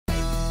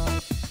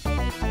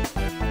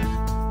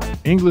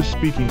English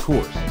speaking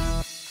course.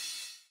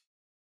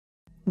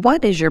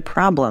 What is your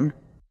problem?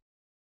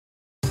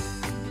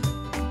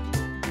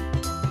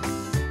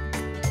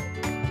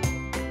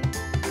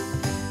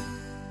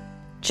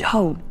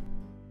 Joe.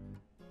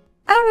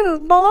 Oh,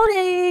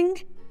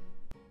 morning.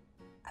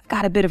 I've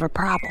got a bit of a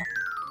problem.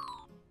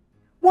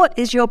 What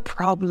is your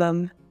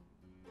problem?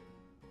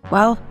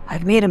 Well,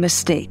 I've made a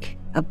mistake.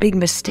 A big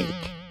mistake.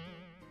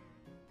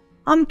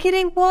 I'm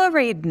getting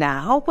worried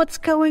now. What's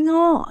going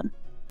on?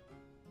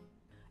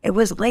 It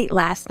was late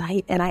last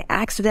night and I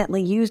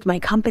accidentally used my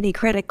company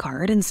credit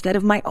card instead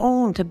of my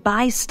own to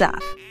buy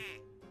stuff.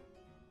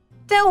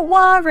 Don't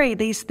worry,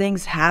 these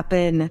things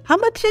happen. How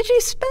much did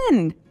you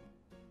spend?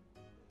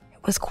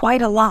 It was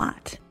quite a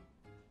lot.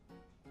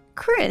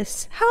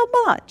 Chris, how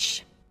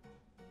much?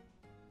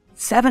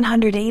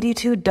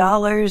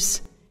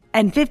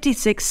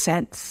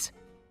 $782.56.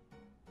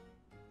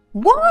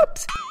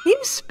 What? You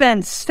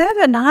spent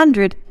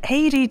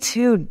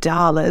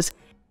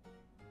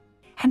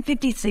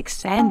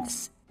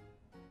 $782.56.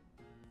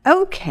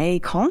 Okay,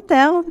 calm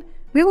down.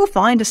 We will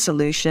find a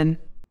solution.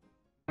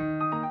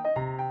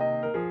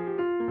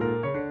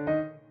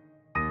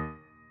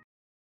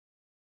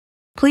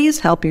 Please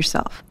help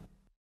yourself.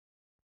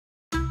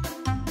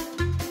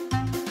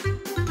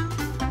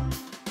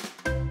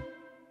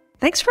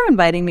 Thanks for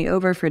inviting me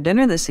over for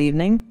dinner this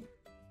evening.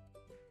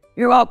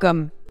 You're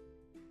welcome.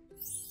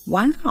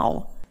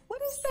 Wow,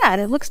 what is that?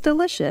 It looks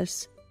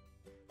delicious.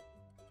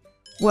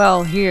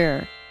 Well,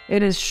 here,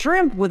 it is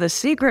shrimp with a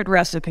secret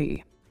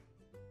recipe.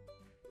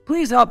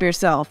 Please help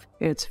yourself.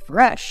 It's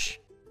fresh.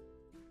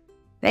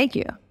 Thank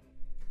you.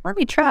 Let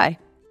me try.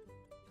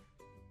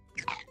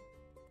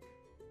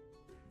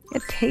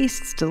 It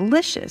tastes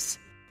delicious.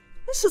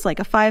 This is like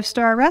a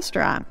 5-star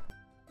restaurant.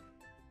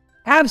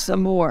 Have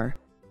some more.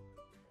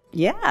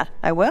 Yeah,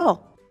 I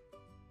will.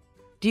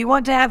 Do you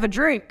want to have a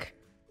drink?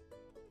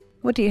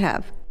 What do you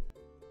have?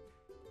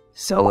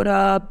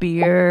 Soda,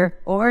 beer,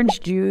 orange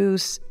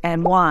juice,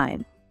 and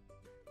wine.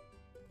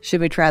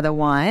 Should we try the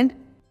wine?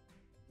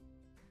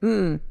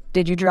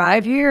 Did you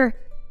drive here?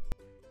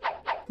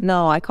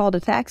 No, I called a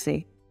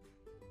taxi.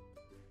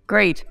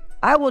 Great,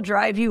 I will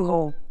drive you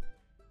home.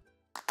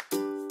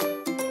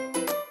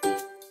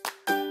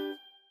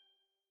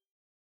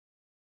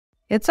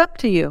 It's up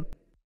to you.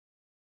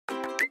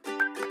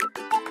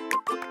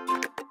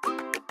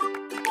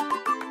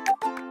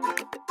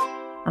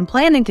 I'm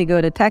planning to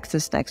go to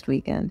Texas next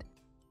weekend.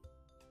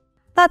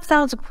 That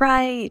sounds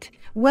great.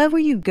 Where will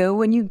you go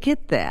when you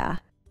get there?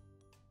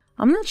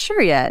 I'm not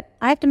sure yet.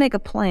 I have to make a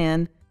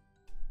plan.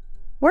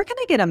 Where can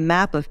I get a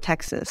map of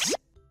Texas?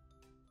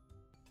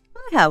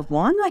 I have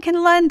one. I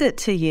can lend it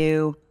to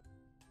you.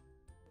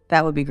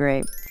 That would be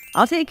great.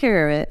 I'll take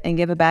care of it and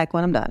give it back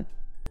when I'm done.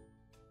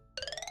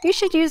 You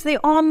should use the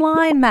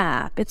online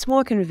map. It's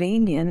more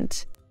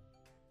convenient.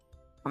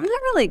 I'm not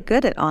really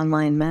good at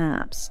online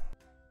maps.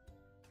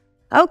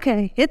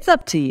 Okay, it's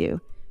up to you.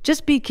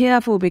 Just be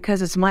careful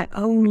because it's my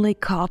only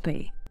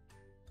copy.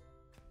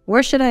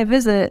 Where should I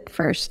visit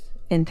first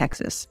in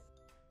Texas?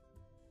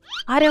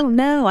 I don't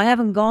know. I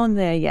haven't gone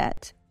there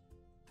yet.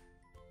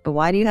 But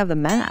why do you have the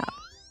map?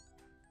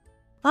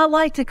 I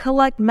like to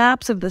collect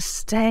maps of the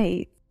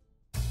state.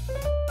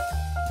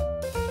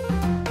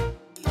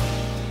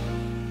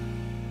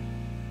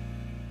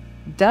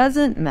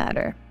 Doesn't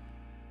matter.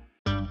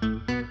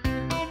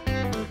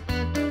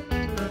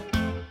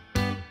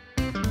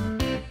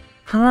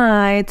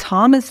 Hi,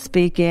 Thomas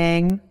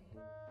speaking.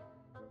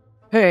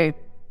 Hey,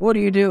 what are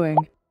you doing?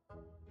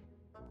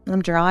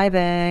 I'm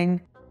driving.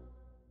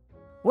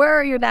 Where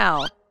are you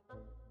now?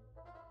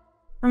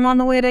 I'm on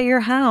the way to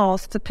your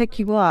house to pick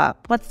you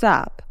up. What's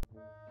up?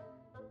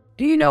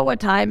 Do you know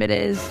what time it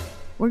is?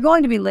 We're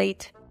going to be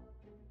late.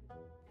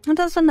 It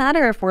doesn't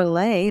matter if we're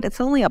late. It's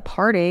only a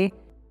party.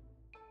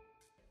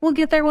 We'll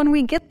get there when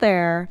we get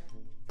there.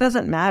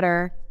 Doesn't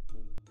matter.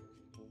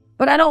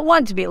 But I don't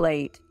want to be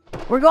late.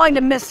 We're going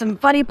to miss some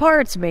funny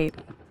parts, mate.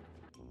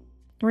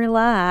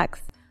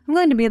 Relax. I'm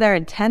going to be there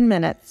in 10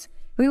 minutes.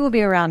 We will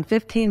be around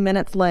 15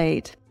 minutes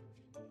late.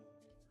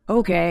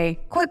 Okay,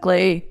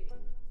 quickly.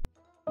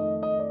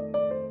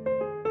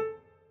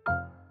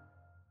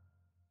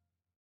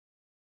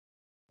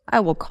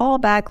 I will call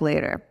back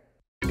later.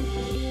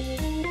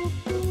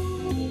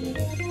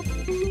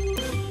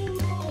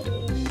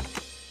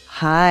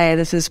 Hi,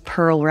 this is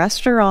Pearl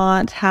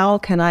Restaurant. How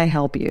can I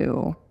help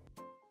you?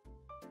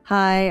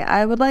 Hi,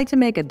 I would like to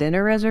make a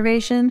dinner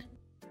reservation.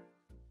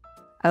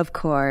 Of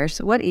course.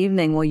 What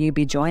evening will you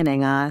be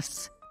joining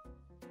us?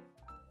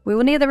 We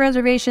will need the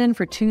reservation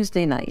for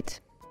Tuesday night.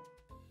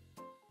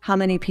 How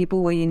many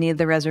people will you need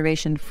the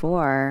reservation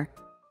for?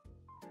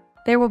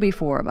 There will be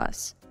 4 of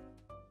us.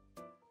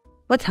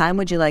 What time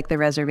would you like the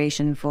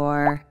reservation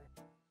for?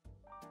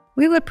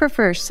 We would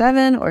prefer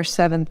 7 or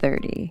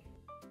 7:30.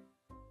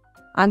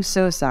 I'm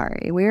so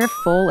sorry. We are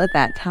full at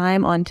that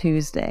time on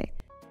Tuesday.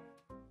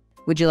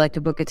 Would you like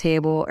to book a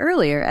table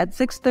earlier at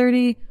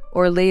 6:30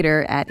 or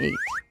later at 8?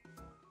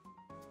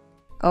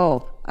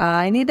 Oh,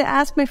 I need to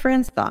ask my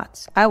friend's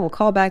thoughts. I will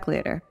call back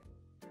later.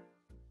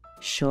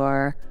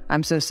 Sure,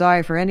 I'm so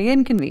sorry for any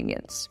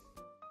inconvenience.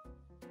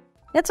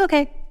 It's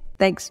okay,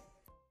 thanks.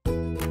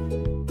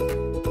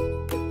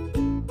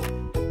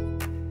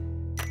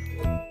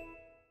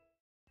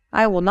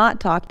 I will not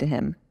talk to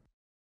him.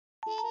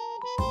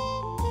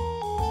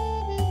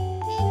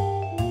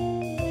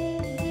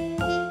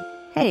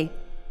 Hey,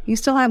 you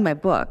still have my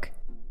book.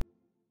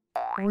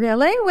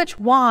 Really? Which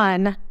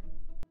one?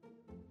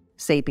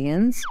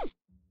 Sapiens.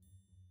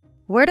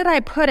 Where did I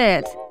put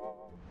it?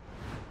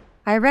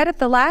 I read it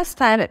the last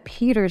time at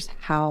Peter's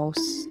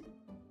house.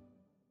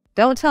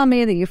 Don't tell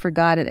me that you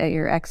forgot it at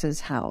your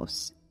ex's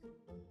house.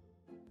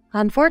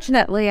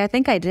 Unfortunately, I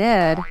think I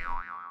did.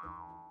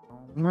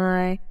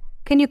 My.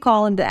 Can you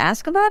call him to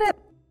ask about it?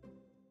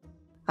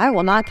 I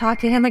will not talk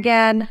to him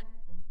again.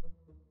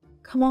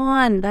 Come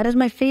on, that is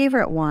my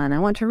favorite one. I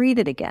want to read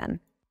it again.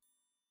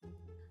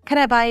 Can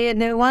I buy you a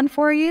new one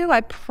for you?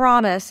 I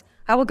promise.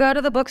 I will go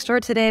to the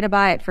bookstore today to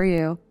buy it for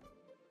you.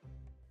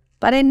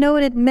 But I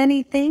noted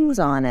many things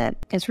on it.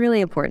 It's really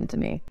important to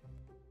me.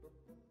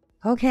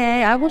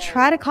 Okay, I will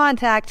try to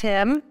contact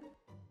him.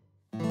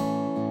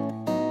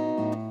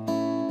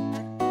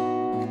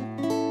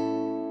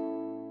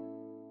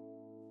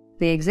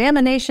 The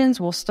examinations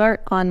will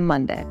start on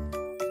Monday.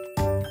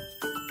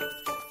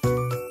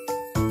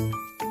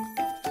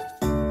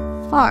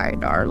 Hi,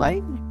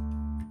 darling.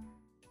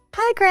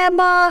 Hi,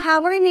 Grandma.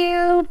 How are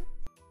you?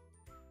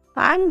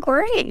 I'm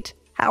great.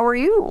 How are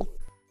you?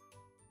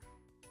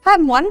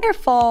 I'm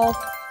wonderful.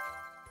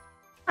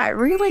 I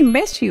really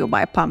miss you,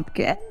 my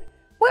pumpkin.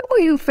 When will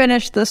you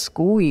finish the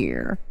school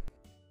year?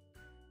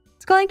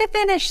 It's going to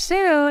finish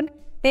soon.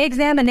 The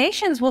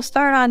examinations will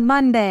start on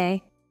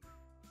Monday.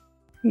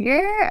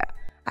 Yeah,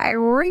 I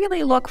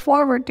really look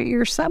forward to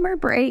your summer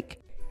break.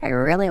 I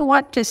really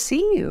want to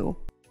see you.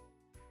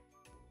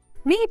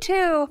 Me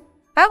too.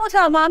 I will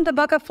tell Mom to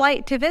book a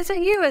flight to visit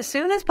you as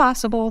soon as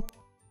possible.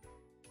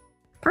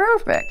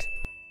 Perfect.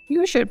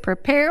 You should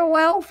prepare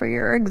well for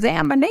your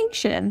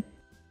examination.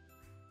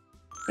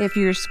 If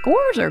your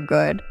scores are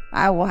good,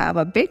 I will have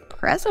a big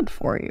present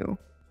for you.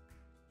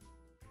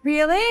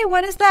 Really?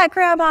 What is that,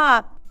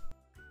 Grandma?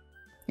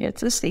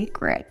 It's a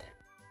secret.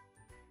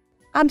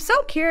 I'm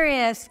so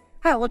curious.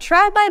 I will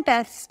try my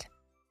best.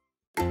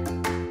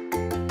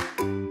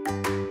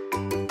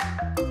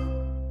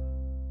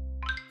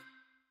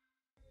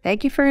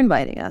 Thank you for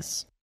inviting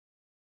us.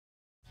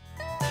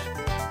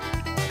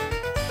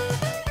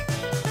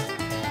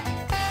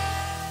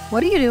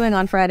 What are you doing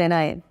on Friday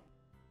night?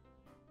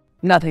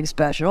 Nothing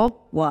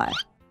special. Why?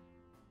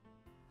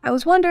 I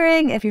was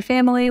wondering if your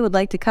family would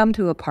like to come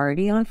to a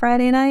party on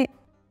Friday night.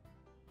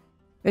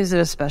 Is it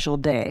a special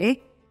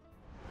day?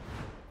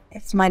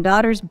 It's my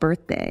daughter's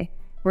birthday.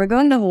 We're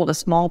going to hold a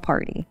small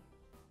party.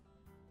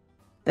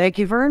 Thank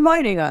you for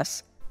inviting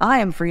us. I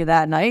am free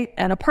that night,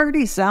 and a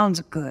party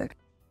sounds good.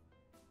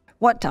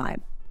 What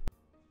time?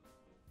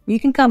 You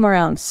can come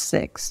around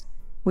 6.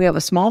 We have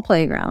a small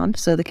playground,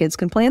 so the kids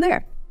can play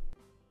there.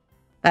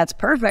 That's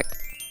perfect.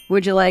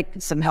 Would you like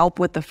some help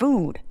with the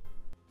food?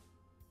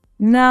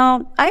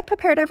 No, I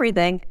prepared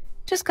everything.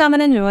 Just come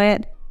and enjoy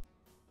it.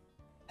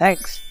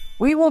 Thanks.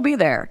 We will be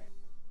there.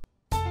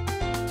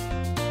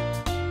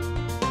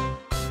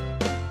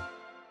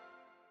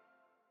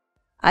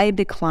 I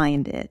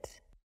declined it.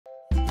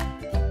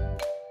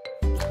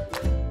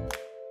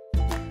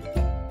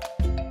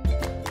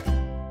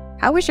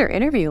 How was your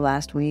interview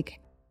last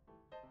week?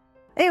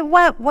 It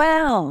went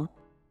well.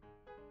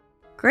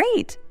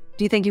 Great.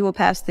 Do you think you will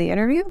pass the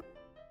interview?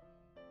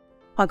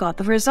 I got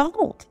the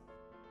result.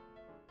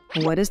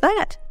 What is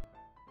that?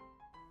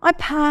 I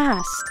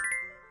passed.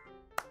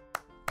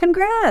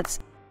 Congrats.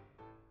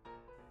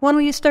 When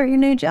will you start your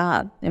new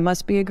job? It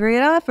must be a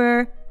great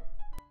offer.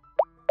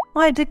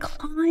 I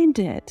declined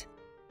it.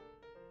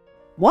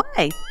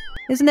 Why?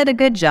 Isn't it a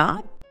good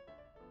job?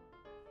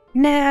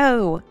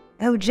 No.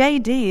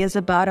 OJD is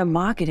about a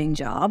marketing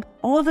job.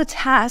 All the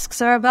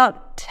tasks are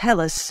about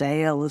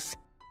telesales.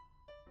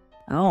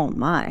 Oh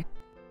my.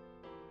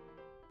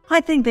 I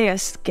think they are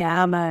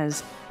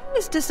scammers. I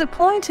was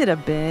disappointed a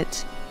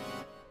bit.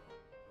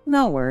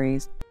 No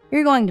worries.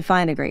 You're going to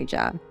find a great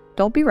job.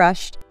 Don't be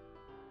rushed.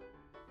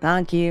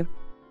 Thank you.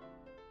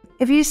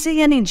 If you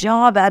see any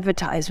job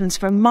advertisements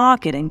for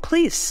marketing,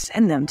 please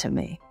send them to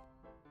me.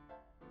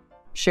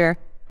 Sure.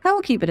 I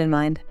will keep it in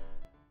mind.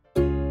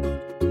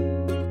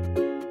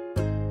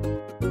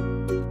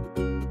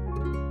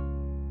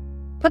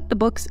 Put the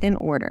books in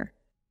order.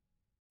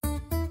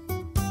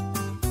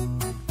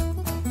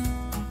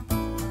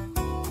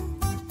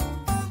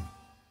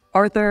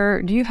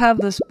 Arthur, do you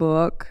have this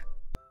book?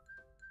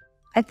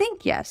 I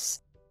think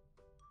yes.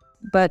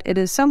 But it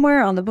is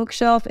somewhere on the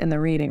bookshelf in the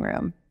reading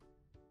room.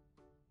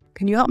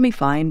 Can you help me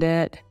find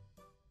it?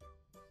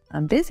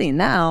 I'm busy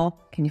now.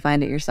 Can you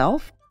find it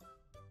yourself?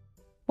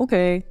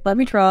 Okay, let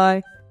me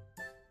try.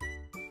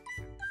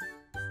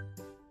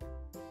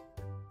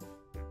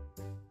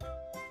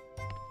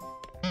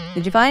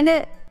 Did you find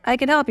it? I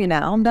can help you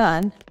now. I'm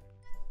done.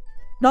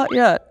 Not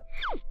yet.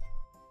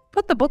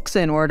 Put the books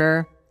in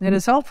order. It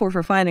is helpful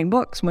for finding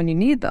books when you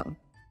need them.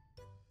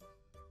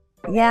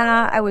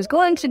 Yeah, I was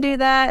going to do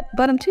that,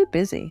 but I'm too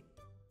busy.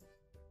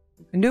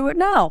 You can do it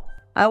now.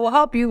 I will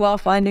help you while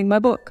finding my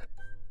book.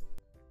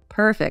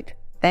 Perfect.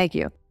 Thank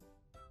you.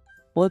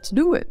 Let's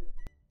do it.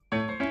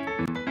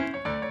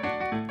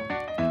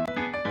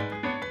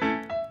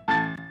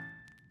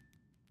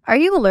 Are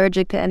you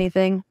allergic to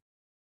anything?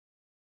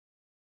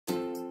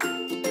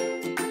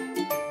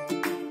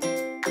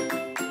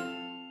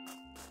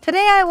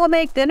 Today I will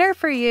make dinner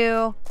for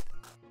you.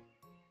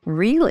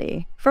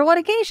 Really? For what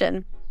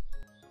occasion?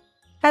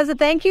 As a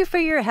thank you for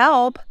your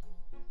help.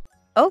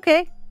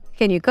 Okay.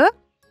 Can you cook?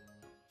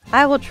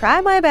 I will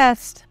try my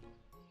best.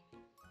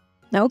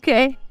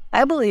 Okay.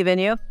 I believe in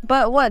you.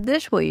 But what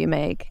dish will you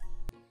make?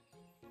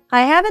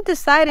 I haven't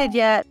decided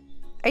yet.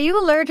 Are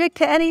you allergic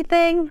to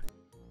anything?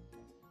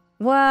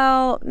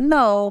 Well,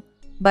 no.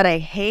 But I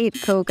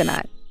hate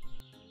coconut.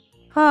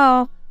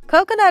 Oh,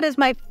 coconut is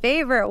my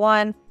favorite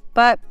one.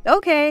 But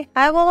okay,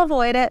 I will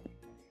avoid it.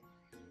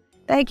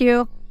 Thank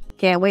you.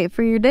 Can't wait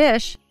for your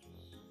dish.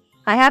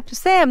 I have to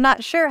say I'm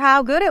not sure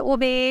how good it will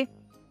be.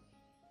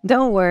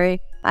 Don't worry,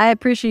 I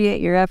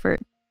appreciate your effort.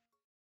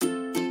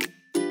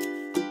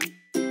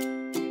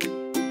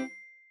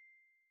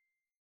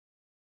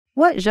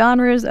 What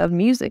genres of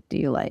music do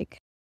you like?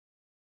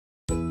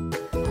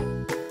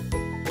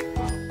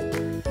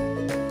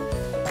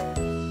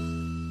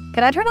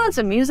 Can I turn on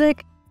some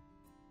music?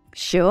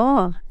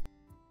 Sure.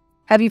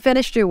 Have you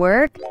finished your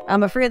work?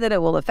 I'm afraid that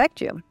it will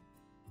affect you.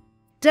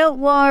 Don't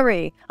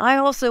worry, I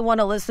also want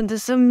to listen to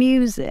some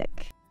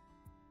music.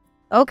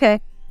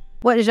 Okay,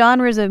 what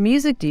genres of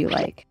music do you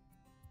like?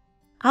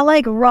 I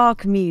like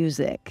rock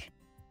music.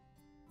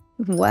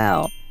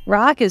 Well,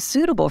 rock is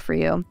suitable for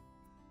you.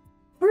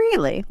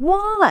 Really?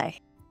 Why?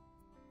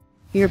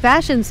 Your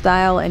fashion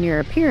style and your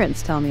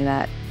appearance tell me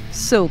that.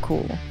 So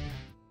cool.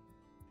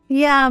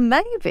 Yeah,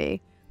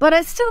 maybe, but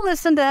I still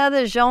listen to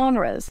other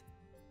genres.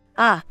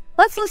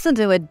 Let's listen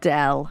to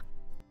Adele.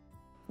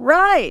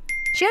 Right.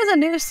 She has a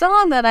new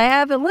song that I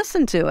haven't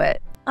listened to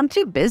it. I'm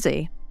too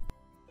busy.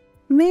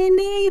 Me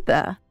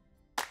neither.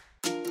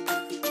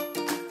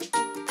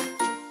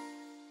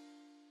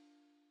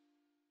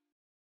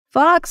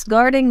 Fox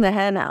guarding the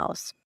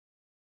henhouse.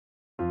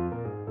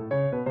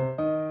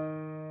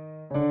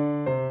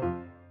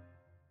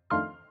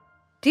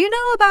 Do you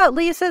know about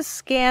Lisa's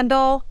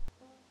scandal?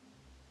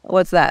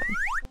 What's that?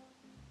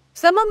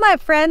 Some of my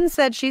friends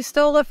said she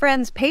stole a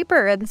friend's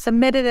paper and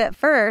submitted it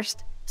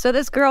first, so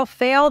this girl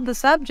failed the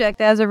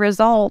subject as a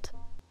result.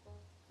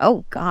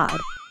 Oh God,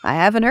 I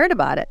haven't heard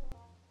about it.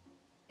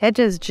 It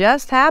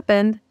just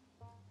happened.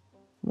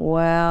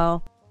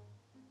 Well,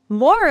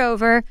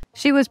 moreover,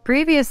 she was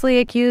previously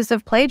accused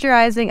of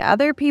plagiarizing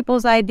other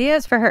people's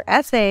ideas for her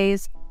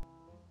essays.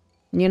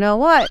 You know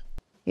what?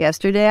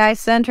 Yesterday I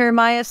sent her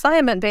my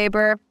assignment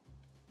paper.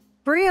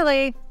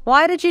 Really?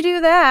 Why did you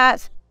do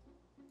that?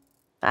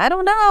 I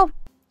don't know.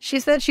 She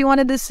said she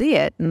wanted to see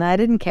it, and I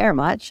didn't care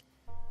much.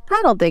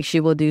 I don't think she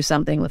will do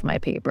something with my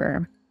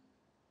paper.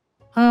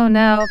 Oh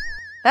no,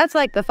 that's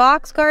like the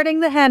fox guarding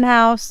the hen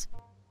house.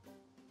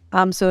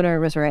 I'm so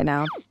nervous right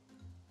now.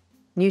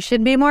 You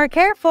should be more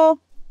careful.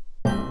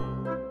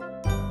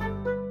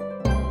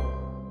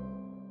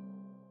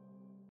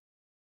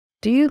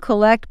 Do you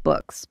collect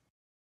books?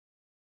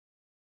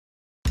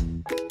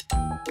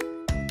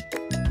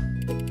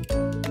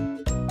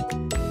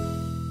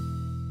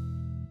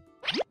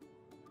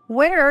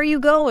 Where are you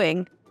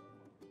going?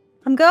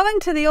 I'm going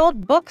to the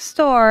old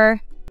bookstore.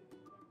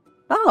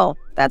 Oh,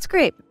 that's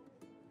great.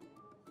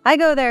 I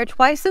go there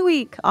twice a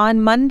week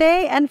on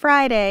Monday and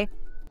Friday.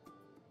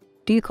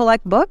 Do you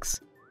collect books?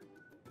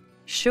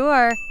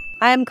 Sure.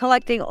 I am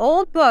collecting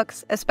old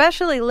books,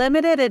 especially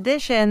limited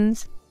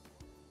editions.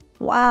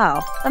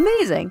 Wow,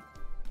 amazing.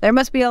 There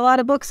must be a lot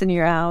of books in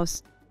your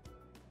house.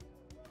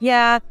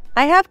 Yeah,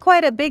 I have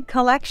quite a big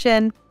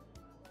collection.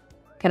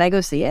 Can I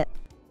go see it?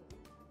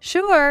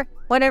 Sure,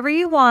 whenever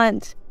you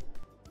want.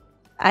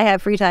 I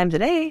have free time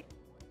today.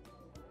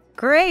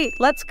 Great,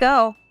 let's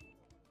go.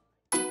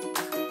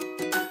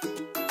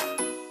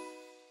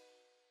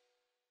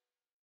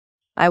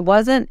 I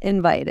wasn't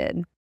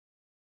invited.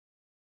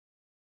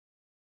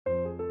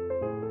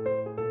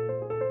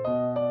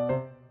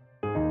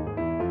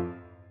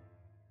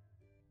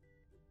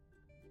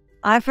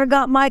 I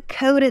forgot my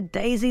coat at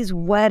Daisy's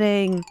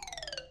wedding.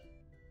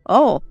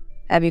 Oh,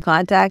 have you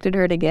contacted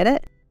her to get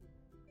it?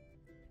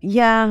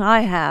 Yeah,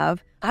 I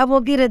have. I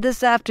will get it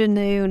this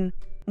afternoon.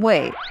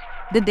 Wait,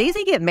 did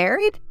Daisy get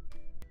married?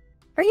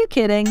 Are you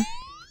kidding?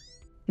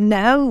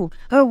 No,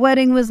 her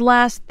wedding was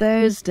last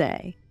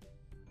Thursday.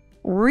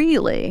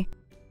 Really?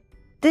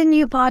 Didn't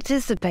you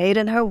participate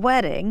in her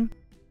wedding?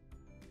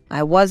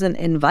 I wasn't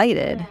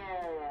invited.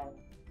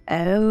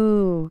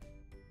 Oh.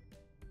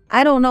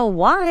 I don't know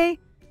why,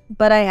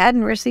 but I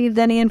hadn't received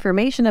any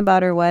information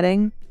about her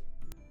wedding.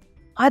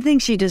 I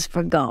think she just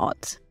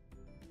forgot.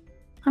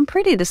 I'm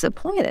pretty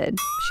disappointed.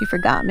 She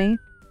forgot me.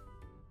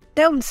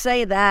 Don't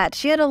say that.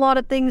 She had a lot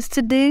of things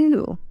to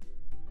do.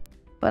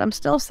 But I'm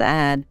still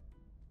sad.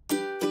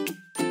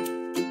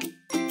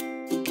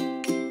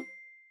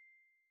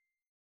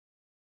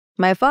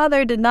 My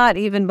father did not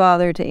even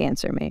bother to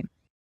answer me.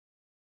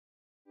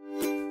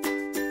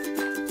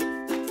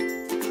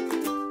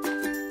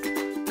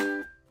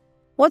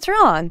 What's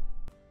wrong?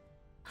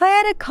 I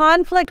had a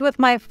conflict with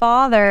my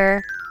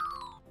father.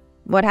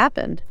 What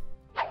happened?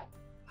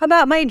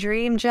 About my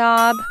dream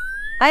job.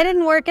 I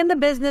didn't work in the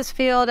business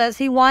field as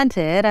he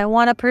wanted. I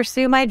want to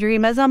pursue my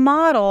dream as a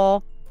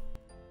model.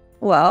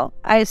 Well,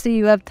 I see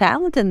you have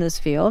talent in this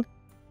field.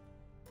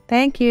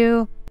 Thank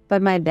you,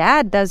 but my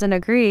dad doesn't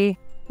agree.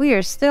 We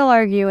are still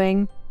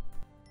arguing.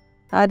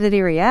 How did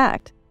he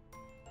react?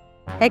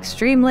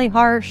 Extremely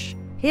harsh.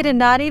 He did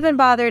not even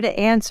bother to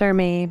answer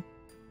me.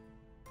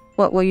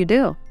 What will you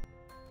do?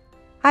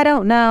 I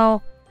don't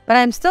know, but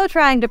I'm still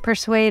trying to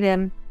persuade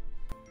him.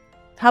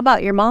 How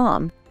about your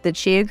mom? Did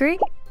she agree?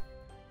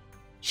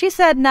 She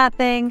said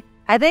nothing.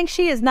 I think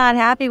she is not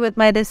happy with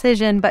my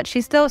decision, but she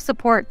still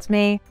supports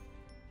me.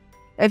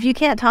 If you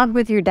can't talk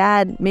with your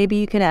dad, maybe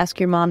you can ask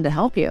your mom to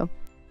help you.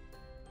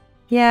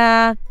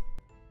 Yeah.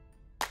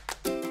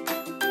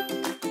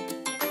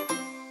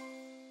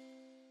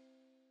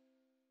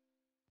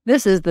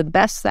 This is the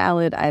best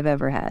salad I've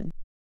ever had.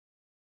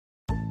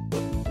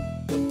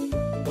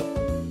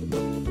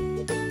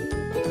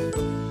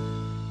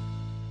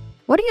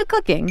 What are you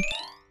cooking?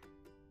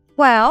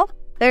 Well,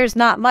 there's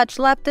not much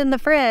left in the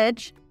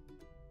fridge.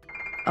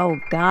 Oh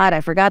God,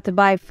 I forgot to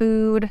buy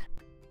food.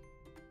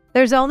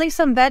 There's only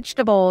some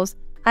vegetables.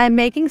 I'm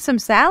making some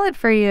salad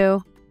for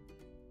you.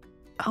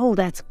 Oh,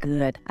 that's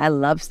good. I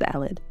love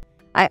salad.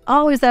 I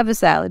always have a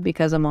salad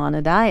because I'm on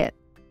a diet.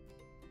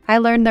 I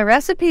learned the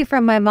recipe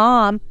from my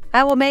mom.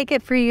 I will make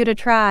it for you to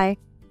try.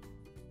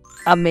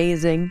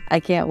 Amazing. I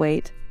can't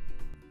wait.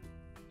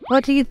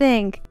 What do you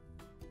think?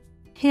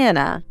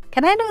 Hannah,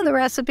 can I know the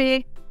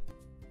recipe?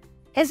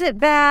 Is it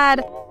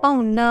bad?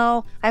 Oh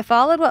no, I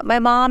followed what my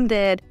mom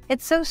did.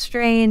 It's so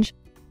strange.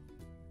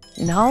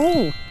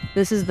 No,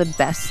 this is the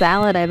best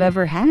salad I've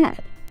ever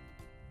had.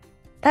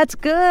 That's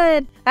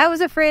good. I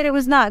was afraid it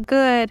was not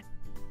good.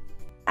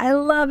 I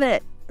love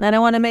it, and I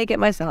want to make it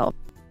myself.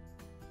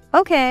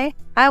 Okay,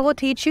 I will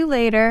teach you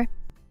later.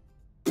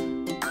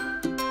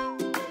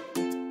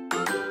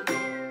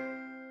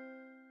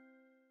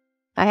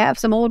 I have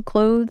some old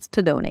clothes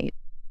to donate.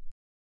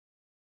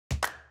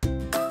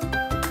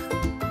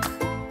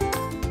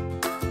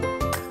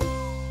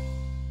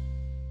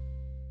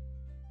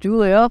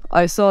 Julia,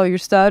 I saw your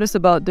status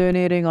about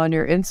donating on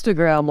your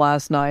Instagram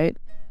last night.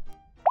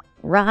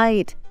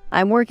 Right.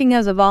 I'm working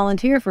as a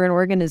volunteer for an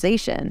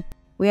organization.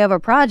 We have a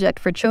project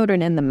for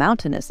children in the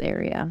mountainous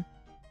area.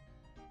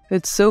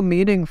 It's so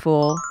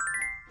meaningful.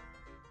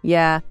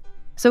 Yeah.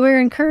 So we're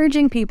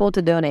encouraging people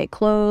to donate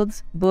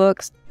clothes,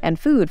 books, and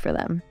food for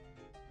them.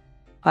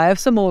 I have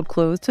some old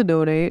clothes to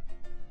donate.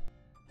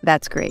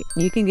 That's great.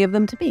 You can give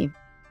them to me.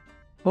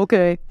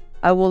 Okay.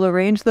 I will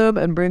arrange them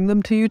and bring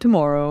them to you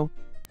tomorrow.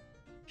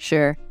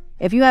 Sure.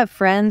 If you have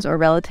friends or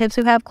relatives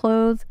who have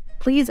clothes,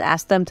 please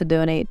ask them to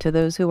donate to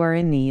those who are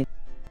in need.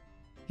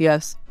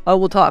 Yes, I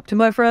will talk to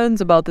my friends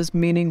about this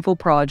meaningful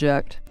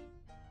project.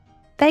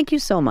 Thank you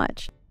so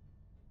much.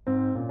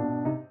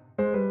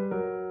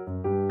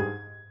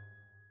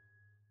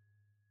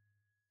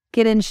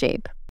 Get in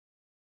shape.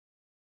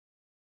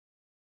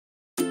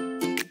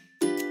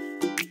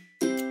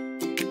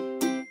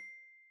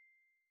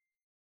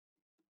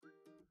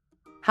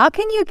 How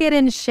can you get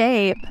in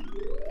shape?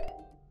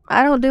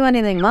 I don't do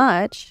anything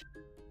much.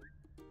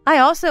 I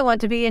also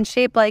want to be in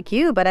shape like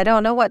you, but I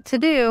don't know what to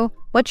do.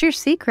 What's your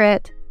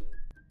secret?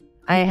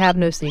 I have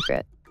no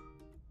secret.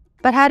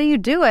 But how do you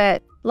do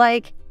it?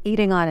 Like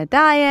eating on a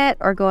diet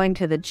or going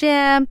to the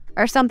gym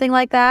or something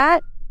like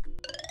that?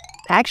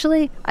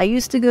 Actually, I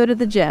used to go to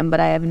the gym, but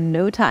I have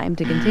no time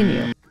to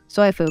continue,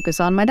 so I focus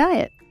on my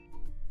diet.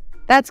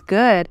 That's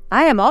good.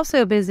 I am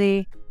also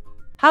busy.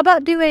 How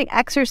about doing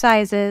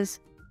exercises?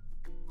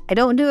 I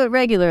don't do it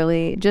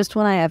regularly, just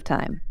when I have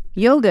time.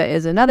 Yoga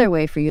is another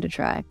way for you to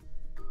try.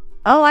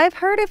 Oh, I've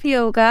heard of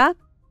yoga.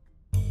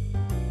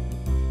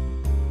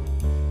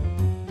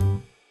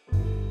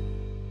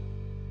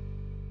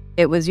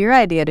 It was your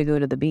idea to go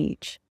to the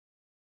beach.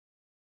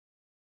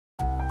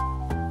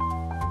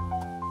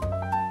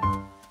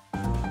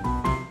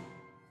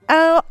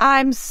 Oh,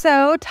 I'm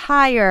so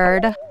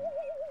tired.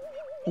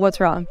 What's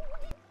wrong?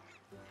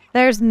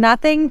 There's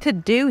nothing to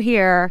do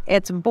here.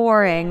 It's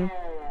boring.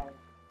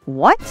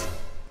 What?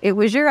 It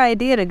was your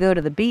idea to go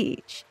to the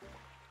beach.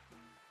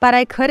 But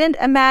I couldn't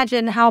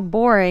imagine how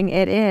boring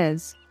it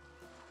is.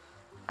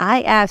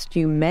 I asked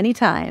you many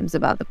times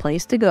about the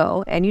place to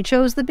go, and you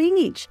chose the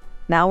beach.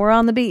 Now we're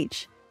on the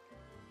beach.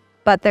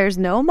 But there's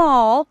no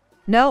mall,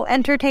 no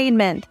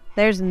entertainment.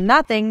 There's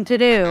nothing to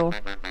do.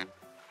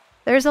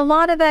 There's a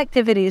lot of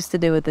activities to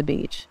do at the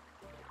beach.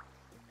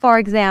 For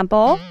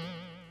example,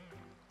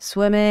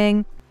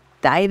 swimming,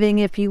 diving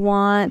if you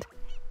want,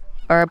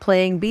 or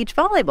playing beach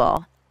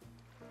volleyball.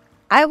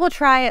 I will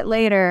try it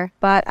later,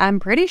 but I'm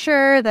pretty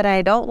sure that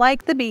I don't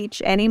like the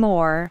beach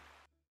anymore.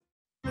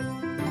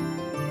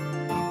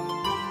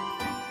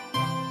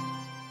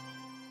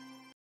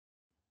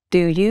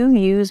 Do you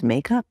use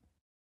makeup?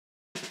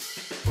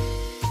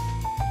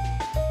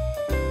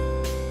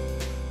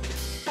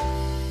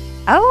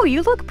 Oh,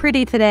 you look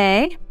pretty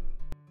today.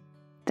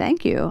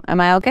 Thank you. Am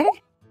I okay?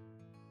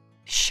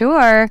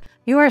 Sure.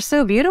 You are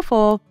so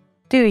beautiful.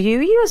 Do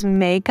you use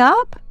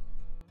makeup?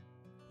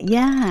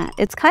 Yeah,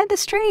 it's kind of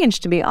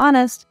strange, to be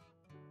honest.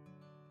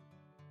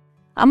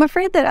 I'm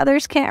afraid that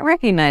others can't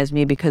recognize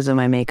me because of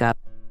my makeup.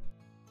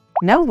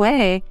 No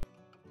way.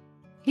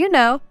 You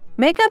know,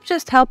 makeup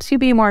just helps you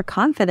be more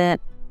confident.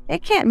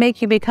 It can't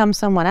make you become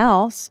someone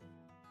else.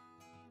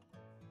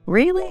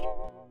 Really?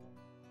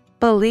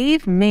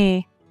 Believe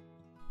me.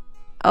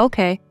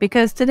 Okay,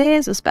 because today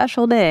is a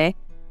special day.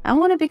 I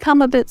want to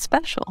become a bit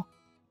special.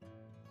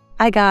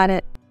 I got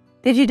it.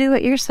 Did you do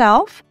it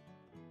yourself?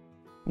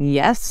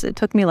 Yes, it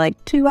took me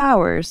like 2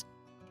 hours.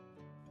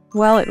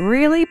 Well, it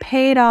really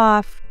paid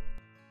off.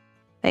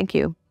 Thank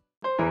you.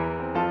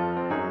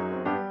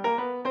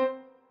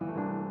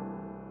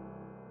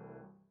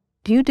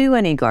 Do you do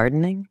any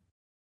gardening?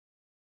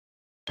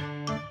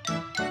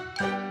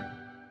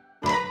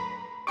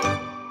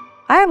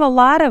 I have a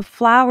lot of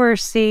flower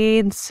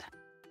seeds.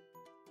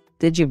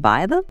 Did you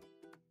buy them?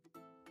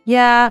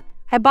 Yeah,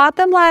 I bought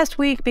them last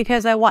week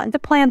because I wanted to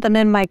plant them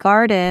in my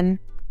garden.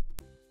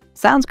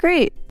 Sounds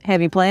great.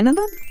 Have you planted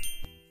them?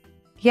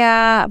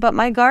 Yeah, but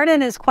my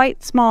garden is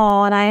quite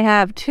small and I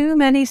have too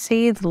many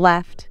seeds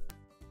left.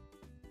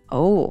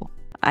 Oh,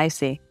 I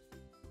see.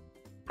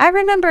 I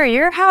remember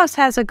your house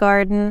has a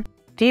garden.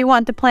 Do you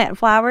want to plant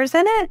flowers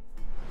in it?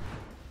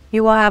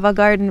 You will have a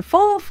garden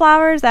full of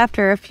flowers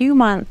after a few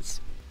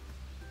months.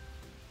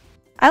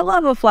 I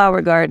love a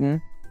flower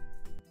garden.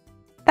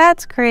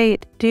 That's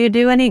great. Do you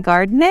do any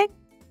gardening?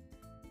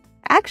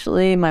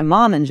 Actually, my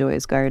mom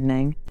enjoys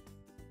gardening.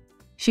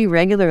 She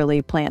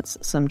regularly plants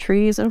some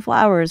trees and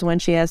flowers when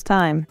she has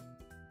time.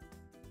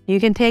 You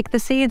can take the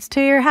seeds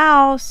to your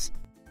house.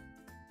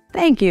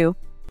 Thank you.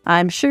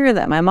 I'm sure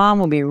that my mom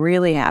will be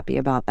really happy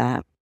about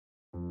that.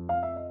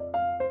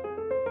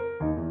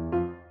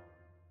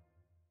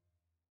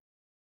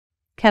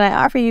 Can I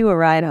offer you a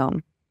ride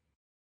home?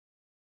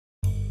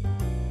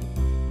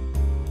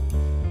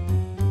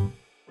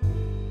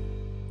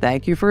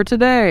 Thank you for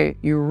today.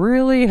 You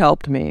really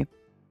helped me.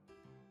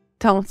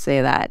 Don't say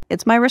that.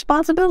 It's my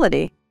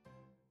responsibility.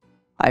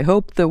 I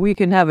hope that we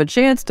can have a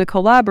chance to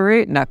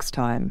collaborate next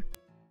time.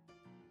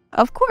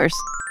 Of course.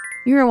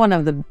 You're one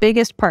of the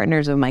biggest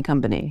partners of my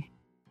company.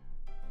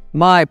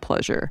 My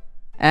pleasure.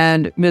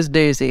 And Miss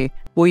Daisy,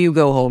 will you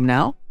go home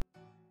now?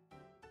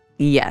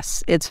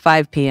 Yes, it's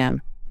 5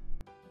 p.m.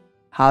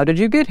 How did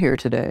you get here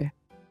today?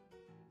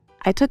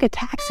 I took a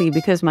taxi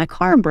because my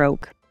car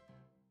broke.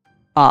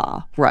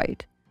 Ah,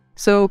 right.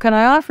 So can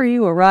I offer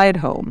you a ride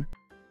home?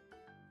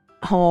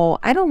 Oh,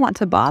 I don't want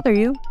to bother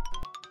you.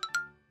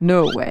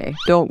 No way.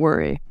 Don't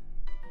worry.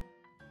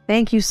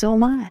 Thank you so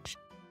much.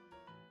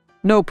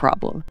 No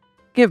problem.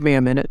 Give me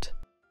a minute.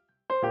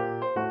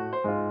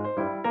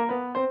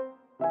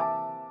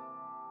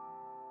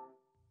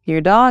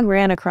 Your dog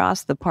ran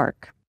across the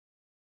park.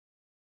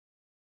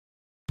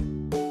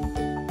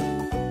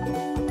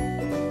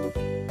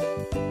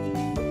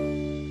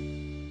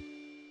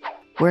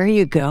 Where are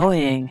you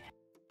going?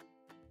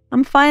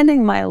 I'm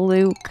finding my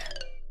Luke.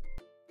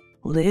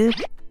 Luke?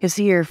 Is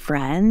he your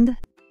friend?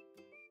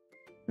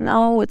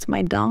 No, it's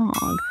my dog.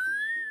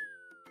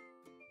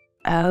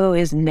 Oh,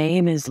 his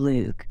name is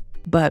Luke.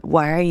 But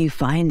why are you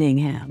finding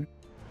him?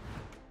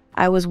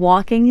 I was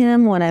walking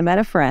him when I met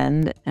a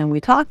friend, and we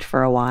talked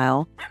for a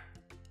while.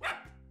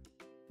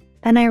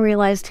 Then I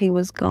realized he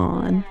was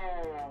gone.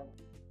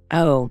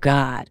 Oh,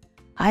 God.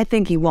 I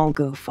think he won't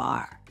go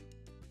far.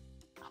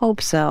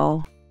 Hope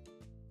so.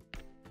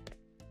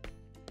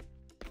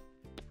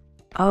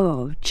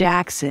 Oh,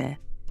 Jackson.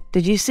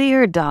 Did you see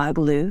your dog,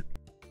 Luke?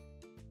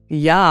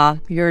 Yeah,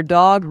 your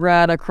dog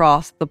ran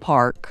across the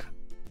park.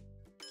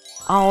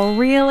 Oh,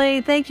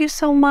 really? Thank you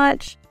so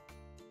much.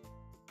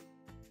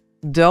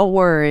 Don't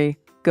worry.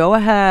 Go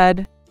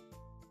ahead.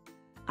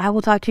 I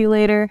will talk to you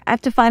later. I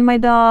have to find my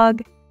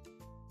dog.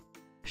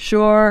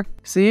 Sure.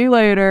 See you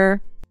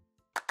later.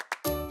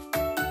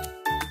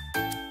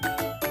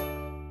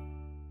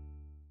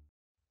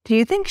 Do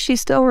you think she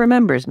still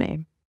remembers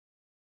me?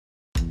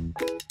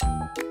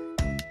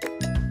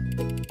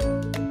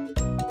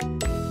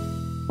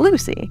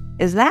 Lucy,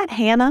 is that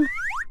Hannah?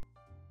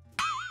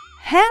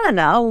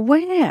 Hannah,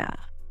 where?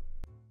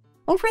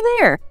 Over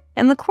there,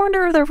 in the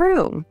corner of the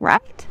room,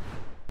 right?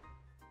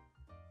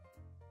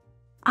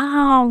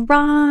 Oh,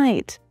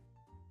 right.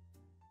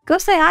 Go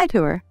say hi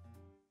to her.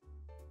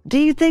 Do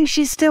you think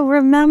she still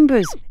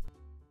remembers me?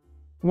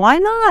 Why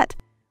not?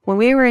 When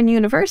we were in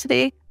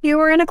university, you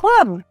were in a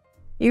club.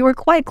 You were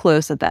quite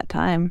close at that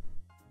time.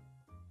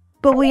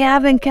 But we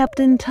haven't kept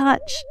in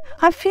touch.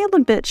 I feel a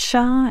bit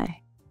shy.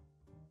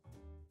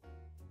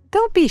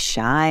 Don't be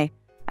shy.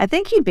 I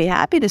think you'd be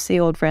happy to see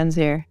old friends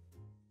here.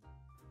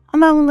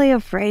 I'm only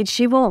afraid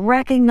she won't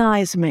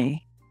recognize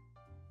me.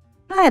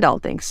 I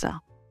don't think so.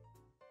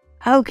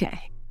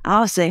 Okay,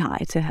 I'll say hi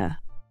to her.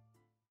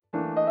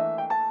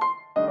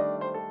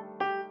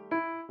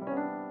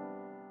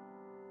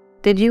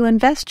 Did you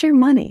invest your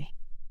money?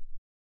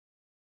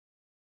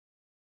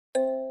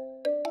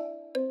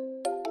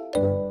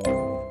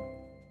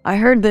 I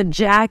heard that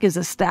Jack is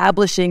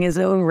establishing his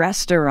own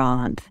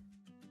restaurant.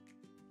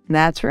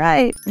 That's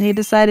right. He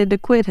decided to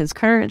quit his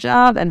current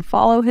job and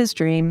follow his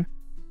dream.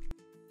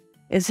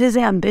 Is his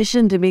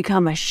ambition to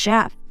become a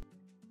chef?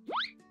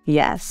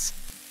 Yes.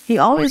 He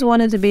always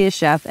wanted to be a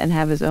chef and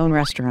have his own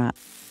restaurant.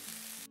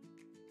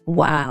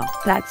 Wow,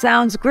 that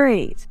sounds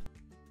great.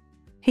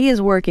 He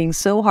is working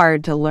so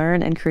hard to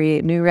learn and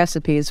create new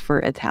recipes for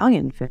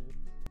Italian food.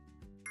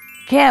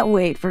 Can't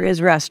wait for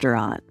his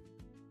restaurant.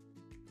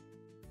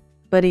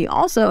 But he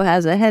also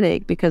has a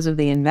headache because of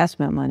the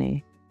investment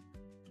money.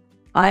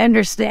 I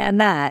understand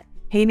that.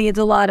 He needs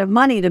a lot of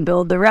money to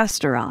build the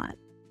restaurant.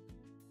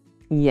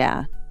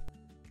 Yeah.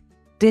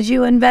 Did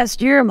you invest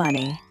your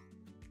money?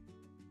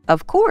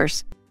 Of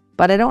course,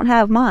 but I don't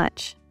have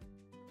much.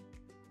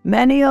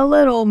 Many a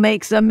little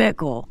makes a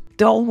mickle.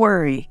 Don't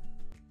worry.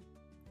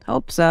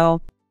 Hope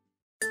so.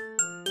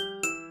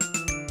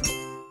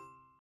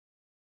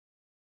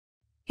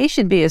 He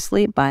should be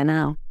asleep by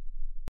now.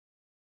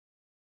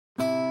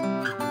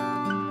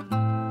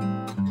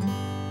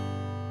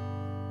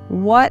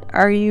 What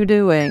are you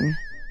doing?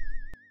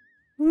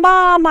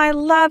 Mom, I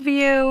love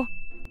you.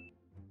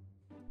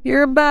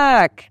 You're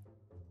back.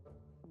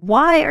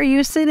 Why are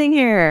you sitting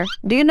here?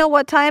 Do you know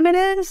what time it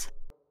is?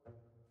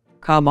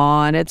 Come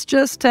on, it's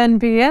just 10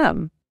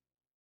 p.m.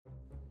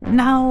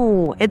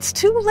 No, it's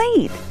too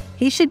late.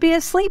 He should be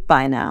asleep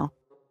by now.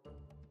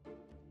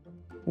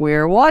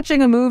 We're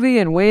watching a movie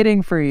and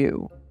waiting for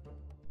you.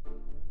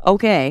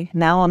 Okay,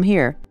 now I'm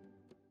here.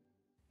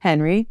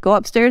 Henry, go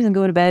upstairs and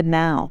go to bed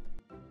now.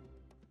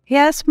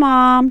 Yes,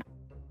 Mom.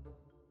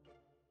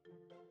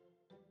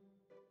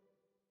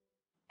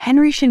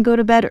 Henry should go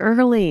to bed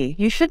early.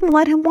 You shouldn't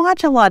let him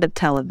watch a lot of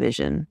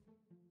television.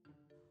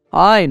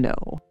 I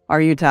know.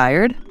 Are you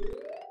tired?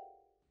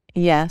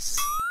 Yes,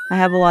 I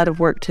have a lot of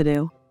work to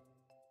do.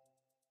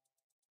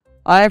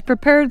 I've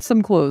prepared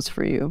some clothes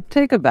for you.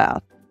 Take a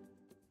bath.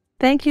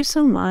 Thank you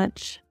so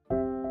much.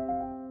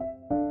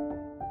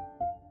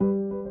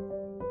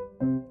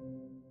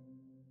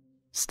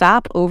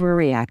 Stop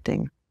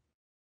overreacting.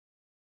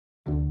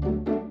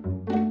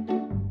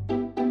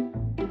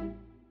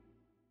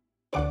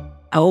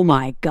 Oh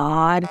my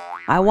God,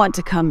 I want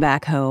to come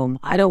back home.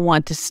 I don't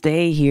want to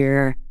stay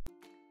here.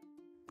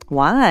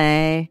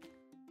 Why?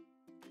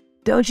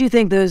 Don't you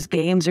think those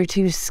games are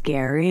too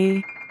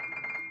scary?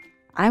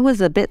 I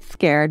was a bit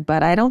scared,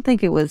 but I don't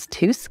think it was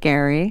too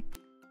scary.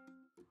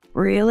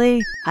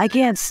 Really? I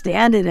can't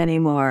stand it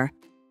anymore.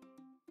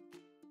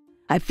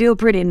 I feel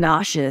pretty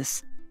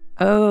nauseous.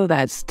 Oh,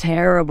 that's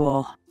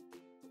terrible.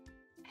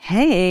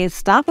 Hey,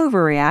 stop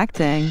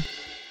overreacting.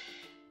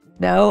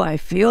 No, I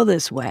feel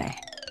this way.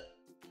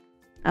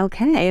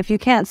 Okay, if you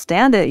can't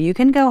stand it, you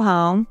can go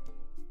home.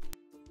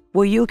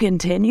 Will you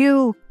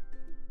continue?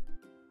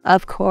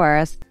 Of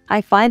course. I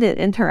find it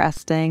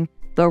interesting.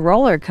 The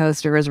roller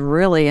coaster is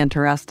really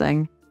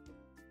interesting.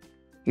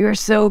 You're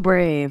so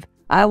brave.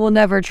 I will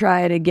never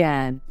try it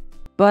again,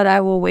 but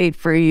I will wait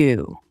for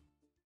you.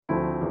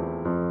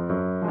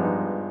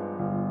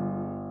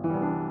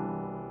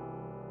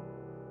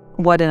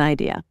 What an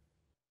idea.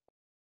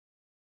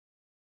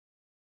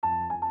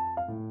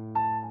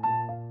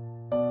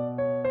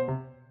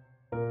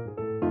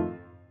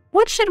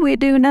 What should we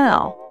do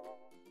now?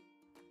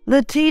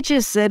 The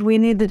teacher said we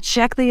need to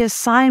check the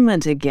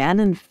assignment again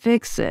and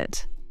fix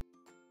it.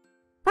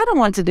 I don't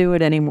want to do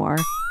it anymore.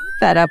 I'm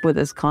fed up with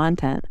this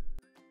content.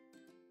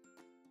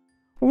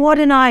 What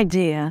an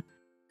idea.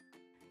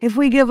 If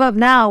we give up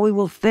now, we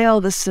will fail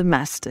the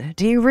semester.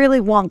 Do you really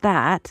want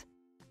that?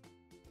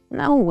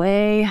 No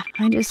way.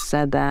 I just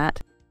said that.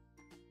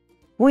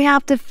 We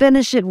have to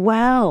finish it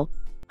well.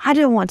 I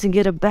don't want to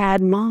get a bad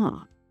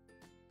mark.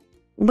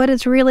 But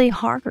it's really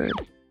hard.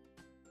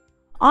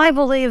 I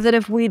believe that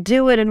if we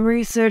do it and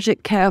research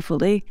it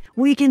carefully,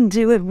 we can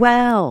do it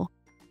well.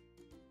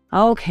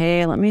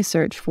 Okay, let me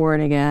search for it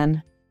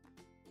again.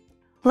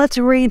 Let's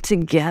read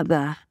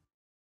together.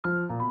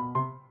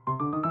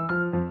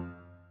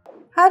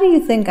 How do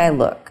you think I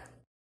look?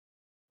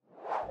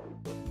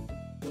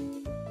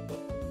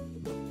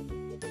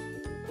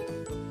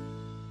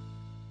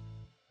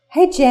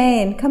 Hey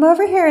Jane, come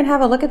over here and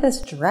have a look at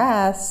this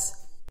dress.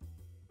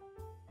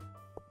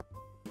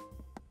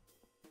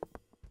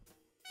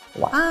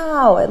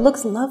 Wow, it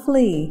looks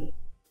lovely.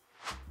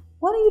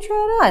 Why don't you try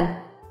it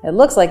on? It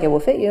looks like it will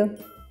fit you.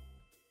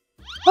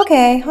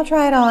 Okay, I'll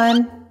try it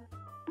on.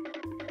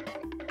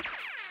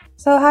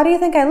 So how do you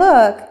think I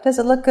look? Does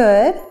it look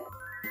good?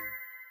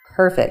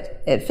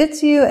 Perfect. It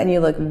fits you and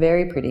you look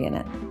very pretty in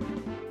it.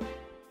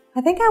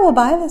 I think I will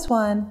buy this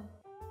one.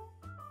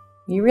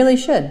 You really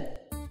should.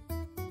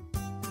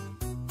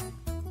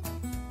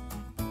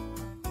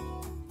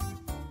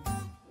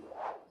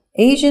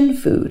 Asian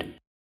food.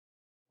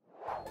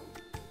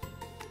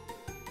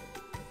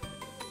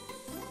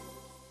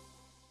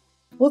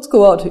 Let's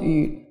go out to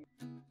eat.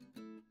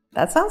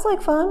 That sounds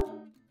like fun.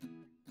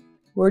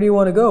 Where do you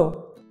want to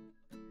go?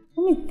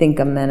 Let me think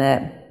a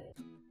minute.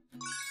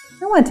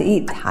 I want to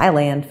eat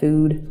Thailand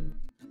food.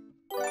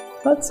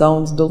 That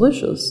sounds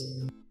delicious.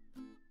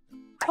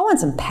 I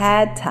want some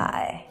pad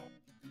thai.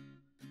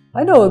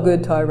 I know a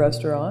good Thai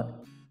restaurant.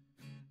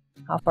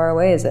 How far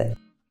away is it?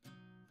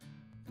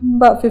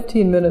 About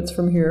 15 minutes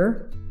from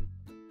here.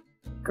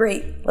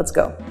 Great, let's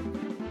go.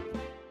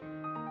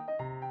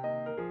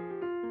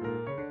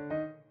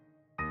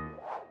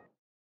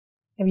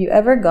 Have you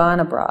ever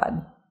gone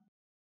abroad?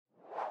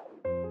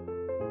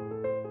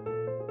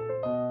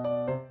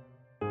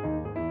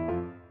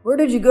 Where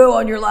did you go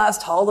on your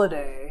last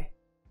holiday?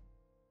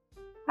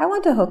 I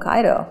went to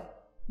Hokkaido.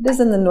 It is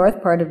in the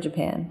north part of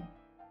Japan.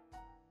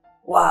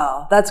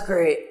 Wow, that's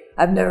great.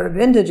 I've never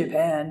been to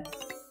Japan.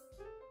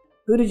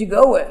 Who did you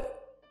go with?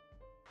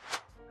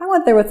 I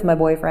went there with my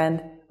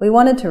boyfriend. We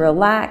wanted to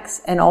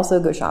relax and also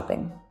go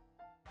shopping.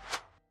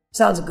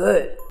 Sounds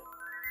good.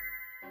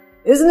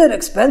 Isn't it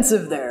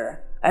expensive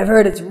there? I've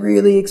heard it's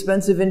really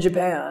expensive in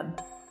Japan.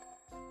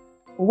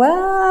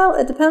 Well,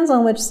 it depends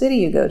on which city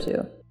you go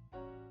to.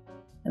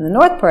 In the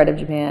north part of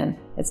Japan,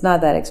 it's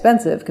not that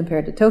expensive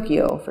compared to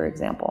Tokyo, for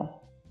example.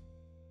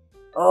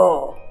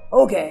 Oh,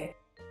 okay.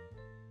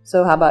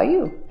 So how about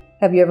you?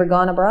 Have you ever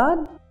gone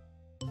abroad?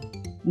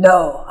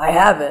 No, I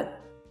haven't.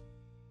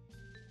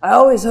 I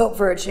always hope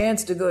for a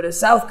chance to go to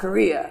South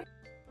Korea.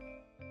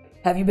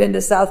 Have you been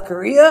to South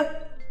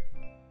Korea?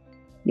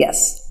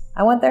 Yes,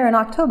 I went there in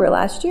October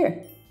last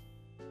year.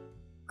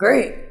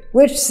 Great.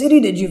 Which city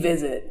did you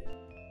visit?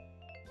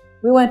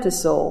 We went to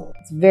Seoul.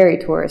 It's very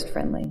tourist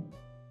friendly.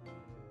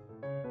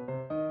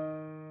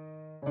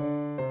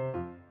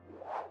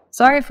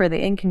 Sorry for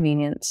the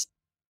inconvenience.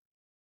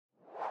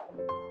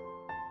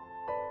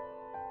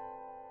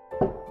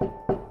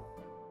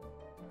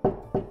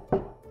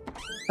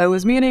 I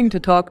was meaning to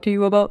talk to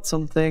you about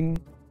something.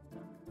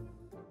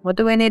 What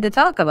do we need to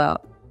talk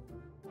about?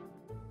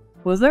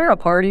 Was there a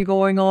party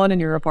going on in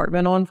your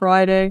apartment on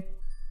Friday?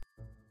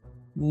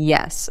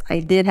 Yes, I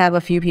did have a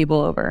few people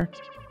over.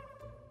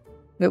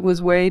 It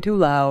was way too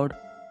loud.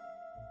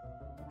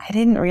 I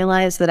didn't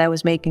realize that I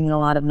was making a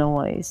lot of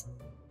noise.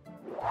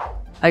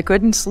 I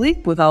couldn't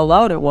sleep with how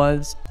loud it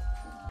was.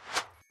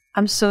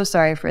 I'm so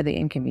sorry for the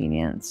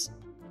inconvenience.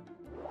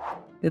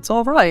 It's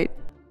all right.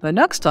 But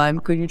next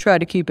time, could you try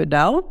to keep it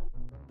down?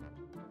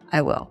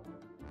 I will.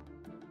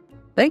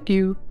 Thank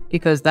you,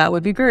 because that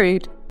would be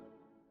great.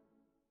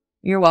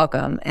 You're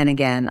welcome, and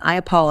again, I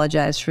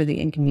apologize for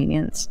the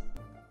inconvenience.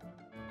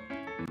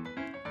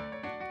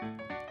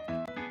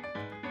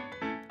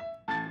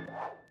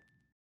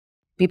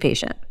 Be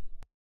patient.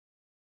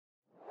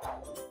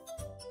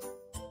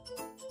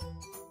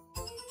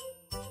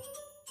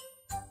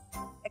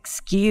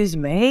 Excuse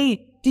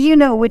me, do you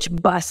know which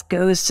bus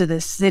goes to the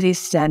city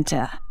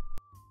center?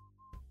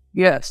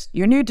 Yes,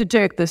 you need to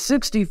take the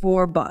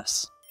 64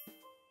 bus.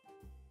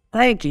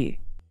 Thank you.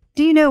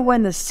 Do you know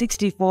when the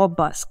 64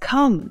 bus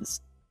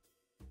comes?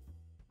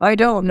 I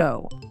don't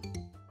know.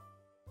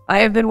 I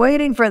have been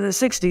waiting for the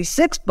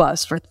 66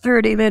 bus for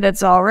 30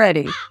 minutes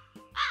already.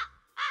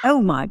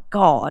 Oh my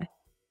God.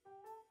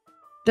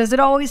 Does it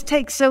always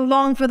take so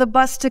long for the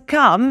bus to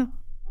come?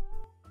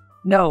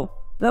 No,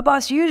 the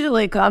bus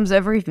usually comes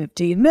every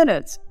 15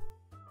 minutes.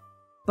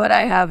 But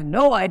I have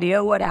no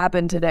idea what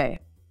happened today.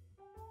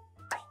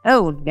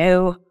 Oh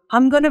no,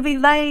 I'm gonna be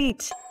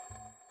late.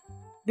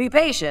 Be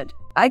patient.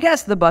 I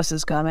guess the bus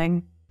is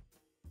coming.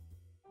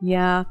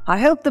 Yeah, I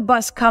hope the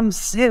bus comes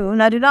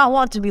soon. I do not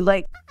want to be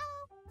late.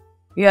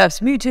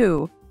 Yes, me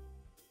too.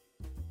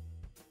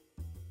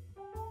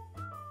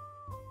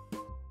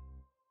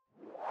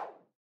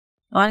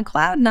 On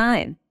cloud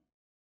 9.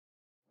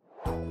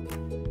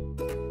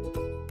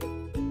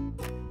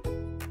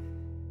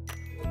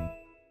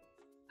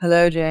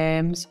 Hello,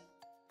 James.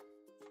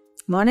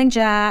 Morning,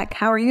 Jack.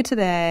 How are you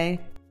today?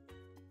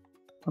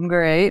 I'm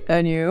great.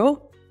 And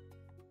you?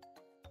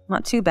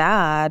 Not too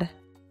bad.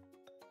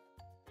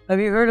 Have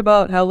you heard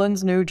about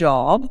Helen's new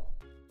job?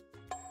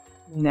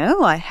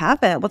 No, I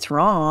haven't. What's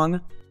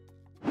wrong?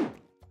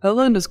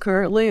 Helen is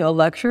currently a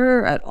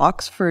lecturer at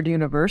Oxford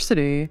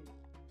University.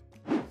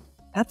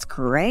 That's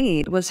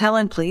great. Was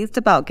Helen pleased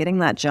about getting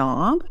that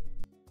job?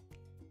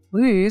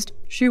 Pleased?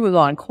 She was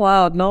on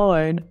cloud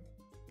 9.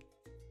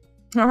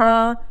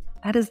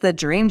 That is the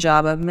dream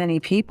job of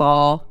many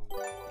people.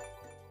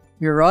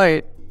 You're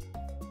right.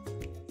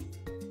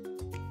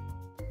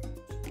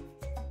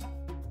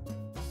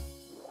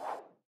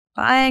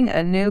 Buying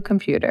a new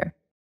computer.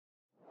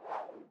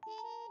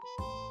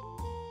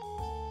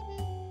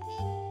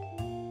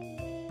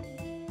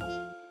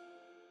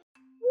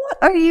 What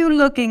are you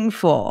looking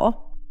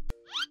for?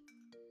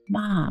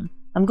 Mom,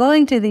 I'm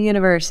going to the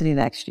university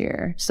next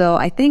year, so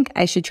I think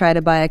I should try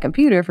to buy a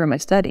computer for my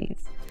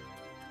studies.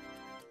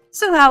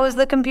 So how is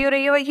the computer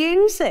you're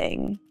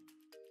using?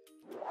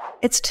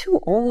 It's too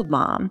old,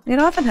 Mom. It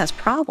often has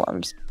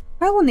problems.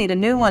 I will need a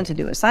new one to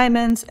do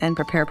assignments and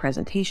prepare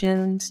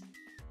presentations.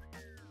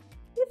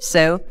 If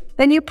so,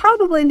 then you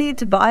probably need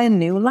to buy a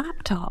new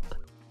laptop.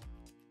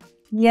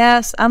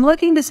 Yes, I'm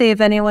looking to see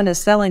if anyone is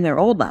selling their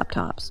old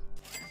laptops.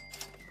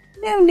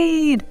 No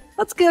need.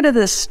 Let's go to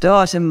the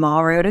store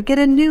tomorrow to get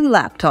a new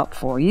laptop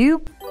for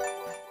you.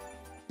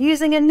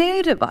 Using a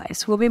new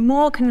device will be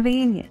more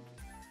convenient.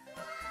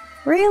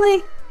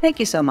 Really? Thank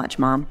you so much,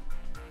 Mom.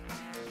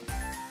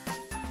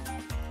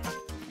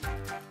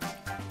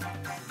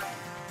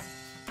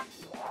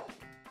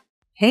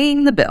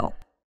 Paying the bill.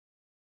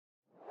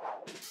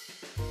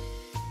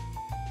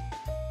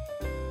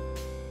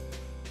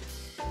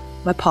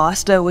 My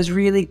pasta was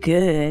really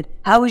good.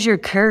 How was your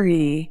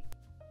curry?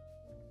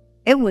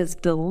 It was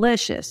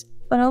delicious,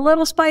 but a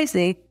little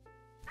spicy.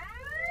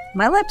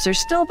 My lips are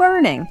still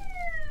burning.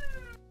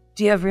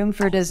 Do you have room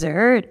for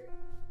dessert?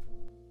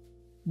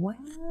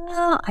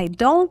 Well, I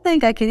don't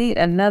think I could eat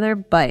another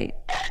bite.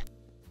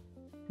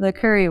 The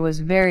curry was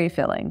very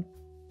filling.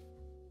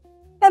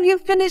 Have you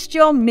finished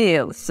your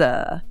meal,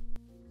 sir?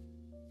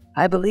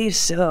 I believe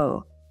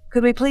so.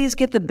 Could we please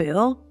get the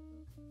bill?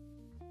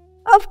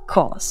 Of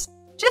course.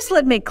 Just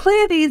let me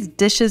clear these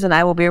dishes and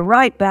I will be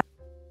right back.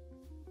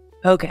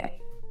 Okay.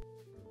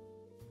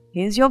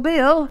 Here's your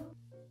bill.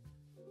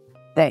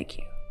 Thank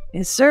you.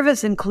 Is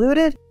service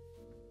included?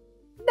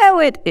 No,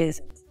 it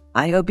isn't.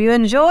 I hope you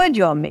enjoyed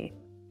your meal.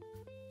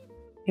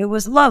 It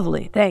was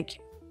lovely, thank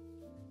you.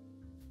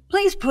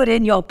 Please put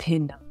in your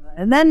PIN number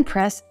and then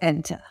press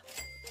enter.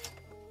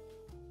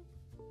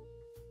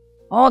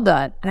 All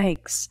done,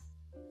 thanks.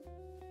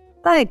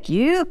 Thank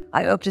you.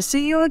 I hope to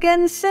see you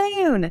again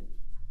soon.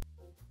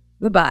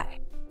 Goodbye.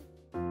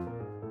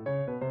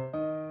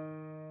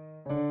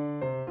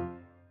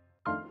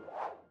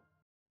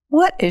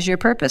 What is your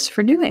purpose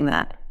for doing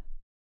that?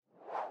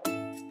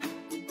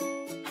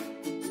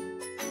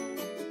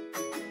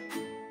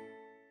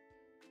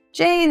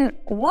 Jane,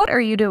 what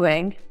are you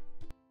doing?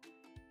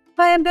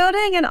 I am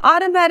building an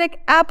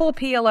automatic apple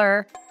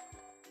peeler.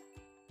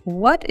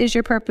 What is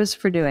your purpose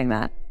for doing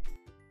that?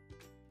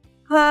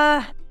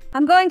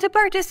 I'm going to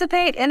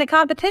participate in a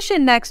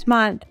competition next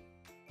month.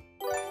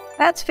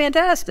 That's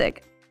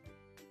fantastic.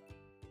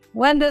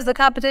 When does the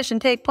competition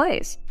take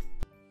place?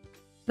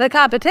 The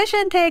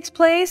competition takes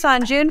place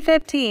on June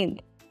 15th.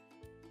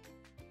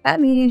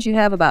 That means you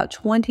have about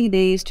 20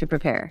 days to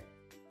prepare.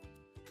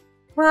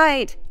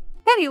 Right.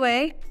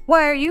 Anyway,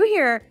 why are you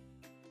here?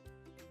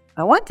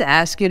 I want to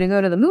ask you to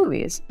go to the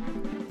movies.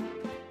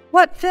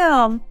 What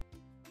film?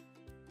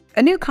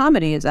 A new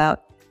comedy is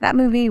out. That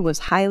movie was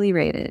highly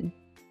rated.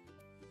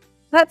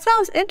 That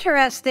sounds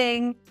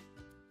interesting.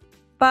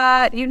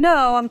 But you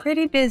know, I'm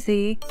pretty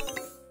busy.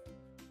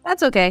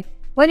 That's okay.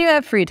 When you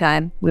have free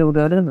time, we will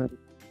go to the movie.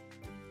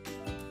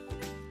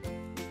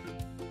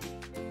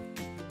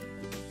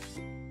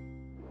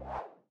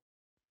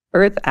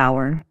 Earth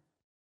Hour.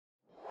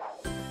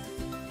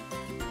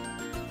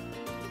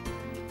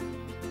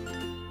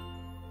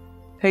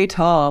 Hey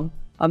Tom,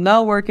 I'm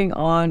now working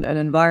on an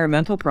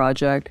environmental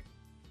project.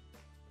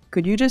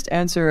 Could you just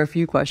answer a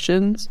few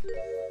questions?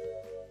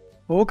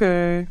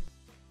 Okay.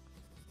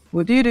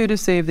 What do you do to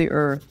save the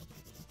Earth?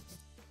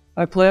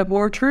 I plant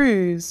more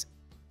trees.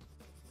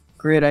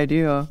 Great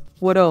idea.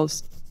 What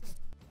else?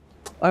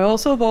 I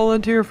also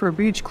volunteer for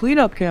beach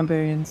cleanup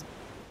campaigns.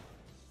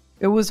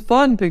 It was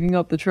fun picking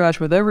up the trash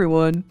with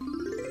everyone.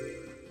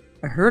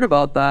 I heard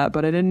about that,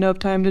 but I didn't have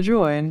time to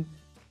join.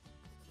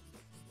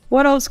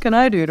 What else can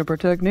I do to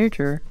protect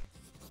nature?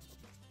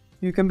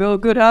 You can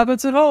build good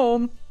habits at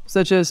home,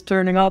 such as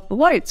turning off the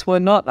lights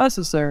when not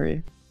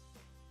necessary.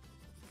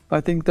 I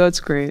think that's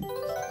great.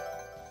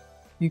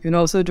 You can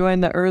also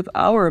join the Earth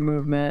Hour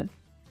movement.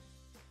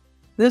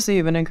 This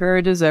even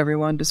encourages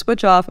everyone to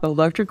switch off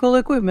electrical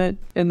equipment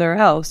in their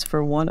house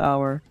for 1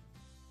 hour.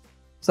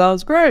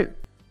 Sounds great!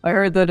 I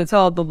heard that it's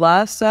held the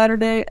last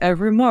Saturday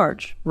every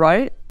March,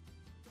 right?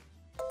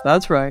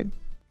 That's right.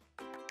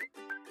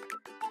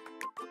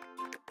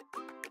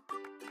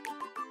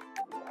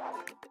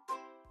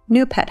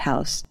 New pet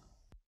house.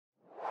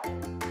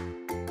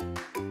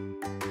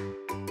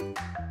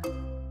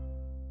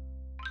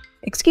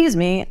 Excuse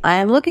me, I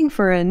am looking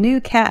for a new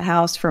cat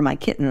house for my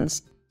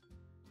kittens.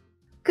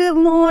 Good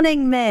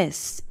morning,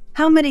 miss.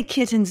 How many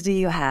kittens do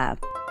you have?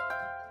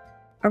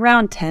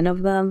 Around 10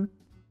 of them.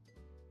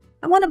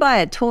 I want to buy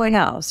a toy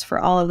house for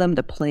all of them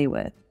to play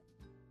with.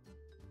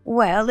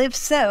 Well, if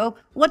so,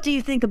 what do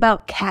you think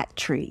about cat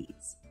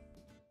trees?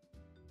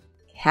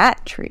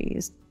 Cat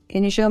trees?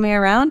 Can you show me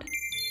around?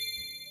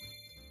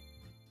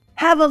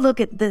 Have a look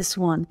at this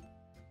one.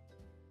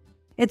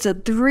 It's a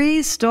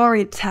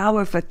 3-story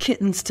tower for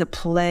kittens to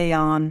play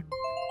on.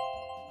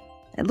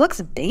 It looks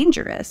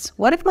dangerous.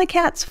 What if my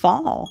cats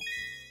fall?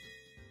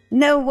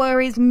 No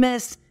worries,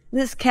 miss.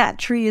 This cat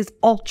tree is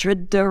ultra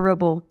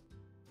durable.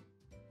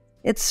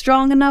 It's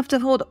strong enough to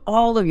hold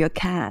all of your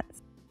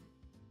cats.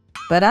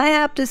 But I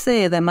have to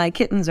say that my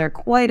kittens are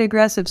quite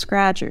aggressive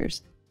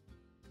scratchers.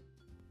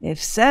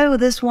 If so,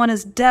 this one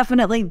is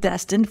definitely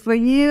destined for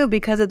you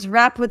because it's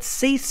wrapped with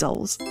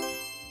Cecil's.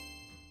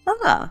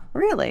 Ah,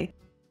 really?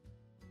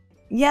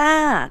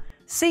 Yeah,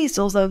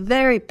 Cecil's are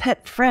very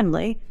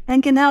pet-friendly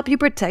and can help you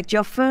protect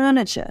your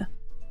furniture.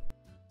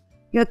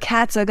 Your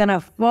cats are gonna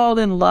fall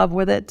in love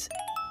with it.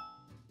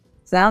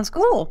 Sounds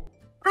cool.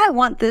 I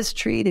want this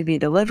tree to be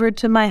delivered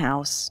to my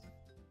house.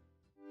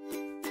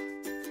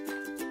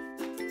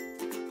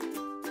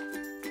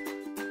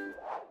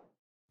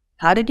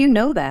 How did you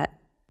know that?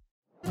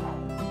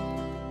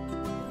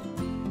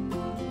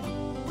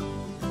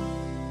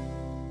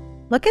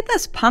 Look at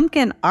this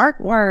pumpkin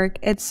artwork.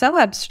 It's so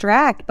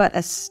abstract but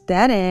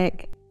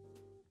aesthetic.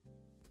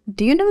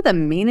 Do you know the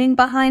meaning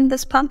behind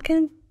this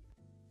pumpkin?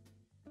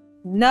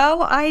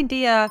 No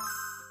idea.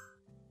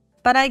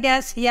 But I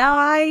guess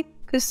Yaoi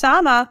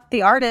Kusama,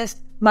 the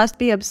artist, must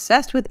be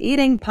obsessed with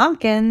eating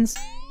pumpkins.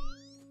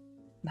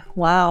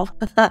 Wow,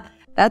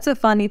 that's a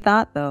funny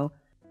thought though.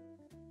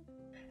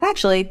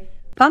 Actually,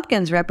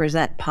 pumpkins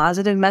represent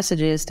positive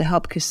messages to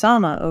help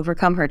Kusama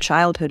overcome her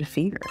childhood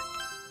fear.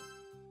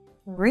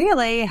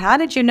 Really? How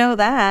did you know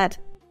that?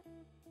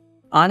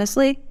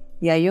 Honestly,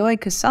 Yayoi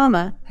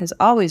Kusama has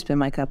always been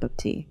my cup of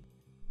tea.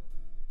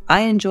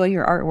 I enjoy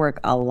your artwork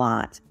a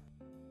lot.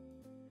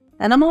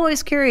 And I'm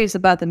always curious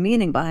about the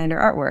meaning behind her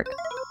artwork.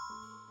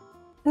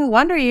 No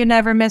wonder you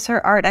never miss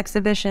her art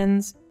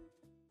exhibitions.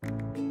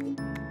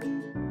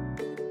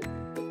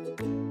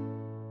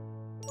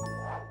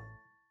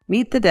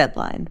 Meet the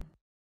deadline.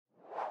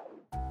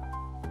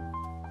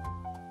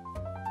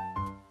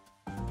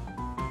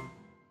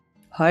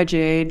 Hi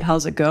Jade,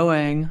 how's it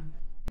going?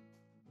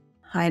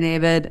 Hi,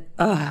 David.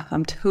 Ugh,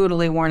 I'm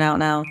totally worn out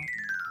now.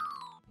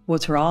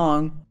 What's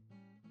wrong?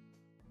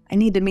 I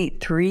need to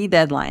meet 3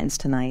 deadlines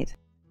tonight.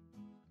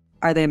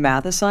 Are they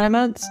math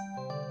assignments?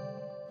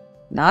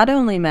 Not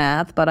only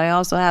math, but I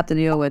also have to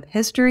deal with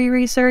history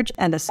research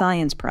and a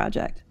science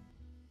project.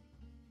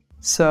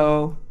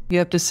 So, you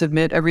have to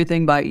submit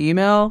everything by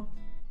email?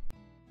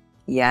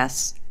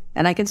 Yes,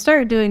 and I can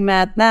start doing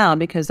math now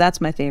because that's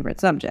my favorite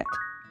subject.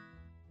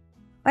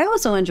 I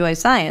also enjoy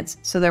science,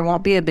 so there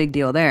won't be a big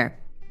deal there.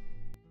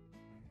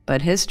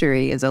 But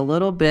history is a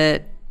little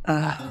bit,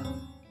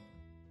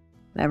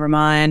 never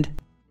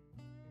mind.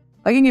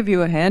 I can give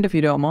you a hand if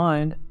you don't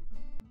mind.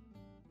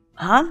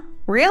 Huh?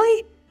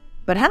 Really?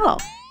 But how?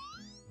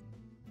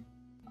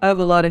 I have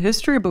a lot of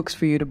history books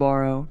for you to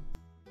borrow.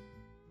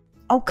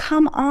 Oh,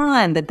 come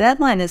on. The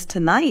deadline is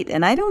tonight,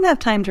 and I don't have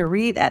time to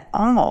read at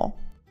all.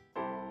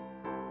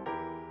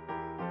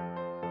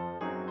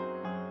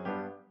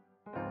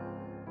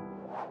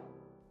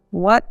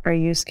 What are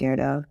you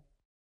scared of?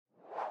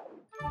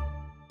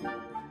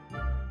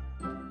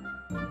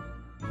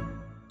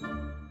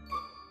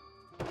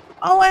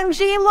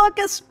 OMG, look,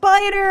 a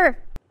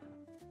spider!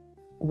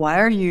 Why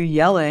are you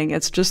yelling?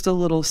 It's just a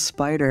little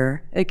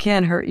spider. It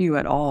can't hurt you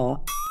at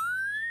all.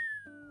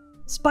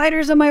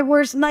 Spiders are my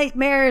worst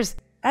nightmares.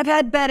 I've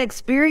had bad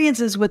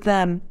experiences with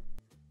them.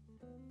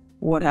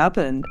 What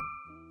happened?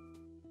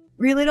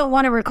 Really don't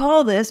want to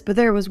recall this, but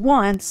there was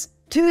once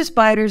 2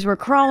 spiders were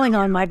crawling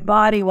on my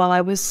body while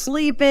I was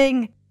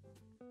sleeping.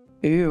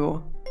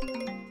 Ew.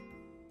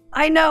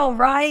 I know,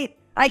 right?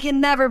 I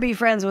can never be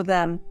friends with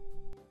them.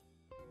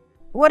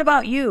 What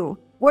about you?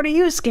 What are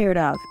you scared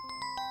of?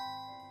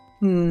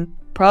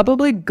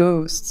 Probably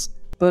ghosts,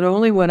 but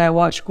only when I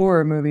watch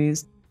horror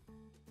movies.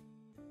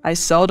 I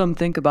seldom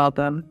think about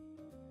them.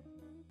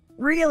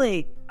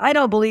 Really? I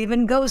don't believe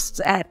in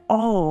ghosts at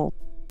all.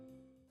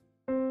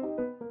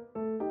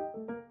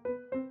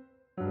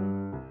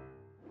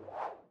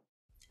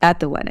 At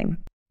the wedding.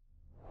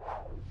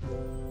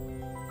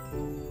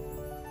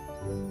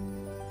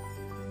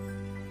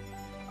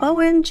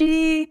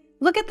 OMG!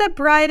 Look at the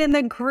bride and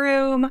the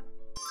groom!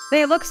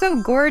 They look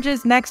so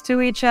gorgeous next to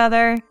each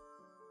other.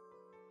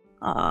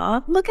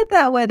 Aw, look at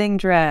that wedding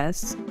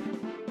dress.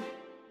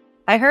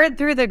 I heard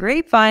through the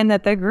grapevine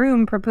that the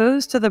groom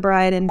proposed to the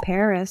bride in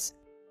Paris.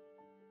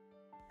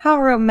 How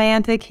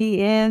romantic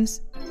he is.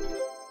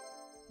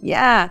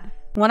 Yeah,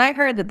 when I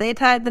heard that they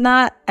tied the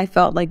knot, I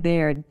felt like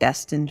they are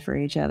destined for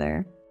each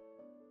other.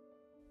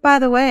 By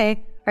the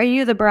way, are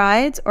you the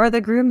bride's or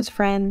the groom's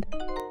friend?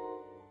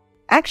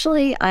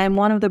 Actually, I am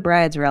one of the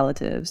bride's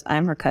relatives.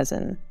 I'm her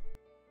cousin.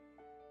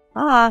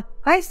 Ah,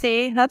 I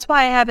see. That's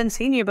why I haven't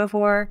seen you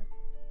before.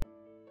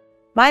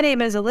 My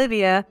name is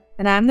Olivia,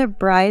 and I'm the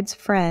bride's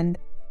friend.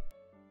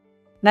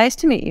 Nice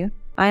to meet you.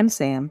 I'm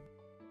Sam.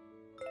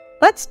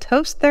 Let's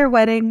toast their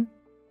wedding.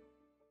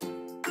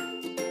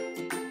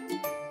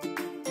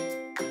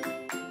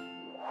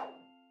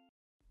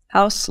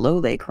 How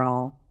slow they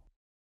crawl.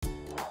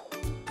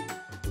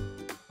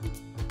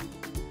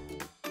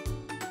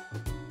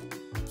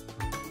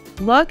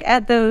 Look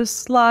at those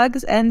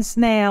slugs and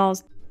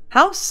snails.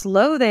 How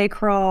slow they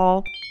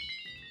crawl.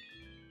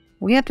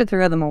 We have to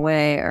throw them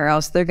away or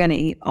else they're going to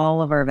eat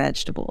all of our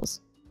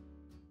vegetables.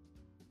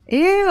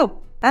 Ew!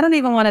 I don't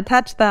even want to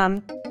touch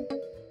them.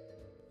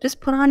 Just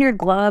put on your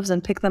gloves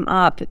and pick them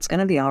up. It's going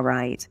to be all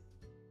right.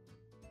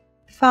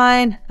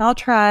 Fine, I'll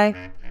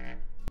try.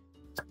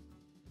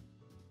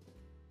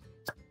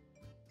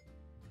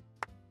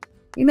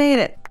 You made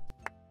it.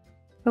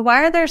 But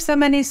why are there so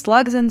many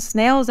slugs and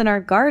snails in our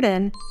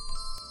garden?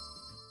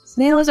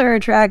 Snails are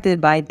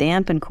attracted by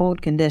damp and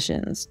cold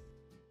conditions.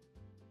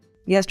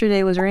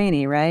 Yesterday was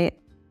rainy, right?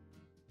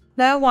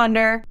 No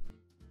wonder.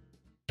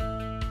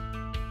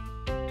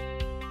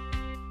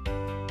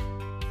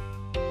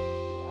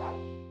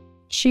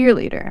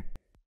 Cheerleader.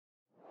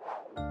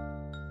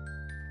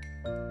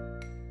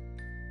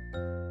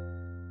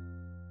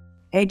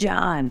 Hey,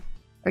 John.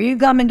 Are you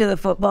coming to the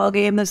football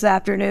game this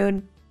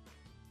afternoon?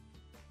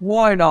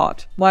 Why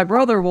not? My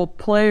brother will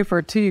play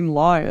for Team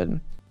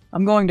Lion.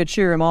 I'm going to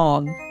cheer him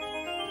on.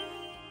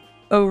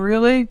 Oh,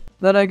 really?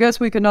 Then I guess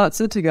we could not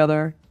sit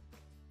together.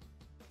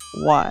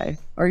 Why?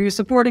 Are you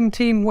supporting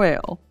Team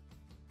Whale?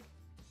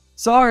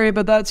 Sorry,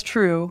 but that's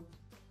true.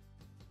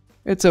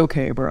 It's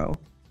okay, bro.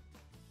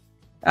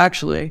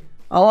 Actually,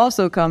 I'll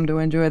also come to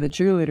enjoy the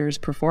cheerleader's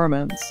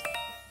performance.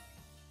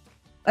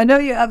 I know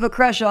you have a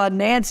crush on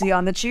Nancy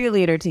on the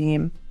cheerleader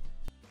team.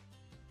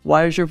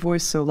 Why is your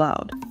voice so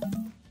loud?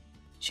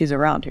 She's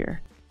around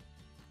here.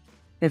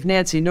 If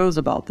Nancy knows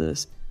about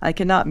this, I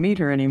cannot meet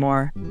her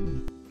anymore.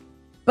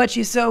 But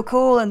she's so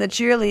cool in the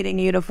cheerleading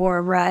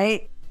uniform,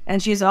 right?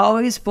 And she's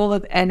always full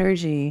of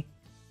energy.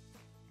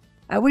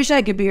 I wish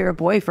I could be her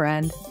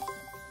boyfriend.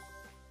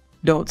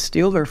 Don't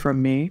steal her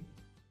from me.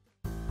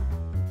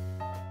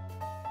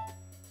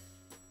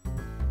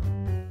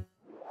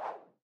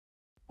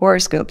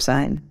 Horoscope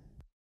sign.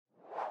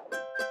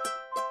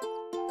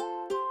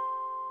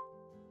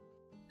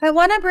 I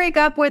want to break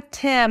up with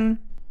Tim.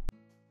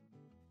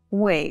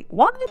 Wait,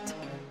 what?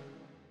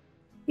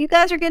 You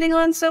guys are getting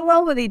on so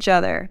well with each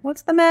other.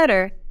 What's the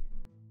matter?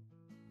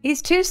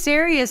 He's too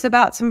serious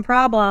about some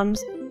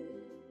problems.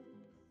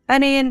 I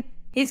mean,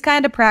 he's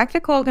kind of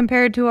practical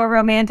compared to a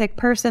romantic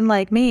person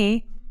like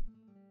me.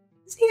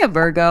 Is he a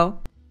Virgo?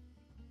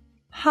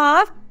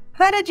 Huh?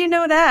 How did you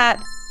know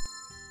that?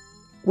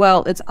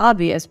 Well, it's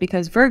obvious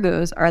because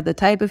Virgos are the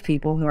type of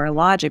people who are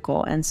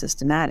logical and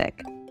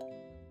systematic.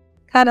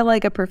 Kind of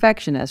like a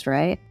perfectionist,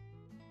 right?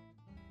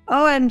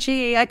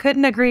 OMG, I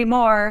couldn't agree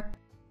more.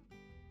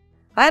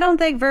 I don't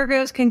think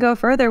Virgos can go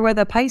further with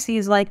a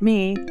Pisces like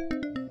me.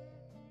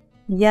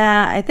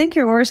 Yeah, I think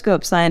your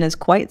horoscope sign is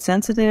quite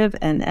sensitive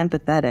and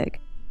empathetic.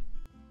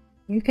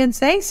 You can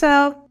say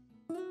so.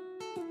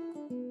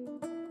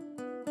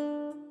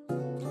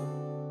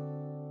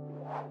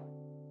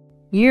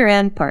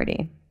 Year-end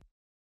party.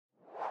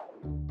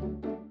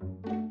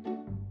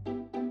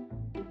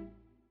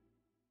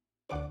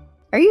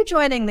 Are you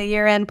joining the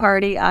year-end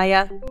party,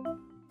 Aya?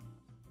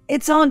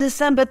 It's on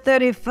December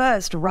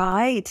 31st,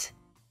 right?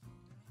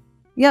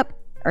 Yep.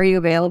 Are you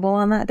available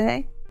on that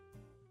day?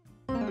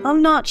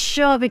 I'm not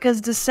sure because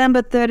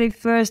December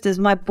 31st is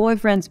my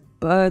boyfriend's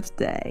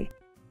birthday.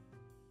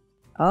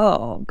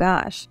 Oh,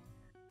 gosh.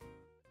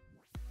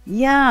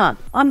 Yeah,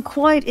 I'm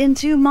quite in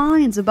two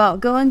minds about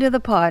going to the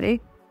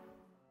party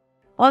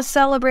or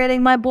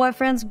celebrating my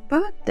boyfriend's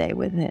birthday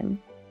with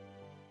him.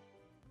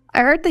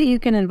 I heard that you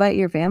can invite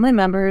your family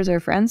members or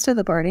friends to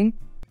the party.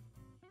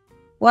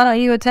 Why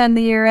don't you attend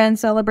the year-end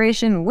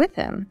celebration with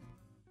him?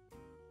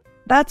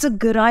 That's a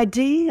good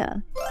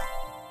idea.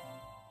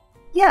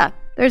 Yeah,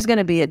 there's going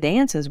to be a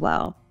dance as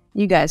well.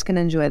 You guys can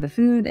enjoy the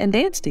food and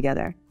dance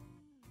together.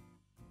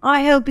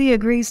 I hope he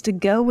agrees to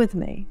go with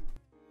me.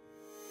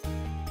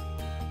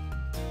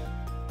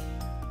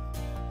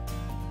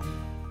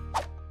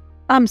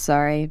 I'm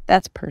sorry,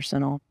 that's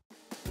personal.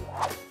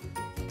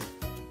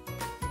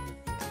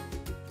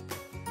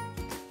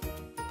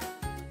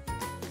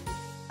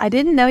 I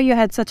didn't know you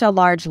had such a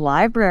large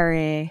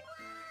library.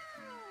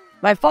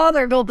 My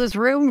father built this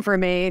room for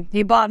me.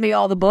 He bought me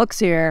all the books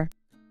here.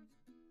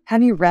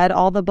 Have you read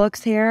all the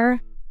books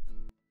here?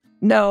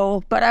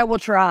 No, but I will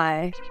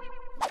try.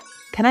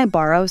 Can I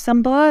borrow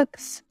some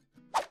books?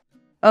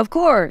 Of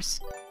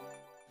course.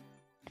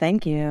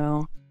 Thank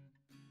you.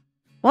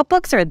 What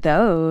books are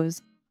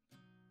those?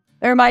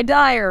 They're my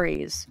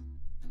diaries.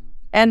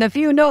 And a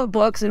few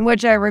notebooks in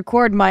which I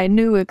record my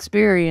new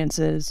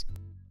experiences.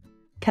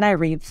 Can I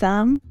read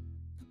some?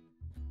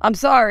 I'm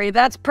sorry,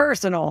 that's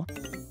personal.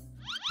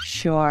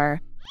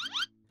 Sure.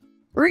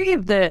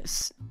 Read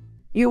this.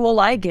 You will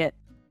like it.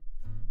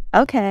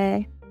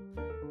 Okay.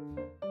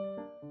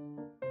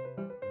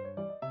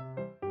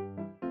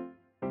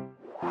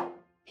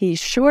 He's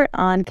short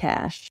on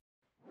cash.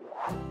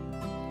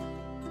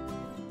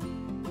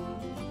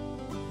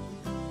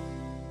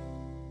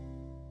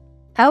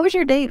 How was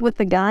your date with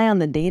the guy on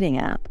the dating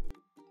app?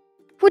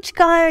 Which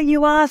guy are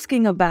you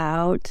asking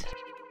about?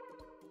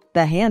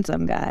 The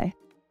handsome guy.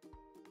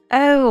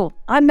 Oh,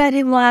 I met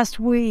him last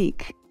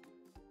week.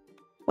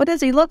 What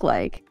does he look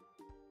like?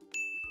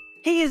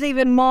 He is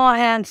even more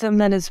handsome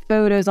than his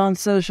photos on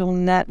social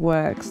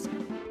networks.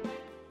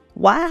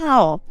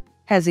 Wow!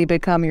 Has he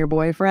become your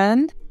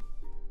boyfriend?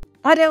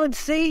 I don't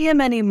see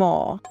him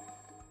anymore.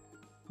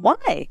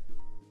 Why?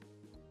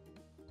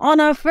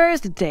 On our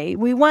first date,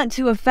 we went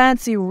to a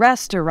fancy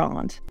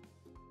restaurant.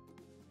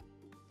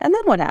 And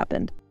then what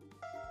happened?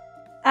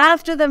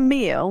 After the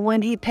meal,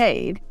 when he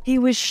paid, he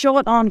was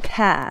short on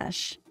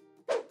cash.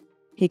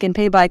 He can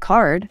pay by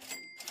card.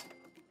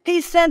 He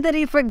said that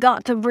he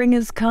forgot to bring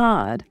his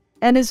card,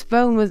 and his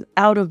phone was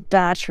out of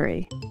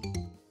battery.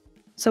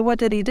 So what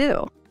did he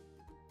do?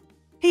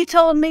 He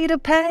told me to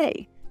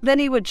pay. Then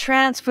he would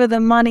transfer the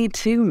money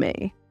to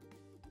me.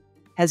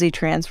 Has he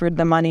transferred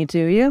the money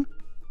to you?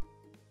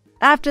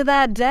 After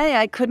that day,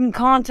 I couldn't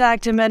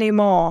contact him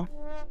anymore.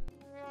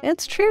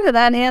 It's true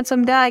that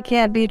handsome guy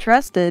can't be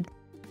trusted.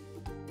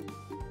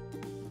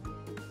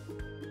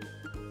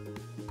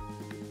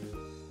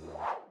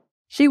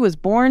 She was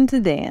born to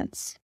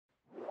dance.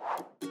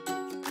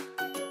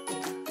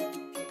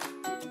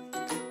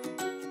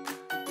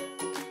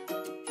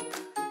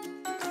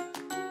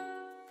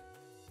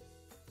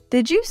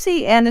 Did you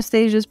see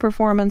Anastasia's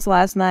performance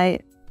last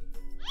night?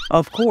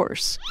 Of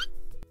course.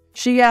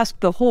 She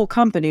asked the whole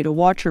company to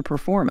watch her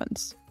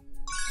performance.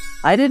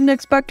 I didn't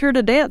expect her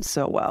to dance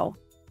so well.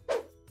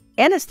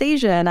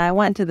 Anastasia and I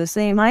went to the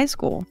same high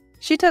school.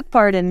 She took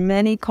part in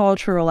many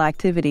cultural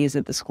activities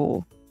at the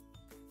school.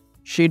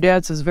 She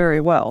dances very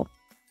well.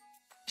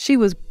 She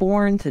was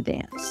born to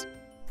dance.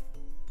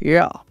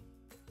 Yeah.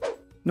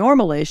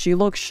 Normally, she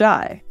looks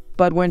shy,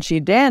 but when she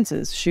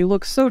dances, she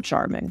looks so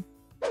charming.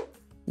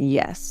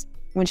 Yes.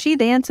 When she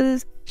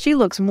dances, she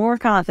looks more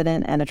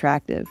confident and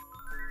attractive.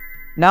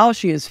 Now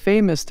she is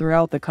famous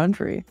throughout the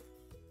country.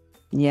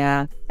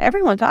 Yeah,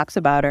 everyone talks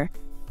about her.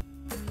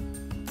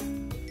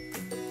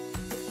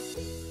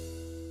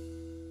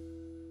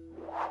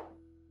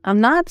 I'm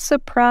not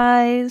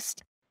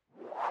surprised.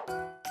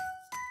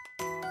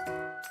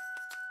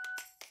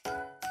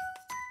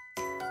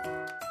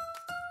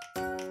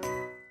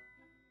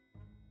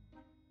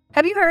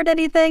 Have you heard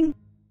anything?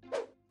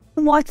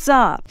 What's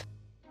up?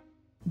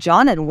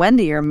 John and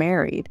Wendy are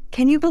married.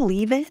 Can you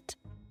believe it?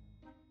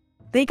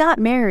 They got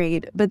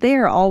married, but they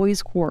are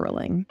always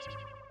quarreling.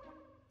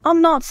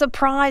 I'm not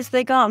surprised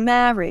they got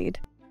married.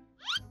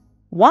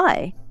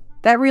 Why?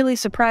 That really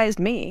surprised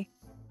me.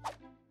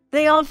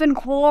 They often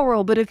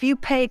quarrel, but if you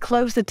pay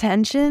close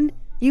attention,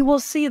 you will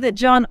see that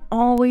John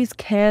always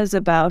cares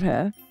about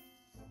her.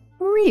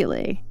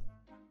 Really?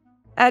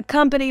 At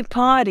company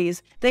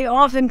parties, they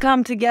often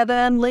come together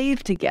and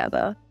leave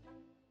together.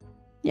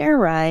 You're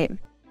right.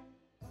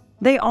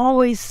 They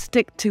always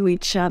stick to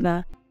each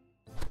other.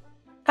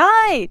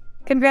 Hi!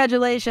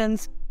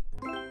 Congratulations.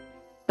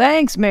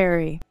 Thanks,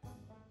 Mary.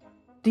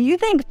 Do you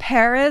think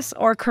Paris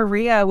or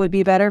Korea would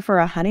be better for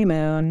a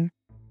honeymoon?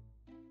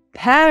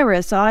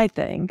 Paris, I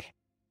think.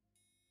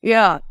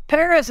 Yeah,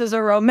 Paris is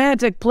a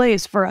romantic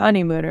place for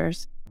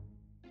honeymooners.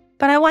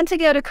 But I want to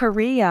go to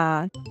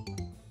Korea.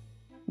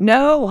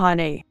 No,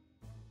 honey.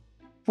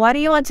 Why do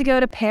you want to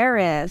go to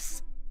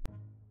Paris?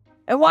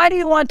 And why do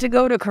you want to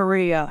go to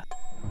Korea?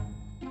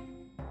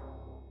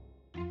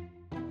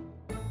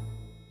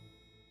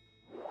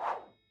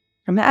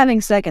 I'm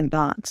having second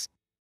thoughts.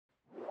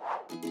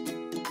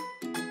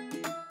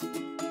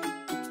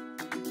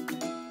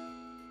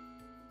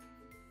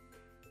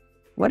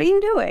 What are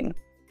you doing?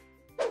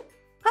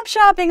 I'm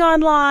shopping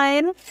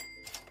online.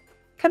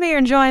 Come here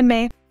and join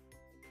me.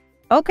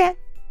 Okay.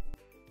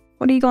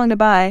 What are you going to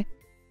buy?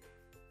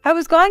 I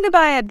was going to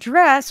buy a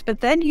dress, but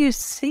then you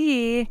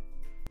see...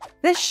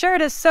 This shirt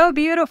is so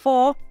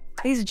beautiful.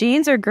 These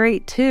jeans are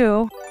great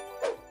too.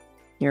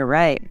 You're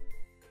right.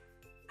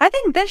 I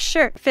think this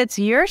shirt fits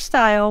your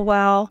style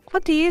well.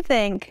 What do you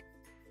think?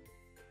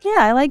 Yeah,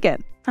 I like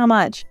it. How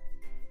much?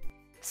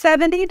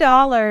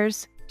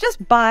 $70.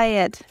 Just buy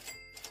it.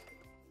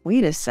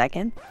 Wait a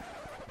second.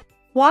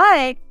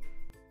 Why?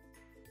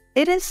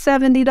 It is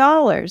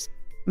 $70.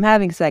 I'm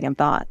having second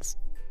thoughts.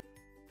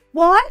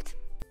 What?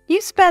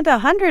 You spent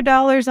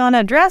 $100 on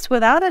a dress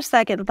without a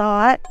second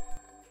thought.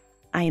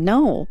 I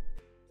know.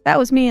 That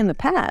was me in the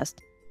past.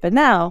 But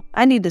now,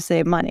 I need to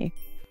save money.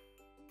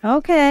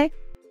 Okay.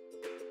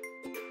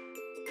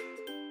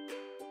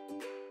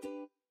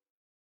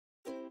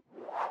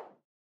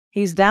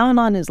 He's down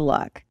on his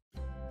luck.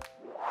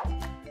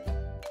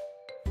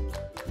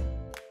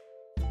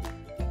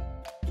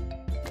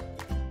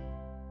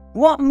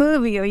 What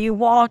movie are you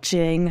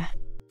watching?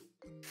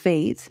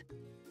 Fate.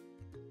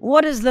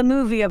 What is the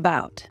movie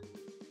about?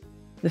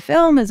 The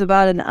film is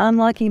about an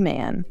unlucky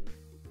man.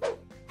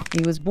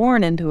 He was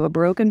born into a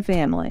broken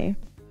family.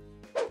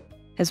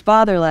 His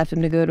father left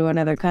him to go to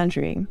another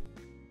country.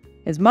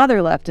 His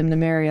mother left him to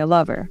marry a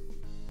lover.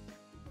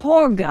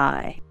 Poor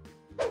guy.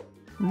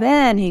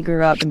 Then he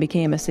grew up and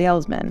became a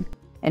salesman,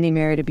 and he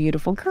married a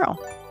beautiful girl.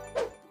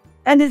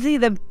 And is he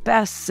the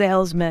best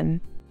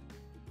salesman?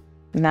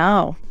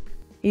 No,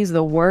 he's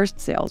the worst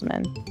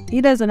salesman.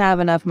 He doesn't have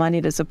enough money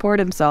to support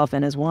himself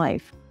and his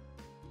wife.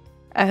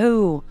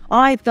 Oh,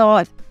 I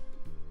thought...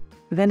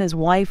 Then his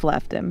wife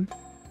left him.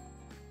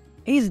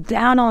 He's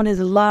down on his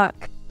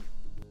luck.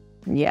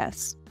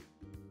 Yes.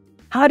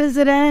 How does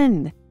it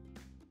end?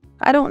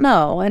 I don't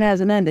know. It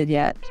hasn't ended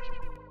yet.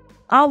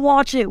 I'll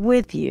watch it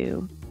with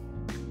you.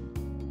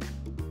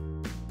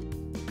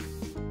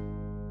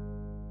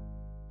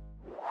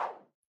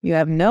 You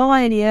have no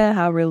idea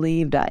how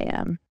relieved I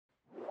am.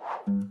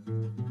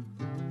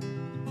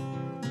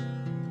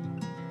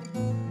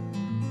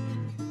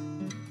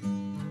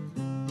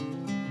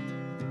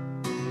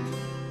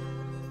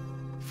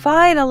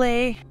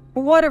 Finally!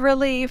 What a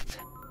relief!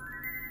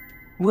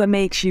 What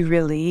makes you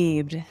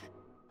relieved?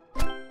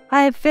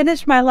 I have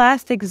finished my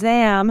last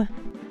exam.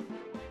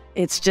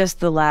 It's just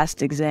the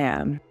last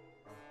exam.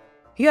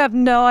 You have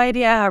no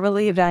idea how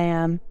relieved I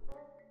am.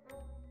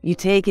 You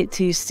take it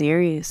too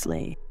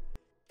seriously.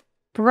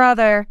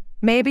 Brother,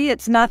 maybe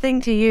it's nothing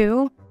to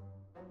you,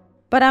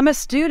 but I'm a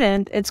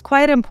student. It's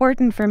quite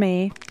important for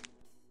me.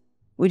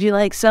 Would you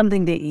like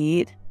something to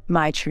eat?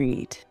 My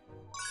treat.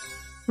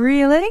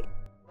 Really?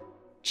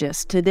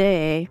 Just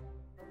today.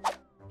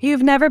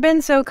 You've never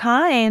been so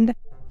kind.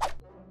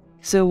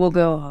 So we'll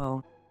go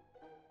home.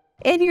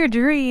 In your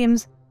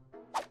dreams.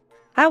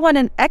 I want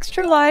an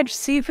extra large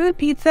seafood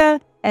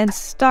pizza and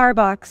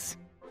Starbucks.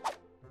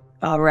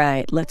 All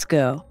right, let's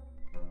go.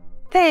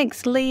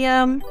 Thanks,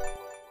 Liam.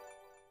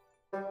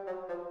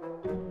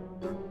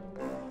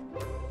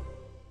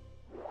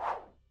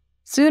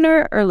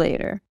 Sooner or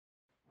later.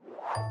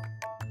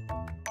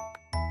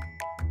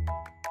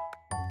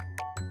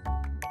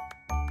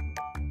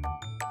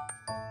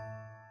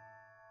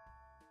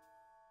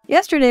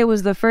 Yesterday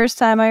was the first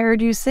time I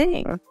heard you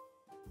sing.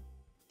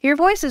 Your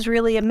voice is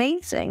really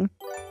amazing.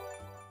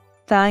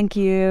 Thank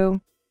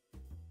you.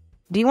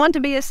 Do you want to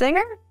be a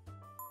singer?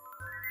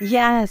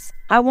 Yes,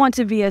 I want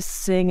to be a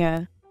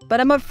singer,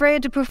 but I'm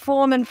afraid to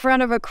perform in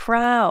front of a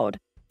crowd.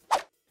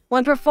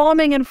 When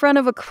performing in front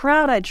of a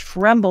crowd, I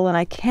tremble and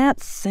I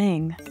can't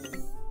sing.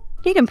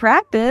 You can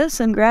practice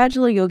and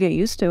gradually you'll get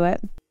used to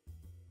it.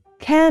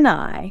 Can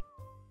I?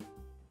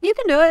 You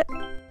can do it.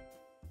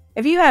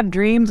 If you have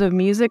dreams of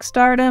music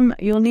stardom,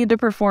 you'll need to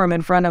perform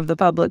in front of the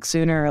public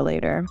sooner or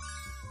later.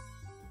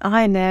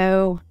 I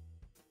know.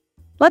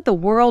 Let the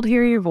world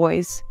hear your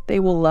voice. They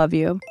will love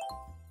you.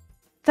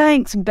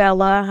 Thanks,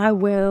 Bella. I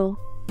will.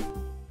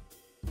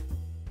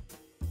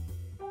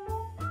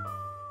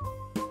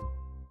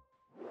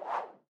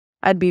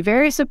 I'd be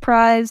very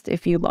surprised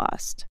if you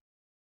lost.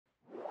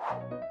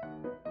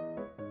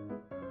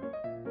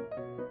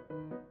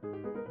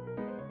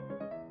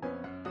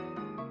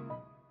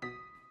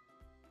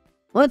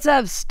 Let's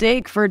have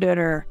steak for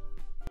dinner.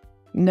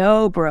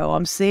 No, bro,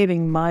 I'm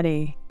saving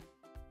money.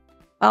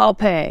 I'll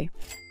pay.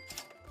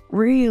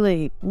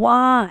 Really?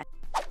 Why?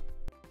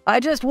 I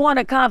just won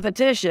a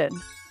competition.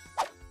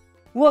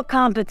 What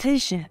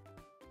competition?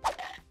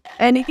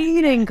 An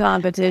eating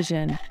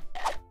competition.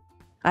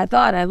 I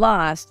thought I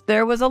lost.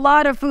 There was a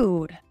lot of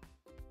food.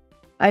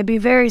 I'd be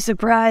very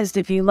surprised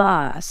if you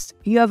lost.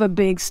 You have a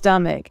big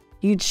stomach.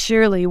 You'd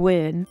surely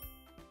win.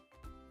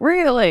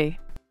 Really?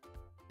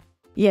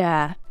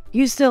 Yeah.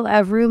 You still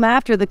have room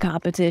after the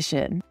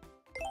competition.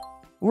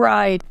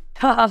 Right.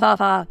 Ha ha ha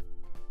ha.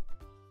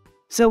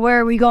 So where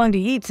are we going to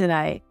eat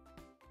tonight?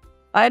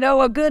 I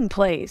know a good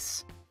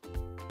place.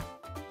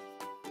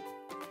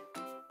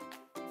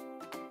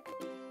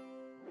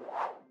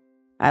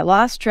 I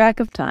lost track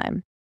of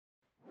time.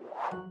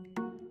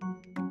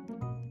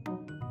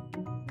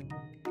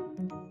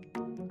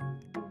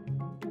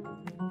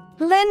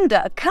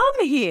 Linda,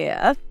 come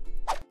here.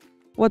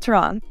 What's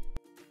wrong?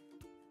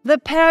 The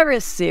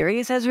Paris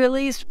series has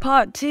released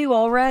part 2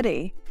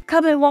 already.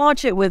 Come and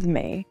watch it with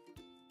me.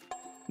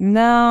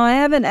 No, I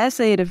have an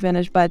essay to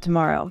finish by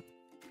tomorrow.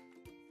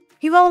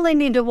 You only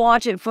need to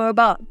watch it for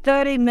about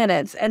 30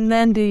 minutes and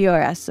then do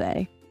your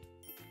essay.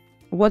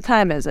 What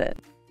time is it?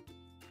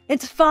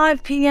 It's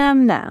 5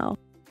 p.m. now.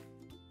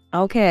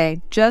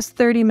 Okay, just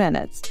 30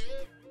 minutes.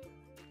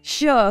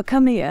 Sure,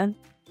 come here.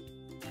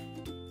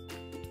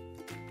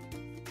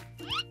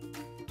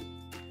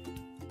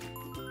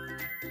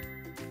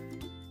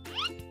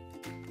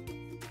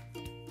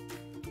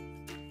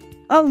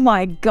 Oh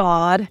my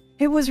God,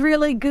 it was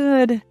really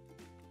good.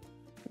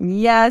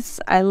 Yes,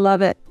 I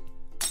love it.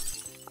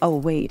 Oh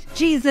wait,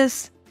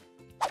 Jesus.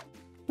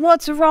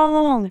 What's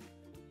wrong?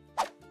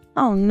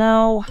 Oh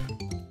no,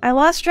 I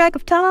lost track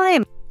of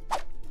time.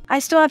 I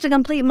still have to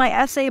complete my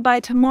essay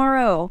by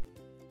tomorrow.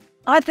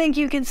 I think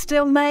you can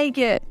still make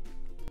it.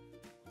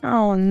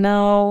 Oh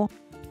no.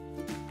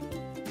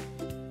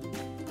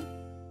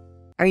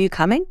 Are you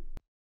coming?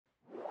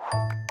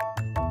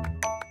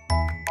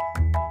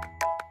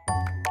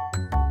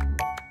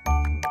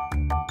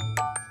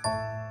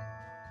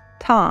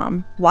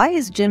 Tom, why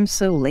is Jim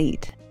so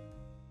late?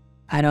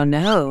 I don't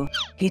know.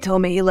 He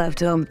told me he left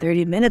home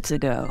 30 minutes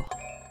ago.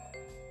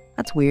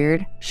 That's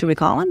weird. Should we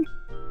call him?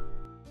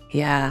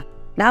 Yeah,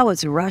 now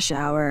it's rush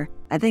hour.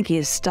 I think he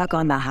is stuck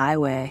on the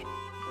highway.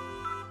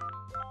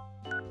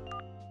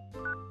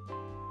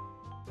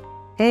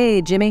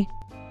 Hey, Jimmy.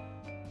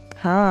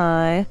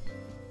 Hi.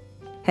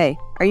 Hey,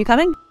 are you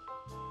coming?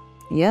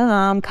 Yeah,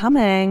 I'm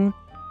coming.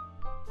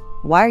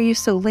 Why are you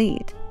so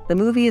late? The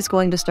movie is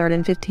going to start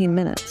in 15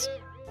 minutes.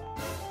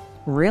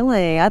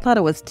 Really? I thought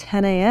it was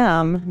 10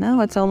 a.m. No,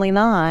 it's only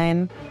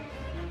 9.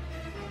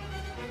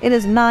 It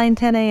is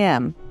 9:10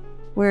 a.m.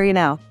 Where are you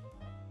now?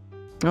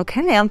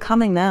 Okay, I'm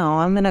coming now.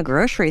 I'm in a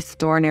grocery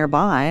store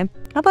nearby.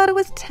 I thought it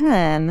was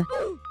 10.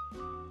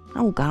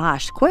 Oh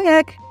gosh,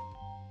 quick.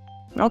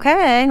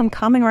 Okay, I'm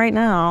coming right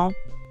now.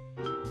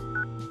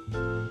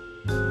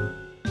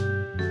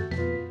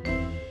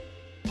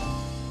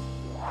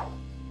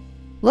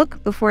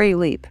 Look before you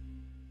leap.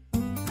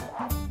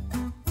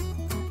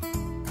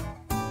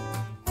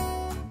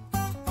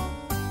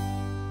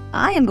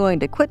 I am going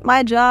to quit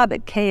my job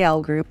at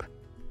KL Group.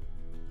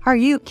 Are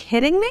you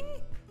kidding me?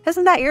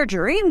 Isn't that your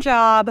dream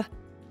job?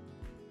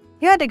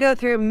 You had to go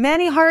through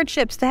many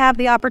hardships to have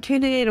the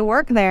opportunity to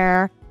work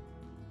there.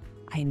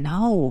 I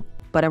know,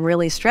 but I'm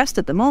really stressed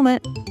at the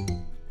moment.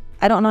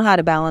 I don't know how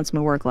to balance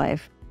my work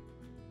life.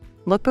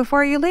 Look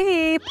before you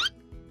leap.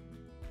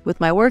 With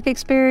my work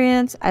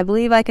experience, I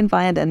believe I can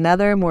find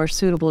another more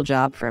suitable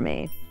job for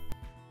me.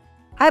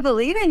 I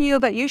believe in you,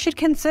 but you should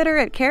consider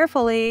it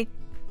carefully.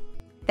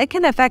 It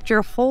can affect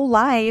your whole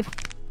life.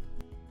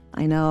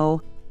 I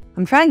know.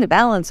 I'm trying to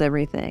balance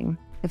everything.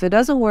 If it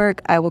doesn't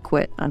work, I will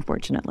quit,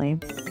 unfortunately.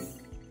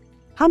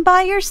 I'm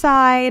by your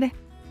side.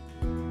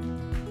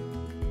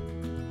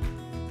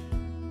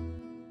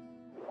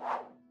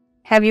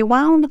 Have you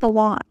wound the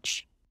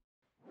watch?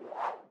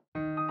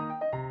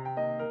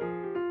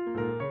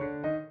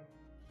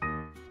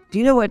 Do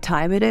you know what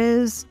time it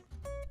is?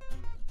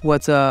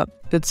 What's up?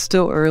 It's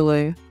still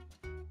early.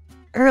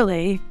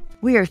 Early?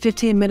 We are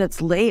 15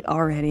 minutes late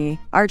already.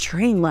 Our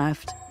train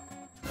left.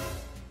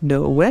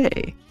 No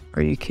way.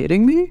 Are you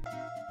kidding me?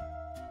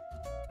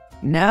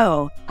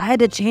 No, I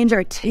had to change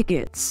our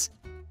tickets.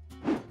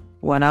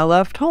 When I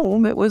left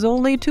home, it was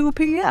only 2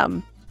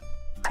 p.m.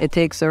 It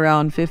takes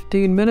around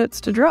 15 minutes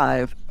to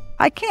drive.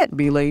 I can't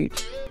be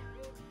late.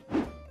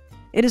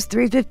 It is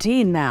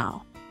 3:15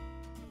 now.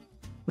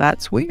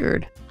 That's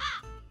weird.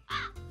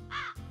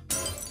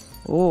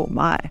 Oh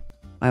my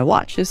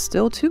watch is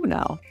still 2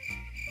 now.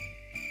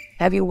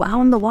 Have you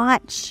wound the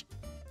watch?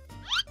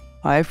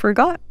 I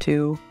forgot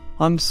to.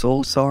 I'm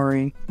so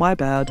sorry. My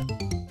bad.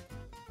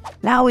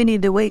 Now we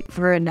need to wait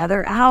for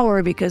another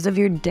hour because of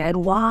your dead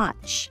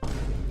watch.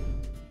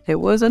 It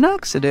was an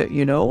accident,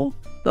 you know.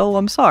 Though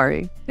I'm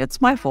sorry. It's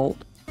my fault.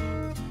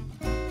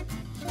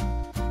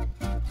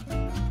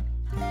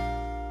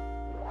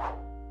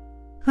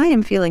 I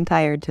am feeling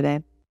tired today.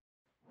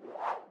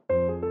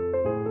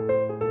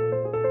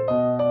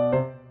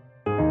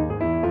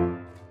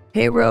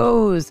 Hey,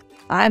 Rose,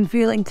 I'm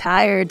feeling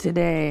tired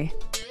today.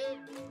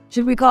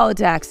 Should we call a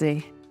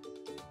taxi?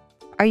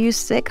 Are you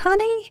sick,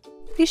 honey?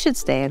 You should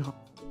stay at home.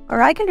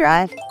 Or I can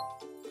drive.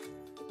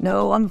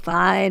 No, I'm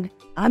fine.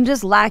 I'm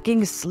just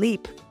lacking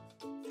sleep.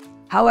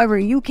 However,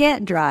 you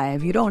can't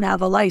drive. You don't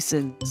have a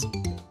license.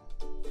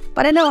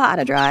 But I know how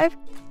to drive.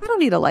 I don't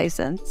need a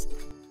license.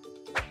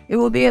 It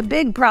will be a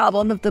big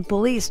problem if the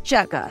police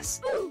check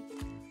us.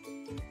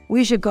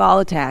 We should call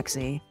a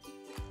taxi.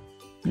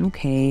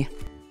 Okay.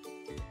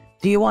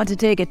 Do you want to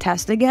take a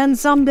test again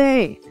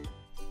someday?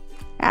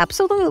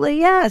 Absolutely,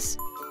 yes.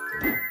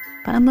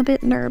 But I'm a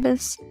bit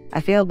nervous.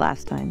 I failed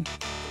last time.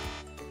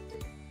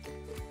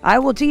 I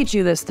will teach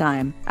you this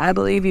time. I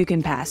believe you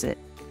can pass it.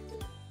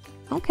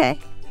 Okay.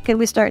 Can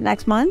we start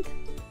next month?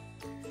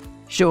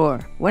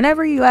 Sure,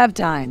 whenever you have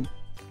time.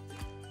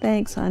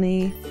 Thanks,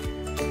 honey.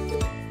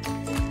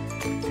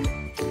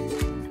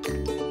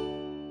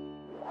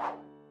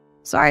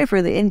 Sorry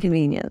for the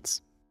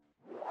inconvenience.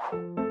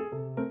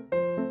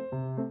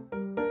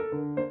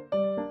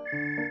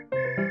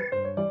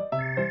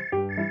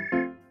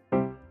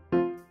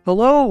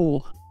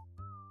 Hello?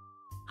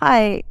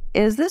 Hi,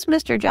 is this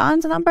Mr.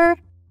 John's number?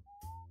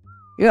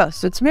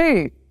 Yes, it's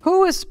me.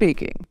 Who is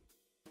speaking?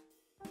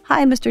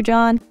 Hi, Mr.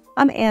 John.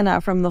 I'm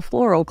Anna from the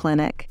Floral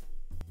Clinic.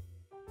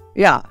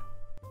 Yeah.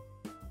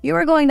 You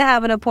were going to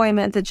have an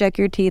appointment to check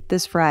your teeth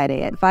this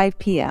Friday at 5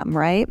 p.m.,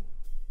 right?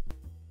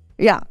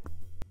 Yeah.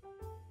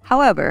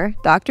 However,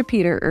 Dr.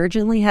 Peter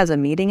urgently has a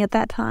meeting at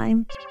that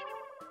time.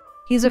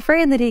 He's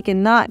afraid that he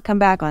cannot come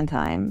back on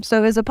time,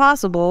 so is it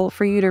possible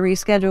for you to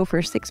reschedule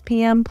for 6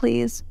 p.m.,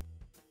 please?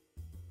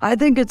 I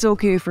think it's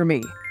okay for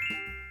me.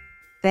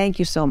 Thank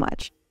you so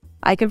much.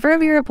 I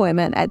confirm your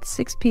appointment at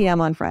 6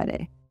 p.m. on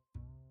Friday.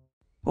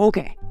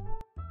 Okay.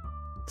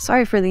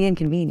 Sorry for the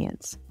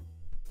inconvenience.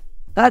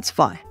 That's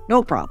fine.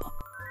 No problem.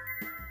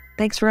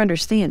 Thanks for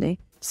understanding.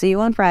 See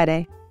you on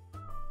Friday.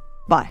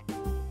 Bye.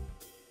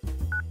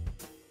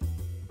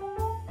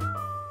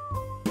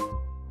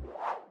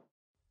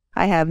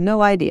 I have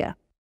no idea.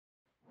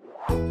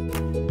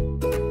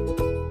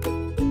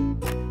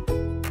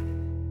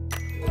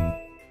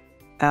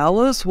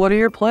 Alice, what are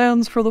your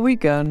plans for the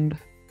weekend?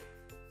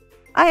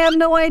 I have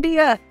no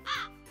idea.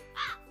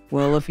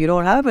 Well, if you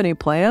don't have any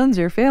plans,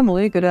 your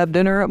family could have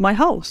dinner at my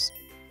house.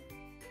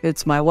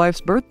 It's my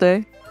wife's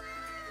birthday.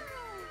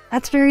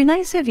 That's very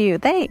nice of you.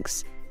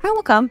 Thanks. I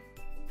will come.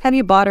 Have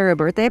you bought her a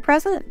birthday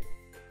present?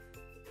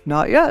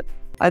 Not yet.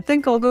 I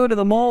think I'll go to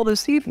the mall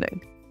this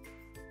evening.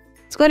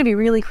 It's going to be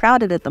really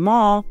crowded at the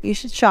mall. You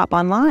should shop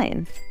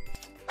online.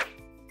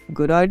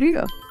 Good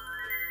idea.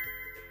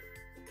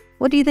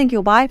 What do you think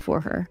you'll buy for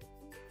her?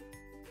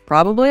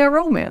 Probably a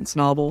romance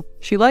novel.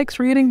 She likes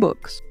reading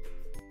books.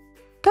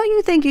 Don't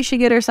you think you should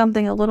get her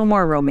something a little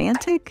more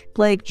romantic?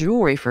 Like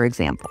jewelry, for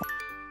example.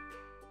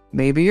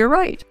 Maybe you're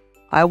right.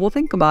 I will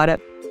think about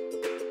it.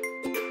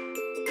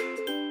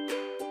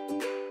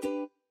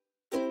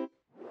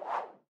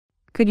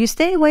 Could you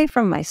stay away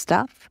from my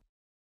stuff?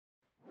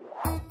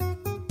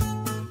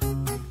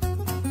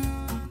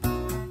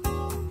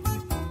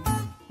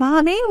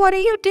 Mommy, what are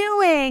you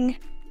doing?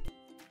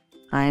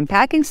 I'm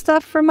packing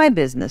stuff for my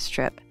business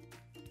trip.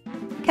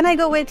 Can I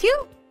go with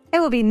you? It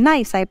will be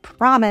nice, I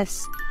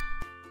promise.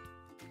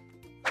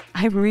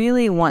 I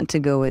really want to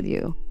go with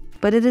you,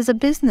 but it is a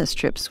business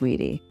trip,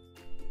 sweetie.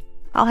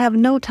 I'll have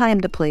no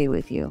time to play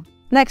with you.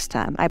 Next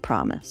time, I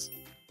promise.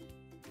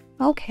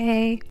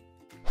 Okay.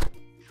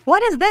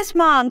 What is this,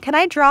 Mom? Can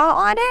I draw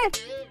on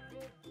it?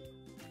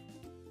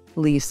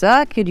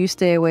 Lisa, could you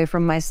stay away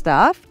from my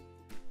stuff?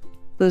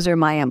 Those are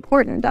my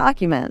important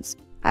documents.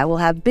 I will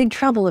have big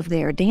trouble if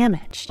they are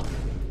damaged.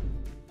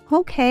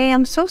 Okay,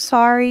 I'm so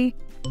sorry.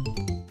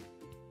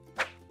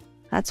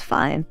 That's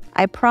fine.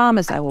 I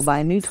promise I will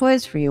buy new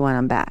toys for you when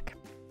I'm back.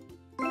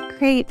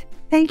 Great.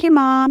 Thank you,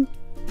 Mom.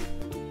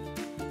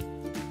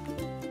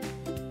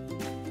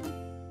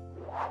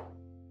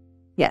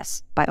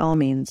 Yes, by all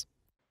means.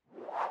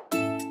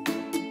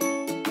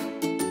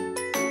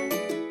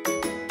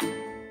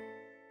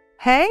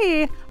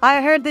 Hey,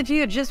 I heard that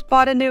you just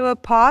bought a new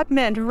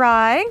apartment,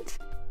 right?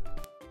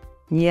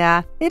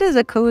 Yeah, it is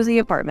a cozy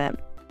apartment.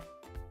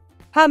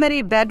 How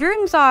many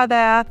bedrooms are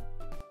there?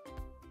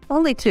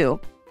 Only 2,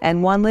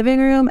 and 1 living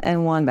room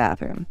and 1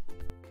 bathroom.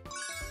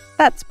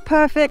 That's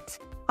perfect.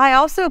 I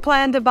also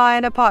plan to buy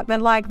an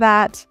apartment like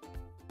that.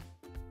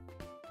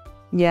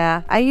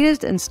 Yeah, I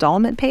used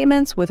installment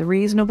payments with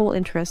reasonable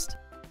interest.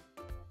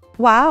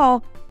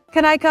 Wow,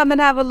 can I come and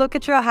have a look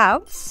at your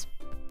house?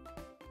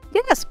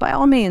 Yes, by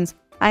all means.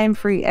 I am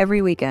free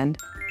every weekend.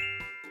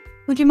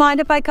 Would you mind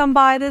if I come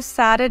by this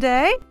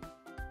Saturday?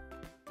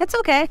 It's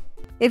okay.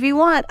 If you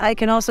want, I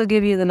can also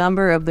give you the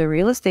number of the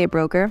real estate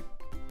broker.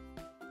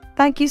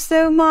 Thank you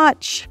so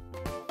much.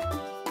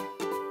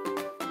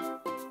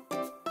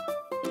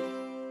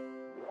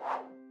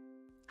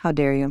 How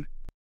dare you?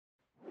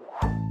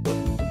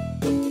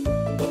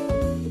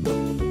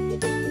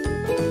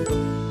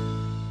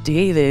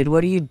 David,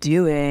 what are you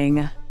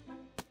doing?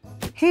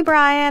 Hey,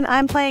 Brian,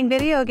 I'm playing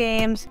video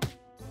games.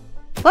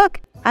 Look,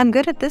 I'm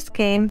good at this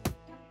game.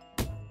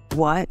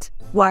 What?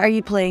 Why are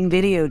you playing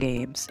video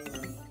games?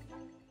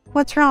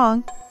 What's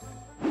wrong?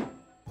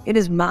 It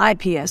is my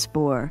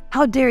PS4.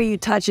 How dare you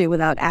touch it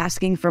without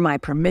asking for my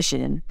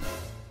permission?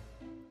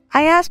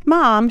 I asked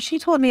Mom. She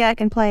told me I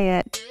can play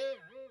it.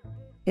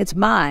 It's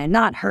mine,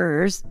 not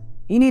hers.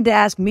 You need to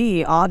ask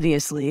me,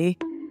 obviously.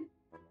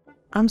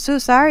 I'm so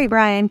sorry,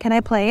 Brian. Can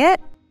I play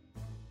it?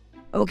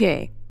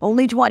 Okay,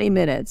 only 20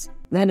 minutes.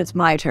 Then it's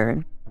my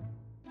turn.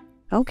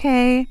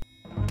 Okay.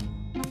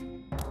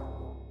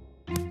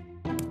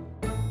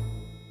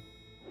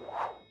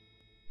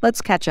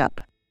 Let's catch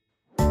up.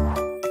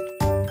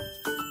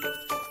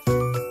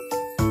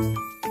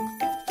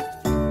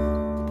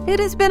 It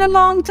has been a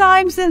long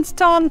time since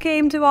Tom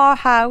came to our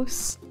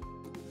house.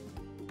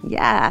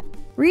 Yeah,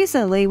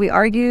 recently we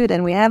argued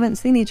and we haven't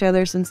seen each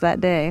other since that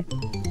day.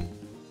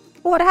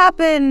 What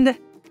happened?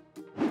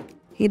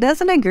 He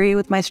doesn't agree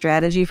with my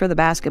strategy for the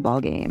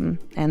basketball game,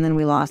 and then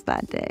we lost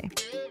that day.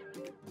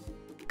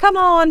 Come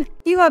on,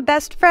 you are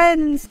best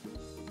friends.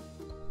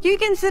 You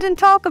can sit and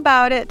talk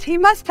about it. He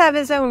must have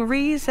his own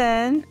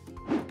reason.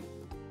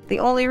 The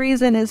only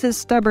reason is his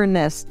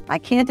stubbornness. I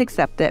can't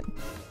accept it.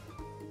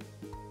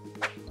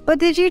 But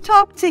did you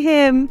talk to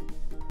him?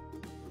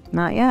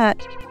 Not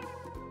yet.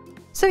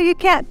 So you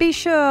can't be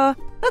sure.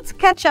 Let's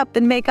catch up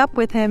and make up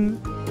with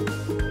him.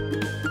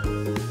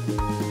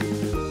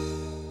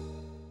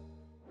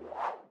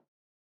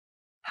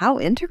 How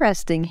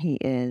interesting he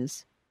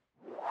is.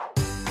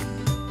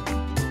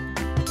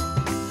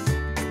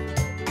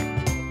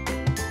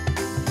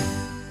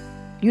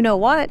 You know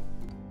what?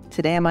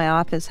 Today my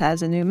office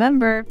has a new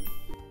member.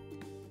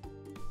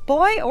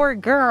 Boy or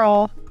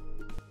girl?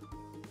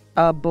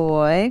 A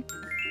boy.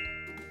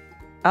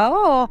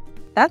 Oh,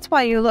 that's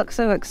why you look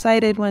so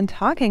excited when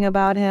talking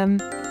about him.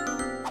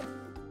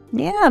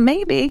 Yeah,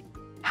 maybe.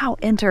 How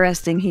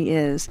interesting he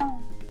is.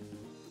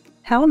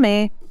 Tell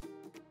me.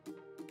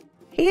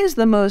 He is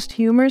the most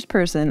humorous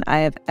person I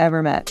have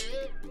ever met.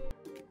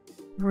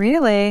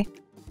 Really?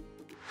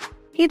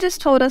 He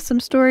just told us some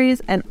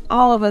stories and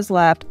all of us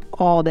laughed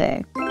all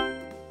day.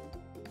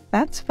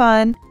 That's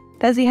fun.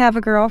 Does he have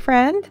a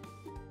girlfriend?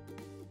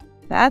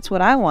 That's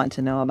what I want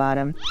to know about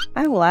him.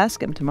 I will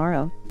ask him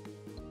tomorrow.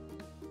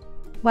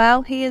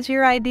 Well, he is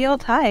your ideal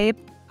type.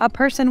 A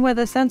person with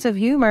a sense of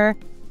humor.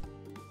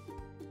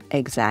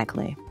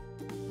 Exactly.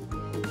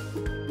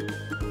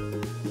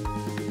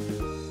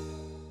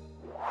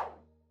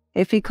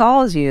 If he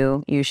calls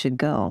you, you should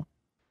go.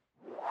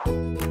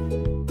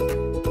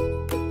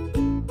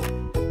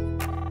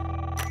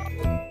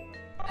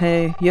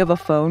 Hey, you have a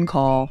phone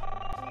call.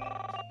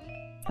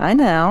 I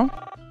know.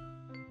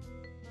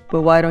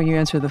 But why don't you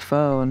answer the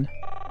phone?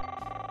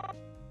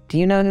 Do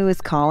you know who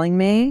is calling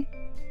me?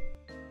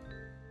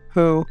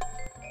 Who?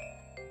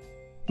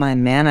 My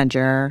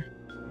manager.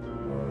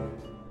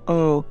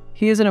 Oh,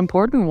 he is an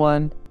important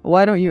one.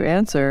 Why don't you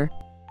answer?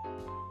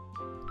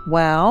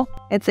 Well,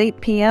 it's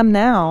 8 p.m.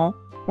 now.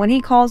 When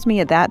he calls me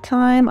at that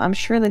time, I'm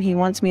sure that he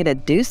wants me to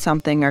do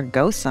something or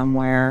go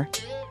somewhere.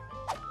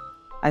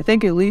 I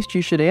think at least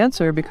you should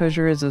answer because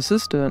you're his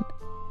assistant.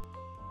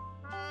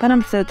 But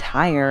I'm so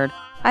tired.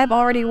 I've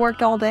already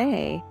worked all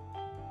day.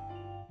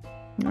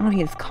 Oh,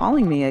 he's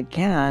calling me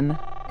again.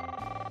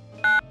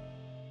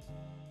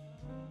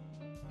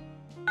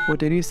 What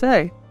did he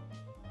say?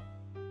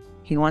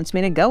 He wants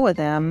me to go with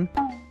him.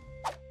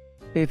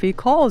 If he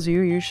calls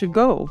you, you should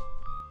go.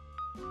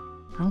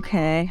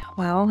 Okay,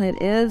 well,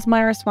 it is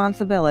my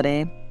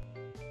responsibility.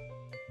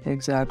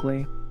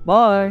 Exactly.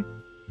 Bye.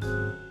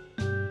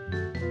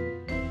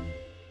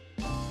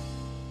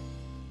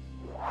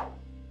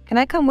 Can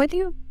I come with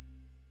you?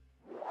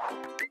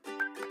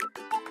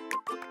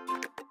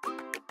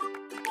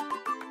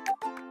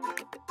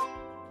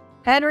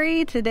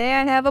 Henry, today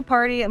I have a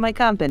party at my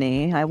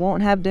company. I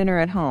won't have dinner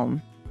at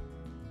home.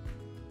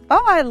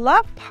 Oh, I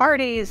love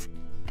parties.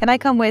 Can I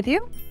come with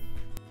you?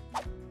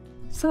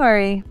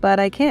 Sorry, but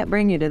I can't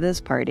bring you to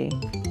this party.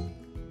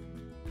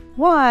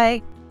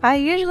 Why? I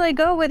usually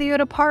go with you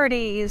to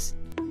parties.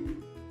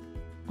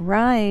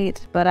 Right,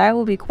 but I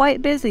will be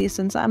quite busy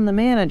since I'm the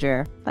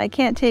manager. I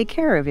can't take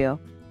care of you.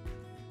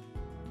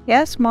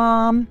 Yes,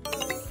 Mom.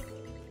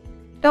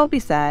 Don't be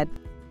sad.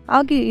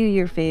 I'll get you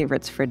your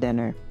favorites for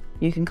dinner.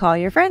 You can call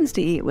your friends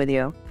to eat with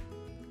you.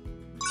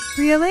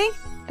 Really?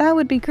 That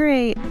would be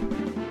great.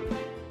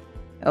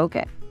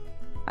 Okay.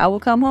 I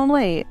will come home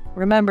late.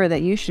 Remember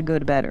that you should go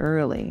to bed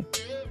early.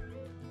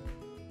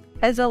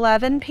 Is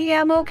 11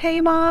 p.m.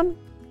 okay, Mom?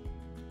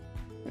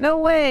 No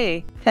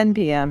way. 10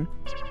 p.m.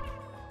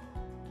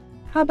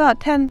 How about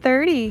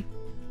 10:30?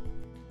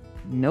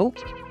 Nope.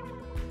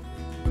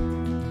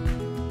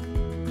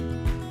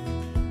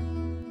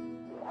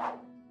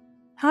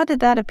 How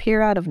did that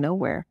appear out of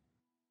nowhere?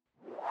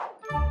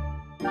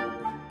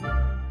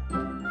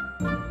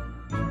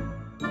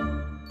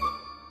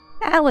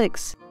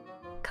 Alex,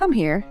 come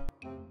here.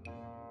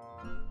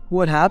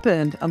 What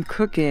happened? I'm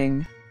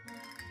cooking.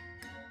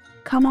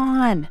 Come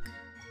on.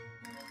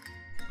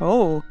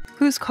 Oh,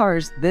 whose car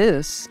is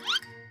this?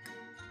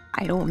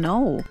 I don't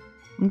know.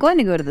 I'm going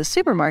to go to the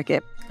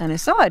supermarket, and I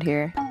saw it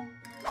here.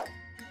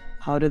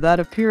 How did that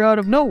appear out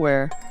of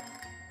nowhere?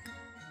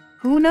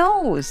 Who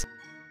knows?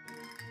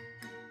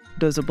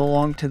 Does it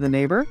belong to the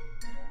neighbor?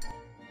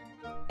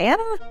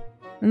 Anna?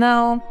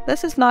 No,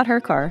 this is not her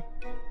car.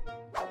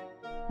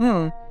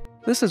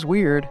 This is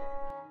weird.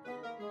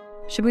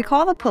 Should we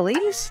call the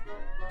police?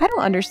 I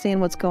don't understand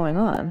what's going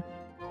on.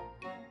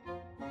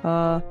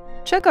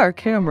 Check our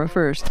camera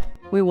first.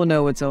 We will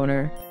know its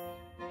owner.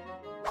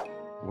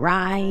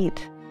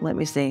 Right. Let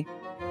me see.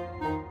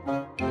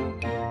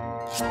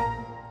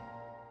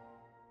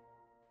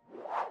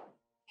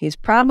 He's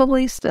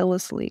probably still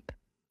asleep.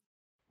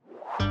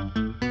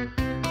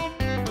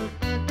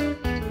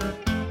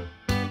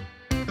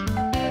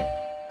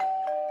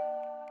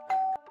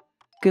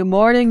 Good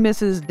morning,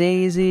 Mrs.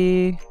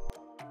 Daisy.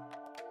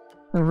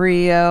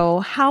 Rio,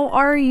 how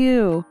are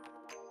you?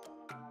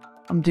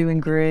 I'm doing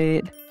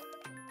great.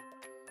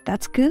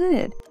 That's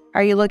good.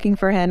 Are you looking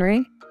for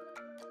Henry?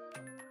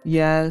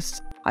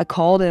 Yes, I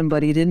called him,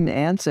 but he didn't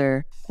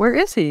answer. Where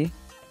is he?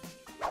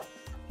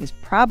 He's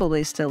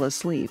probably still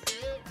asleep.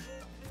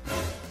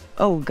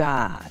 Oh,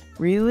 God.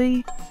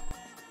 Really?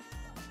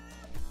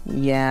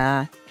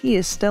 Yeah, he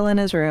is still in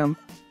his room.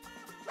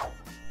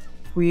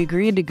 We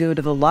agreed to go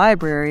to the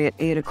library at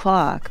 8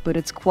 o'clock, but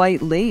it's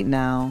quite late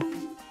now.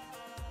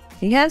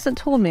 He hasn't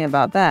told me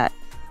about that.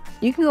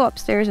 You can go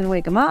upstairs and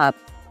wake him up.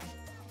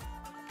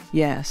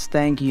 Yes,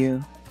 thank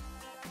you.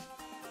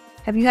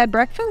 Have you had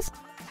breakfast?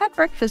 Have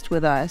breakfast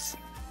with us.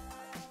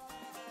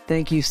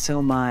 Thank you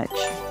so much.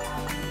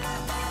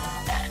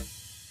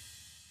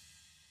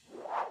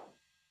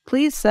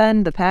 Please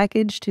send the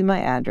package to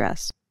my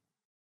address.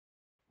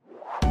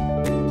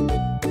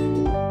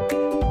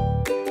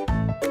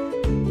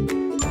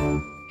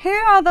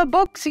 Here are the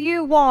books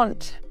you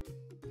want.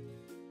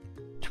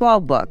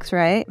 12 books,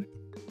 right?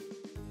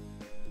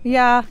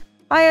 Yeah,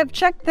 I have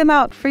checked them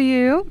out for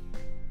you.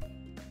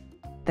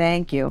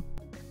 Thank you.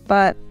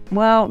 But,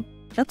 well,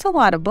 that's a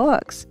lot of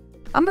books.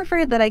 I'm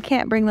afraid that I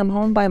can't bring them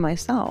home by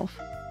myself.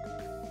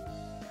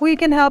 We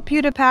can help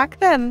you to pack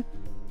them.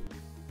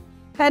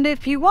 And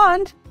if you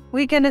want,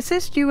 we can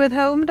assist you with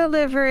home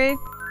delivery.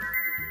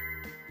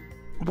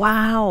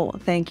 Wow,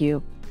 thank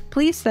you.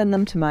 Please send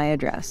them to my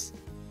address.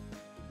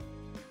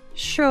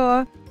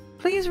 Sure.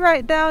 Please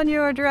write down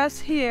your address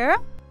here.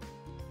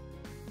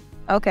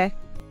 Okay.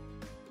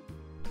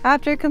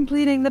 After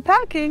completing the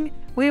packing,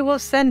 we will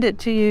send it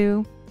to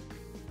you.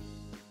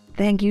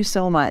 Thank you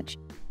so much.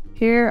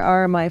 Here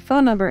are my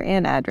phone number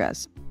and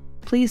address.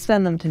 Please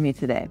send them to me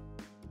today.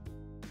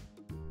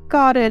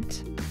 Got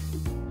it.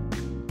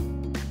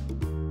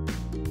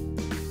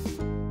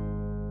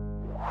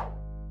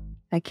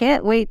 I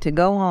can't wait to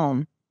go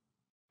home.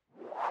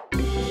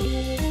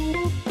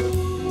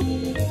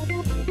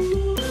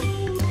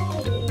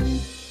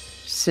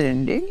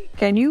 Cindy,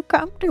 can you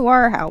come to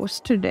our house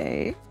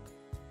today?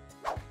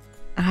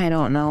 I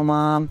don't know,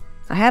 Mom.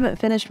 I haven't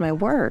finished my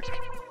work.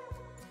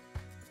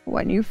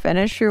 When you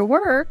finish your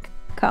work,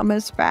 come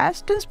as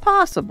fast as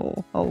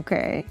possible,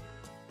 okay?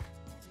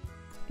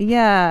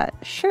 Yeah,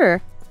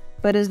 sure.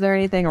 But is there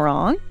anything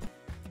wrong?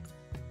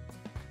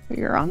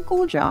 Your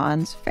Uncle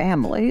John's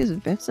family is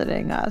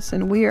visiting us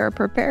and we are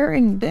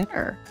preparing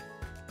dinner.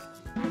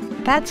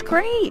 That's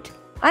great!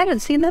 I haven't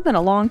seen them in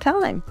a long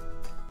time.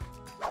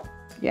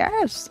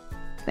 Yes,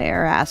 they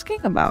are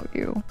asking about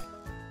you.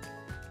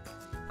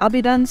 I'll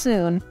be done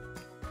soon.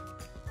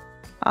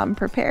 I'm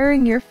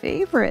preparing your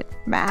favorite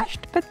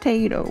mashed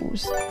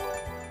potatoes.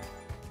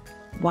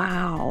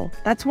 Wow,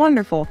 that's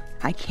wonderful.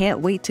 I can't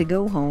wait to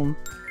go home.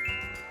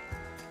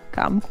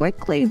 Come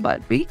quickly,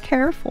 but be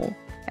careful.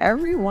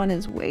 Everyone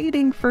is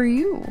waiting for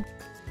you.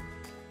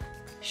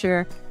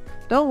 Sure,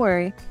 don't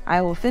worry.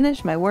 I will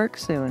finish my work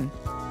soon.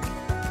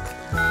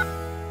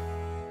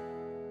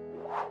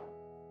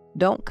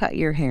 Don't cut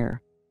your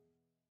hair.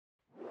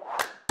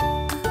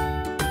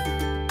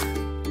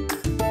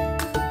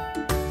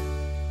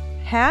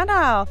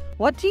 Hannah,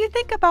 what do you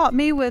think about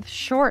me with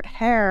short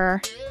hair?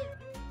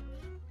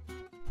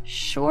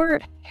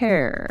 Short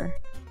hair.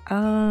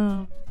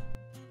 I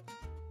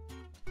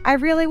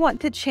really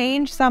want to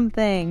change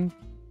something.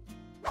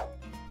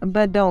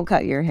 But don't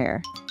cut your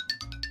hair.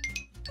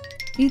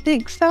 You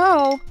think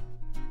so?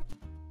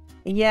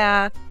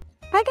 Yeah,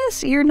 I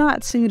guess you're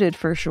not suited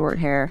for short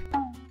hair.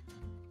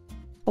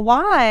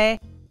 Why?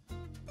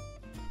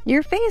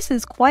 Your face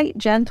is quite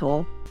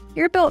gentle.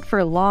 You're built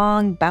for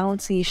long,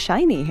 bouncy,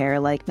 shiny hair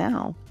like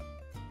now.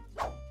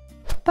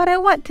 But I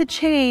want to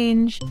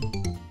change.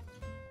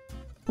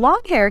 Long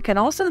hair can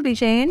also be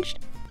changed.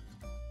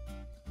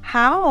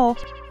 How?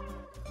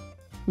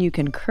 You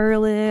can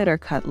curl it or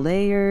cut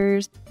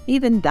layers,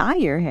 even dye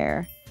your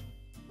hair.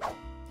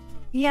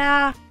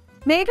 Yeah,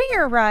 maybe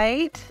you're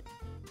right.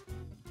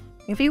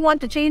 If you want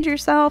to change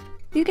yourself,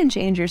 you can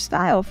change your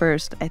style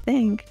first, I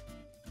think.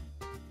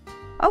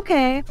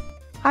 Okay,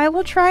 I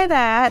will try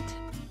that.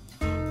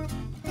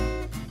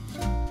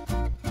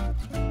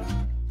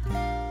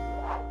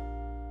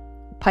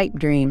 Pipe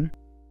dream.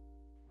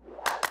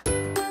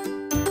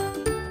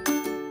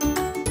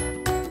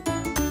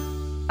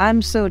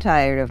 I'm so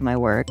tired of my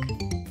work.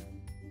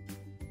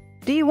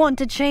 Do you want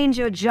to change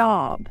your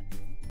job?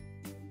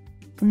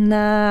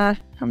 Nah,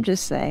 I'm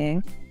just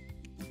saying.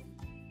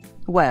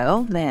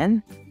 Well,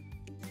 then.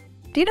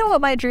 Do you know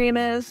what my dream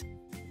is?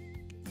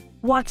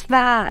 What's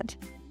that?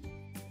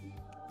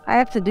 I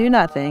have to do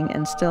nothing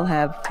and still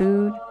have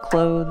food,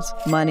 clothes,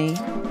 money,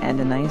 and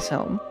a nice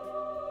home.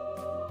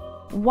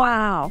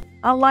 Wow,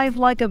 a life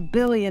like a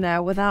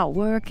billionaire without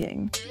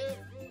working.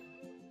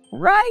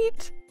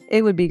 Right?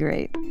 It would be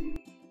great.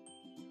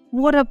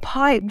 What a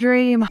pipe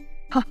dream.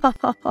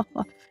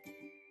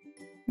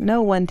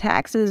 No one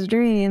taxes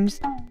dreams.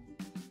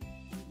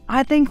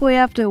 I think we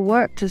have to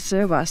work to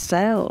serve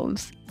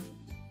ourselves.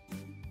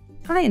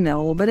 I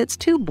know, but it's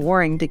too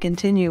boring to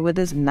continue with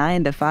this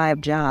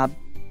 9-to-5 job.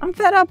 I'm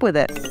fed up with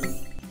it.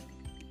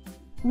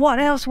 What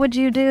else would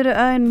you do to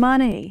earn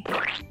money?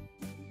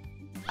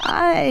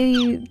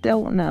 I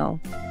don't know.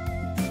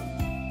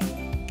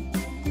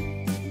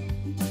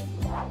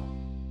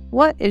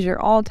 What is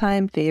your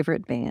all-time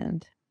favorite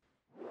band?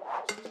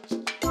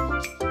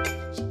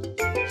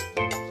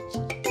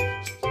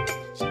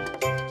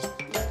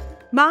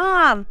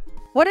 Mom,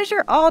 what is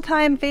your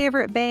all-time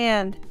favorite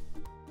band?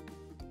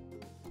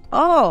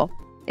 Oh,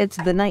 it's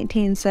the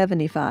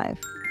 1975.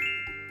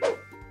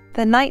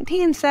 The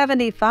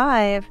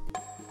 1975?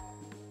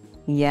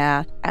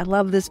 Yeah, I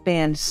love this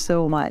band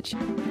so much.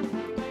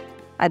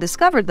 I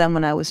discovered them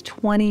when I was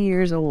 20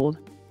 years old.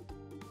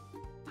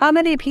 How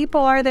many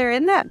people are there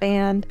in that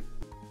band?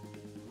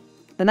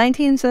 The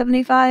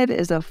 1975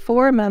 is a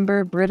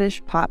 4-member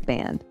British pop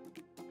band.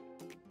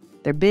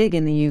 They're big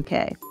in the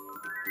UK.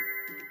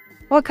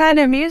 What kind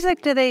of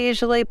music do they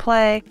usually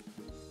play?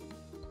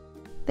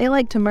 They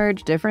like to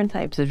merge different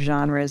types of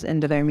genres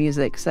into their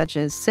music, such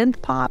as synth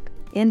pop,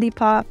 indie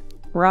pop,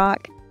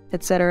 rock,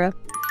 etc.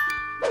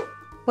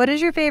 What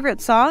is your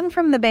favorite song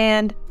from the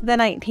band, the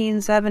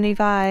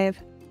 1975?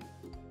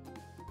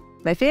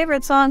 My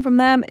favorite song from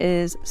them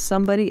is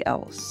Somebody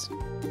Else.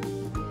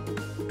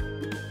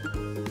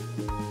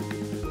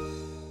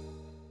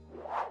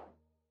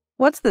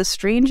 What's the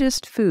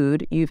strangest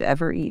food you've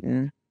ever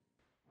eaten?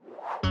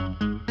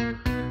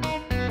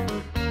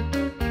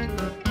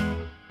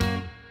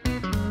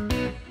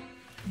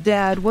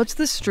 Dad, what's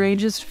the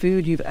strangest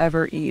food you've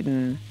ever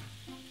eaten?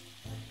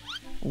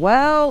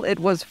 Well, it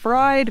was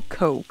fried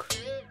Coke.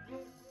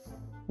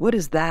 What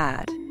is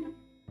that?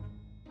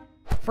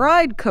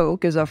 Fried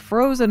Coke is a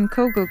frozen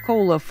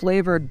Coca-Cola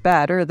flavored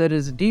batter that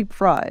is deep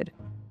fried.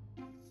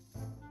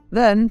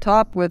 Then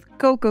topped with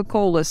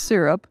Coca-Cola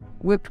syrup,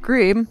 whipped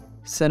cream,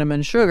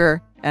 cinnamon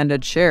sugar, and a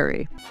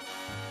cherry.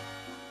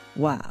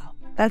 Wow,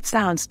 that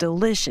sounds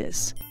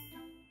delicious.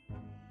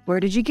 Where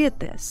did you get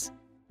this?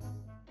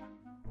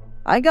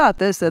 I got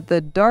this at the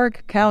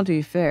Darke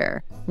County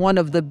Fair, one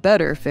of the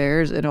better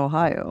fairs in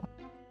Ohio.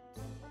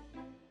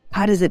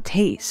 How does it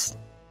taste?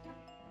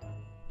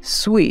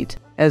 Sweet,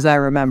 as I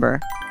remember.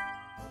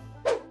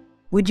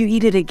 Would you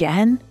eat it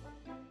again?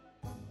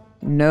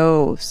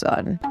 No,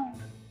 son.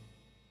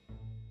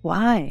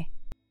 Why?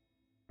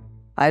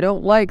 I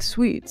don't like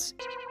sweets.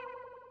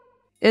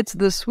 It's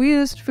the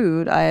sweetest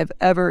food I have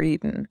ever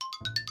eaten.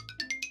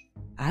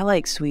 I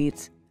like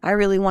sweets. I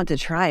really want to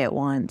try it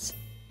once.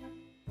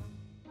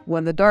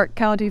 When the Darke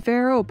County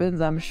Fair opens,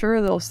 I'm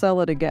sure they'll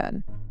sell it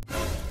again.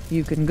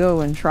 You can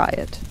go and try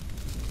it.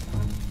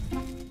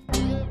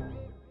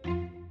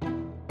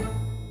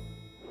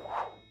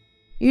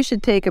 You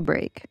should take a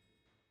break.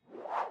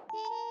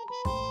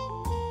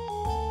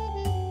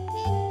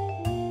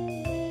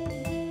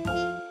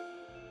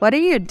 What are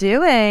you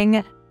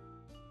doing?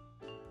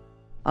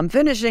 I'm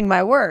finishing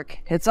my work.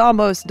 It's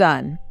almost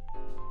done.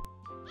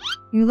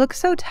 You look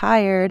so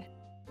tired.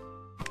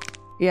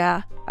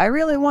 Yeah, I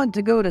really want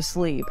to go to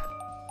sleep.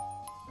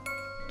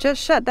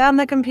 Just shut down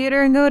the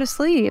computer and go to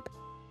sleep.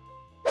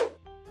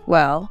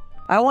 Well,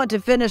 I want to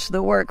finish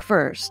the work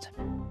first.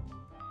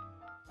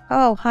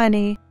 Oh,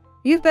 honey,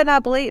 you've been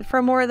up late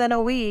for more than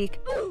a week.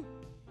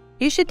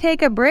 You should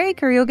take a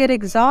break or you'll get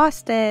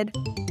exhausted.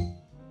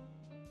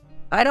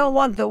 I don't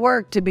want the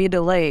work to be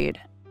delayed.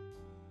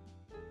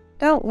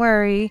 Don't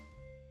worry.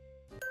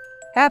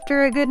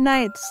 After a good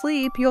night's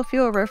sleep, you'll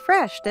feel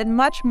refreshed and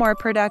much more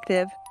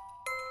productive.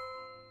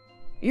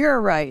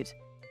 You're right.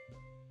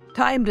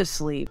 Time to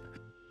sleep.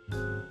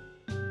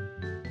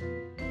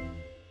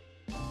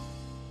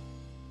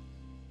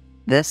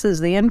 This is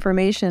the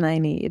information I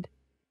need.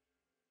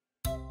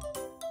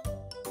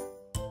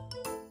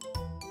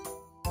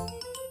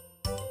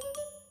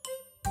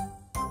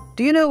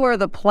 Do you know where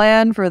the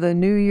plan for the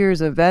New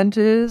Year's event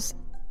is?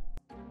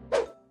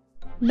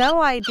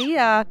 No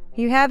idea.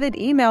 You haven't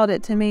emailed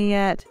it to me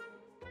yet.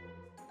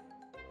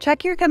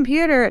 Check your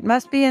computer. It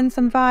must be in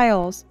some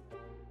files.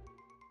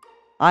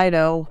 I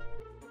know.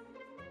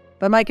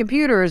 But my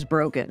computer is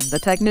broken. The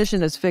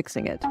technician is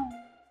fixing it.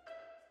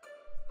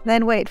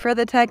 Then wait for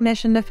the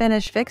technician to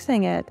finish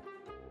fixing it.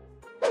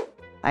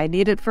 I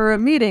need it for a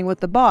meeting with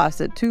the boss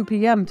at 2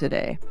 p.m.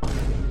 today.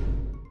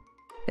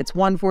 It's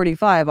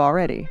 1:45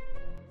 already.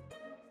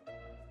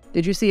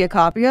 Did you see a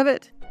copy of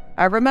it?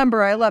 I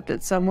remember I left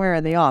it somewhere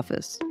in the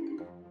office.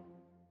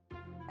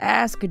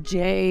 Ask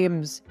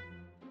James.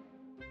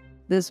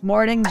 This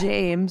morning,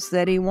 James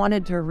said he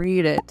wanted to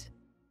read it.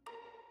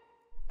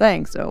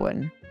 Thanks,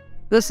 Owen.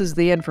 This is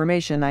the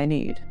information I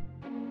need.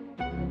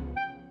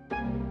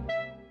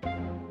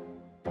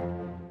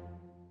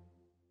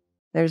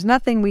 There's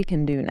nothing we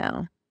can do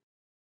now.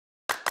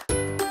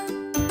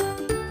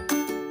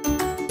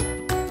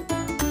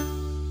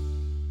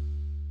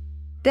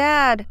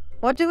 Dad,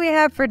 what do we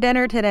have for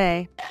dinner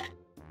today?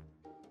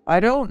 I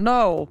don't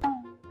know.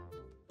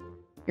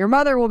 Your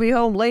mother will be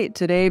home late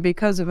today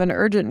because of an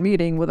urgent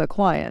meeting with a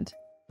client.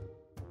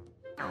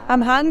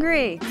 I'm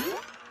hungry.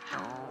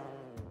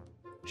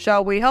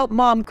 Shall we help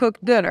Mom cook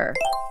dinner?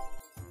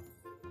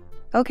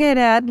 Okay,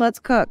 Dad, let's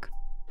cook.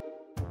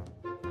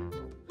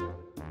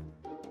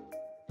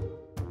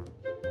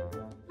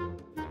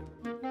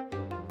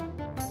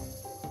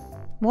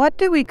 What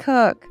do we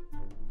cook?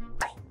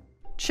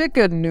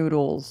 Chicken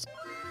noodles.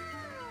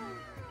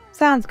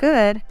 Sounds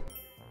good.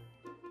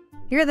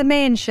 You're the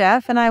main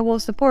chef, and I will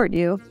support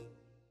you.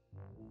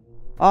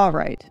 All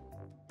right.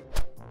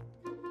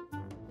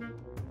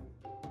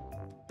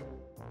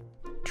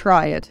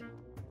 Try it.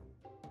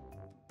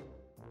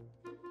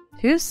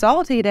 Too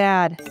salty,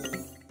 Dad.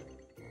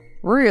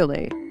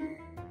 Really?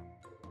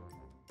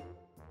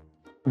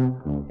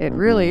 It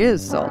really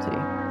is salty.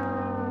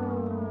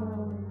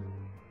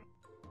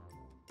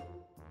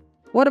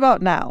 What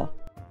about now?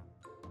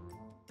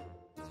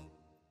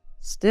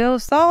 Still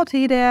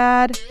salty,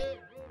 Dad.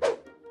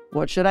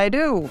 What should I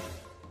do?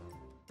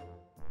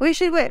 We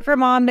should wait for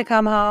Mom to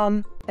come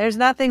home. There's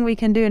nothing we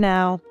can do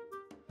now.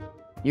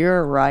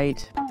 You're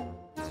right.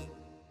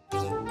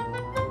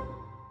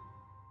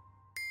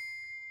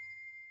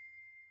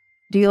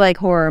 Do you like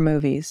horror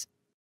movies?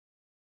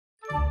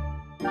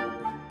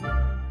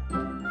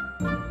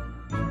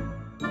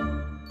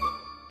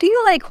 Do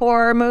you like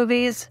horror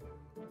movies?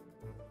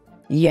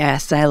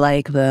 Yes, I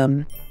like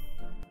them.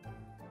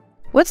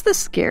 What's the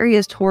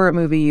scariest horror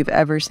movie you've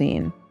ever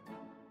seen?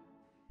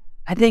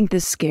 I think the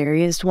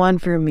scariest one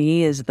for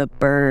me is The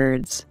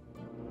Birds.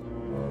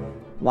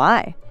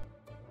 Why?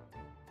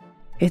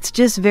 It's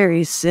just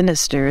very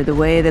sinister, the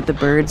way that the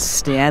birds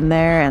stand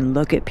there and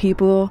look at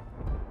people.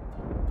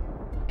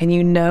 And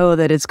you know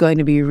that it's going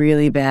to be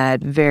really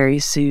bad very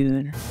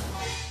soon.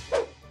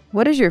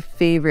 What is your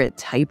favorite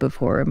type of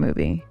horror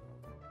movie?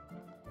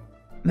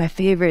 My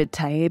favorite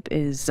type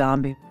is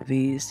zombie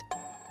movies.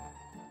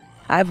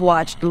 I've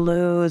watched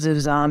loads of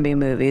zombie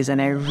movies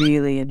and I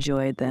really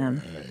enjoyed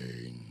them.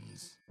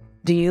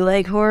 Do you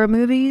like horror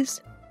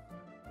movies?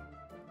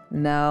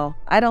 No,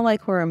 I don't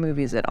like horror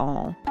movies at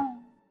all.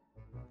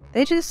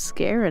 They just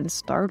scare and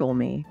startle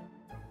me.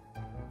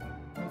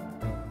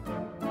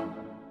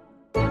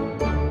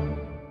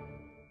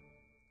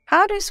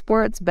 How do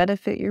sports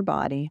benefit your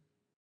body?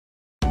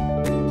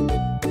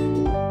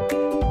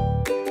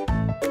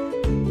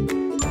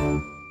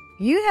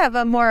 You have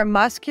a more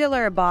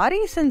muscular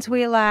body since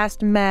we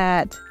last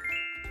met.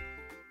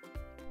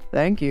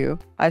 Thank you.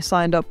 I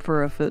signed up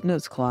for a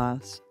fitness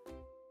class.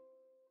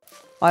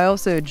 I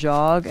also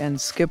jog and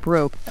skip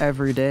rope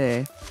every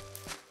day.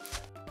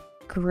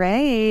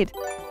 Great.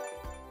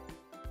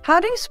 How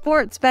do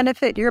sports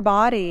benefit your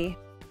body?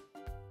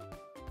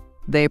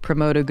 They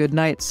promote a good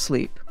night's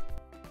sleep.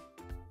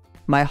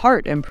 My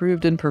heart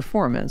improved in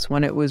performance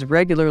when it was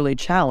regularly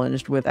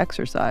challenged with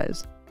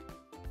exercise.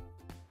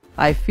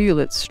 I feel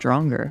it's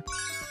stronger.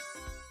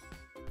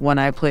 When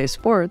I play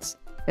sports,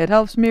 it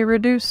helps me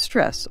reduce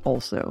stress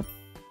also.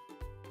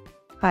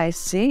 I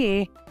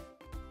see.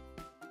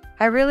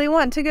 I really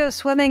want to go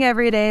swimming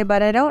every day,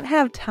 but I don't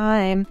have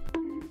time.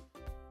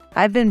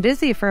 I've been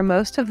busy for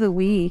most of the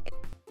week.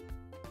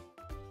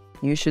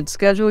 You should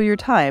schedule your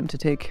time to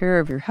take care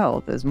of your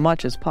health as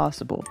much as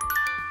possible.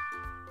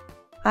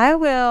 I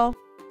will.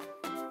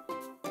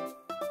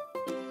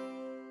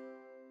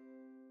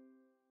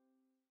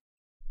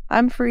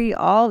 I'm free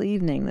all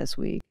evening this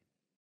week.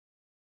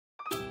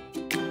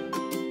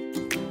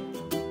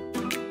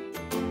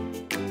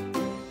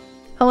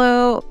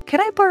 Hello,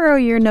 can I borrow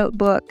your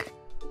notebook?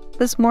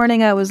 This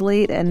morning I was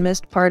late and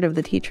missed part of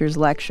the teacher's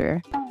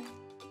lecture.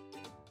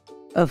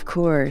 Of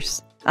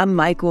course. I'm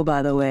Michael,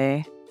 by the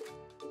way.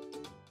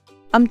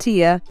 I'm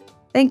Tia.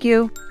 Thank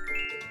you.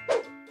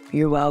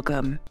 You're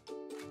welcome.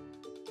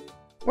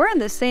 We're in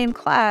the same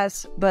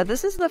class, but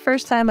this is the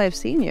first time I've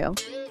seen you.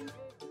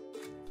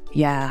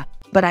 Yeah,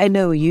 but I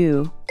know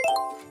you.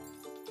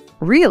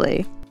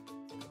 Really?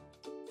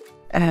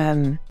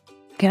 Can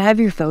I have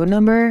your phone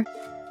number?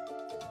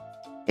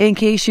 In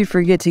case you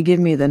forget to give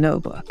me the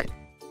notebook.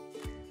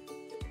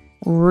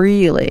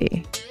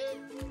 Really?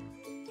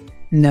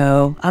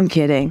 No, I'm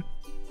kidding.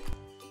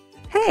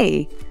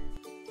 Hey!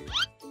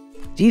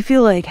 Do you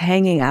feel like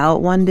hanging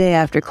out one day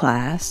after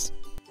class?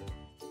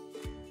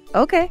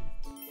 Okay.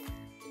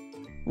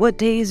 What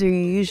days are you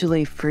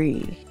usually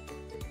free?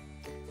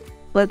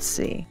 Let's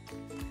see.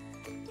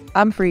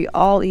 I'm free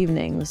all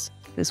evenings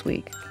this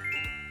week.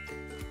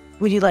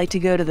 Would you like to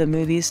go to the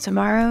movies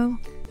tomorrow?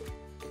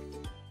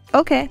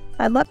 Okay,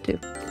 I'd love to.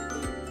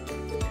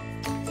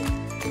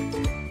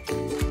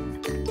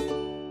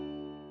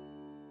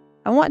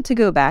 I want to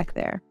go back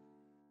there.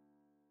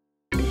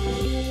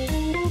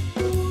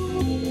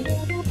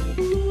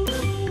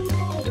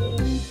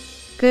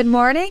 Good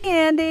morning,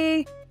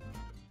 Andy.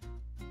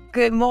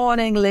 Good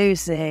morning,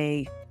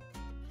 Lucy.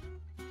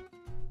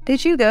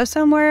 Did you go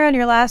somewhere on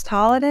your last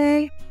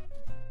holiday?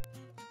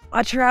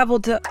 I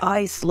traveled to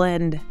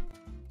Iceland.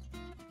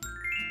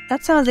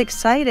 That sounds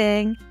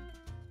exciting.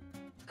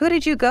 Who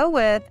did you go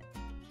with?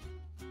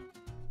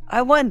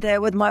 I went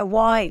there with my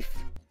wife.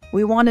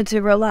 We wanted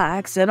to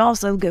relax and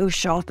also go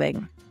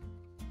shopping.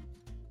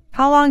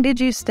 How long did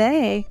you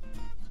stay?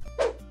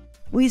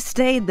 We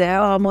stayed there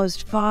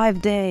almost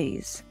 5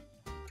 days.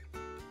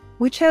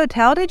 Which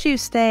hotel did you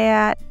stay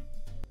at?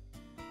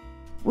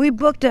 We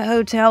booked a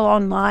hotel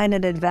online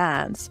in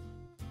advance.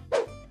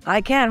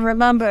 I can't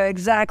remember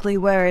exactly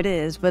where it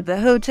is, but the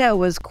hotel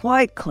was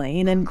quite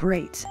clean and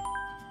great.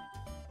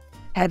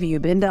 Have you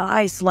been to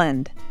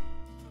Iceland?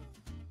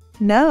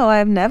 No,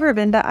 I've never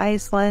been to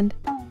Iceland.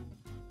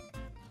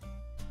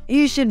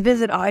 You should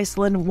visit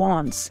Iceland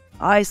once.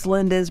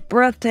 Iceland is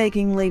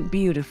breathtakingly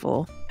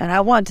beautiful, and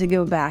I want to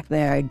go back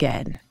there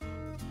again.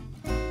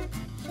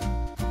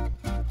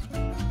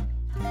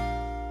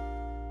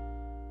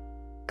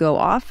 Go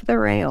off the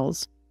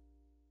rails.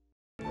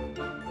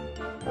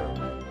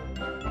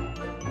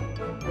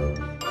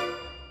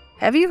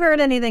 Have you heard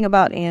anything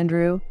about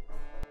Andrew?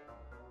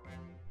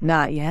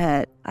 Not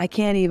yet. I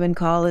can't even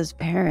call his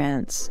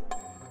parents.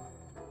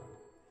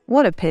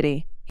 What a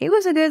pity. He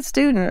was a good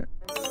student.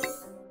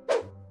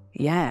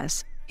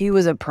 Yes, he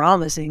was a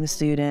promising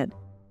student.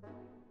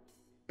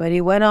 But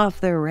he went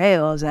off the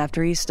rails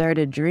after he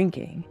started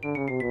drinking.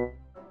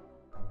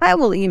 I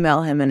will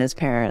email him and his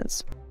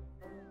parents.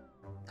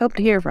 Hope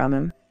to hear from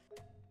him.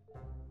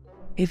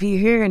 If you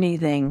hear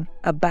anything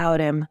about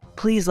him,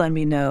 please let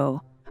me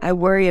know. I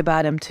worry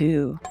about him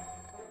too.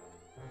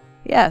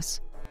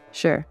 Yes,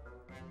 sure.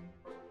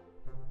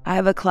 I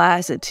have a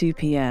class at 2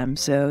 p.m.,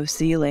 so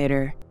see you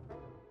later.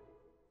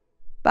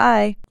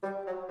 Bye.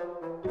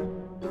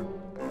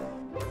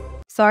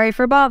 Sorry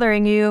for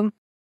bothering you.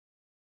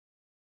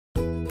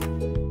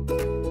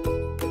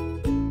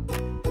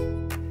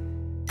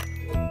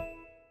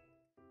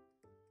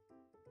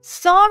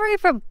 Sorry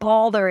for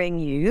bothering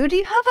you. Do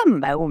you have a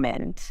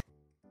moment?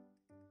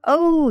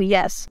 Oh,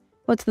 yes.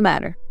 What's the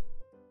matter?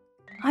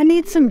 I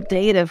need some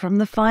data from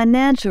the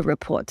financial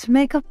report to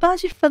make a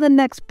budget for the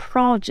next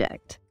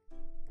project.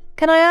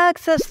 Can I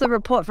access the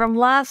report from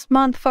last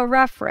month for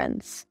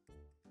reference?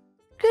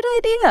 Good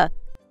idea,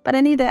 but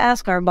I need to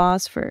ask our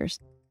boss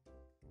first.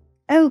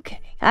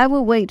 Okay, I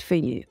will wait for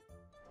you.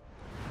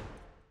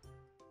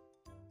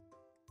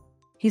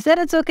 He said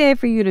it's okay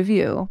for you to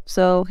view,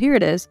 so here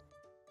it is.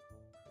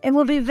 It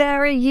will be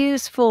very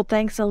useful,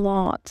 thanks a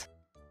lot.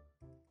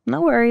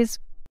 No worries.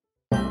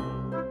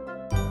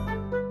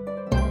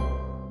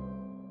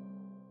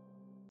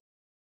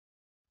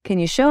 Can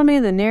you show me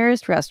the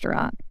nearest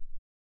restaurant?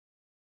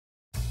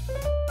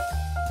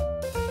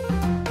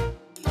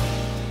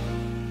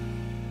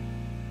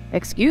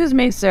 Excuse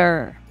me,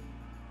 sir.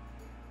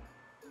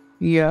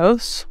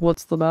 Yes,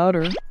 what's the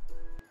matter?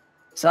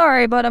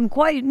 Sorry, but I'm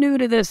quite new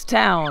to this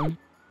town.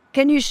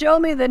 Can you show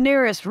me the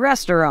nearest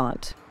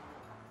restaurant?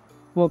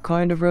 What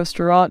kind of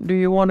restaurant do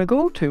you want to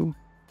go to?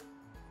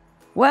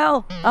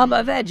 Well, I'm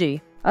a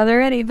veggie. Are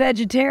there any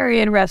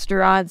vegetarian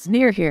restaurants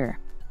near here?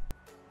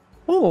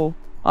 Oh,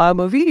 I'm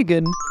a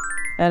vegan,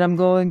 and I'm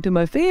going to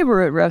my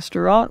favorite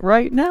restaurant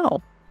right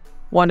now.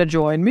 Want to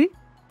join me?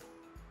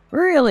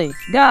 Really?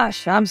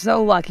 Gosh, I'm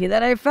so lucky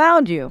that I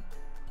found you.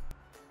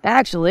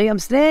 Actually, I'm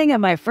staying at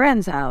my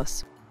friend's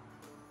house.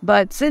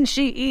 But since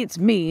she eats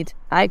meat,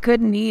 I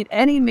couldn't eat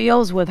any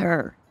meals with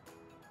her.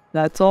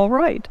 That's all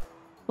right.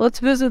 Let's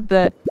visit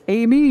that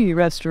Amy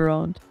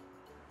restaurant.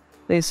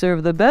 They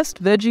serve the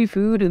best veggie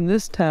food in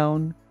this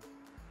town.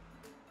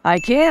 I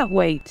can't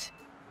wait.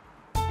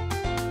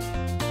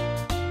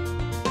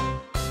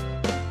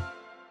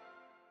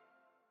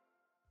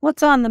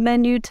 What's on the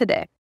menu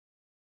today?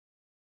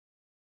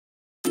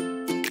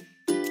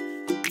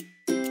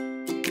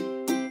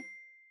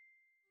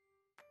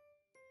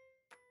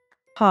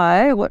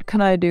 Hi, what can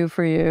I do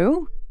for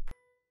you?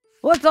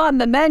 What's on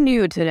the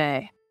menu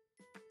today?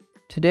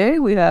 Today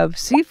we have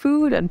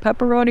seafood and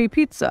pepperoni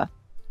pizza.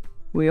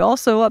 We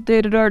also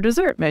updated our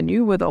dessert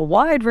menu with a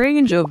wide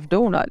range of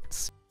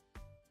donuts.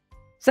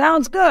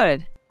 Sounds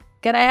good.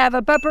 Can I have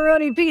a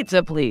pepperoni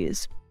pizza,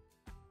 please?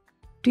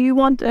 Do you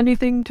want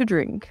anything to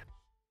drink?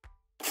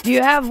 Do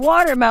you have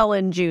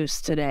watermelon juice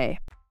today?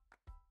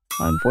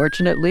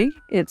 Unfortunately,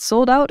 it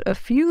sold out a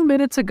few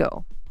minutes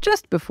ago,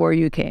 just before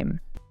you came.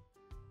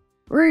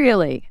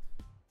 Really?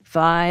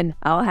 Fine,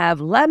 I'll have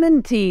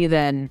lemon tea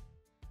then.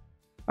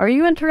 Are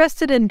you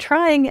interested in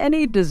trying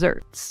any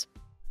desserts?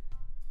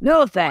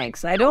 No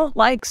thanks, I don't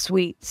like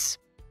sweets.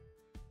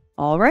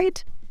 All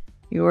right,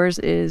 yours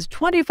is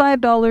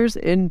 $25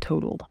 in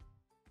total.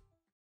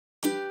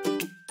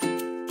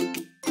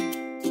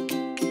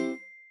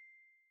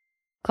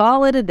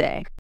 Call it a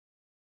day.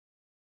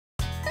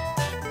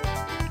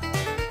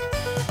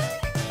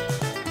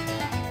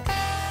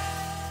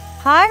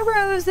 Hi,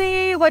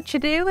 Rosie. What you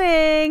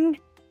doing?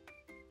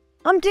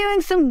 I'm doing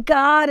some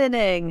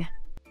gardening.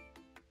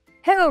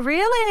 Oh,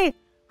 really?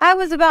 I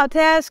was about to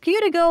ask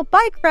you to go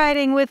bike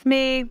riding with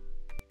me.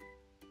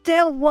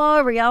 Don't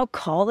worry, I'll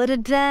call it a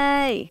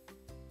day.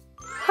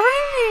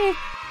 Hi!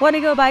 Want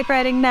to go bike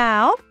riding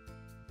now?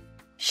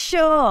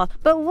 Sure,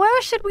 but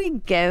where should we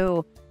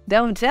go?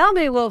 Don't tell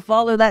me we'll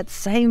follow that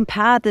same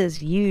path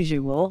as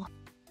usual.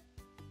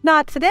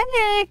 Not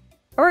today.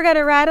 We're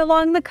gonna ride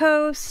along the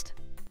coast.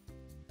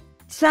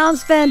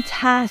 Sounds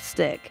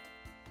fantastic.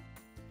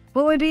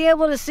 Will we be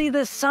able to see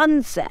the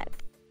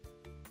sunset?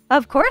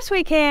 Of course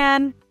we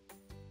can.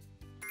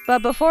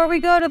 But before we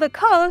go to the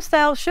coast,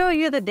 I'll show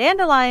you the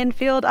dandelion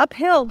field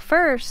uphill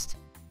first.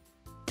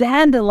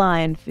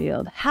 Dandelion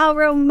field, how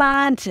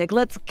romantic.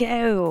 Let's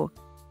go.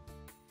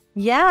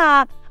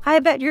 Yeah, I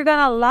bet you're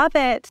gonna love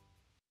it.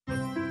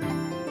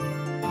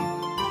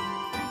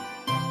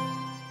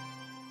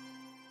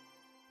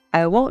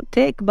 I won't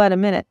take but a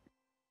minute.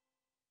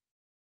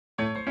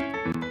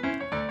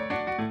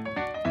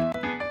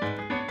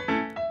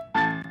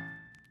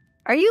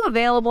 Are you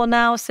available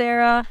now,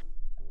 Sarah?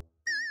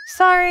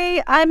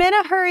 Sorry, I'm in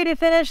a hurry to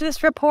finish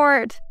this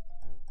report.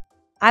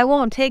 I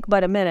won't take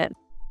but a minute.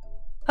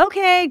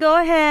 Okay,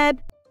 go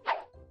ahead.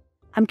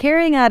 I'm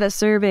carrying out a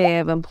survey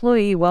of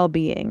employee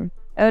well-being.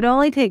 It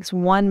only takes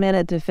 1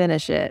 minute to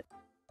finish it.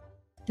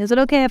 Is it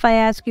okay if I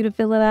ask you to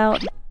fill it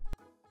out?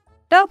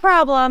 No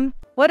problem.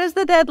 What is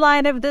the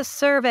deadline of this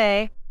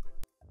survey?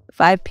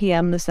 5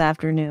 p.m. this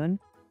afternoon.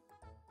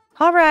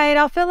 All right,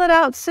 I'll fill it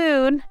out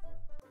soon.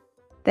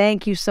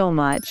 Thank you so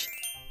much.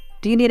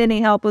 Do you need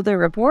any help with the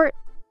report?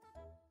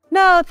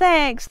 No,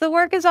 thanks. The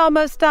work is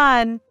almost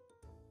done.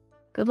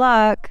 Good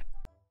luck.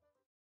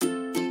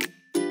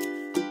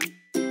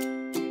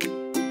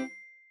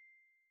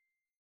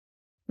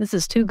 This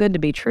is too good to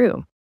be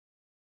true.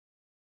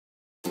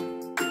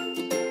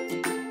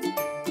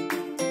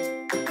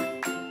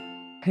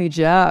 Hey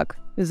Jack,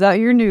 is that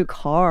your new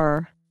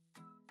car?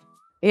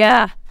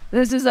 Yeah,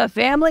 this is a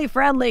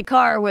family-friendly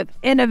car with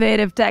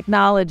innovative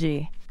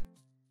technology.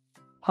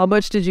 How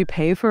much did you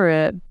pay for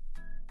it?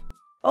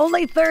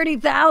 Only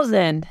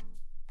 $30,000.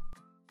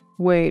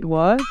 Wait,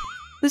 what?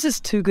 This is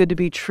too good to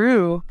be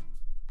true.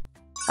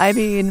 I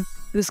mean,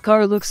 this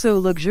car looks so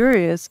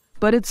luxurious,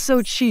 but it's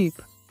so cheap.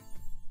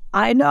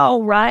 I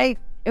know, right?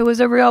 It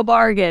was a real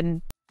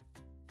bargain.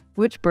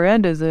 Which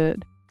brand is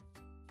it?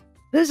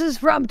 This is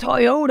from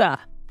Toyota.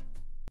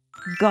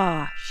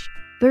 Gosh,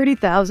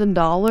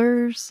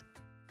 $30,000?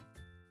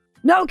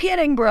 No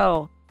kidding,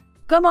 bro.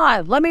 Come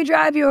on, let me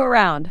drive you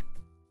around.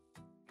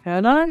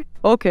 Can I?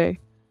 Okay.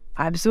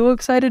 I'm so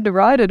excited to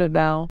ride in it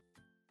now.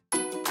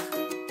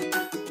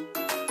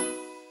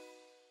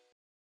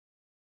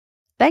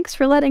 Thanks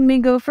for letting me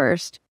go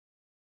first.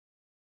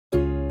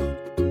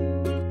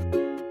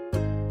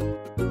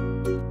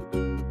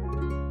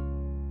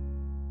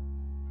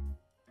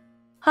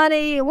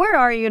 Honey, where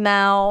are you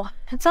now?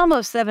 It's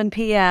almost 7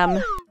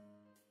 p.m.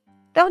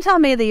 Don't tell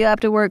me that you have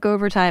to work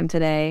overtime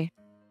today.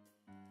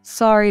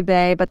 Sorry,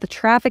 babe, but the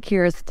traffic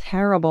here is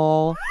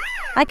terrible.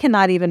 I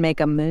cannot even make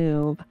a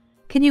move.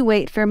 Can you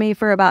wait for me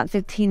for about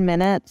 15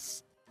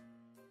 minutes?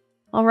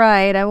 All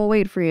right, I will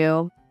wait for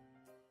you.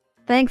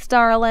 Thanks,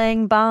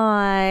 darling.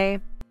 Bye.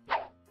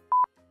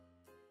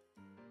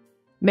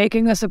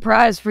 Making a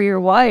surprise for your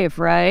wife,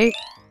 right?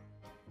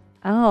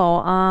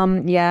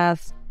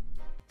 Yes.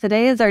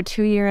 Today is our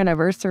 2-year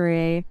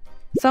anniversary,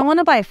 so I want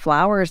to buy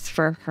flowers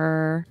for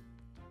her.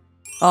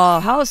 Oh,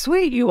 how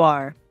sweet you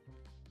are.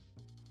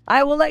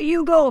 I will let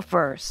you go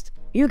first.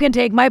 You can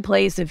take my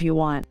place if you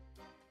want.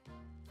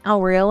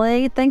 Oh,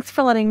 really? Thanks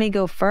for letting me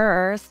go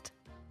first.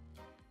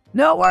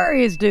 No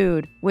worries,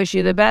 dude. Wish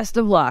you the best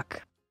of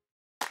luck.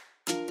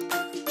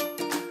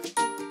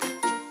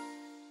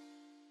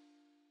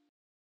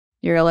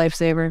 You're a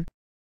lifesaver.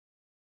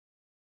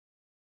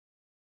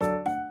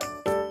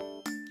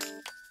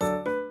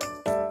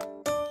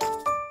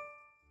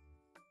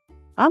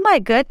 Oh my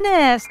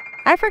goodness!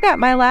 I forgot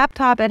my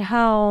laptop at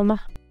home.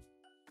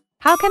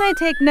 How can I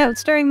take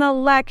notes during the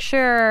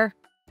lecture?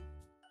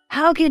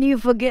 How can you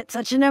forget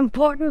such an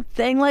important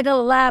thing like a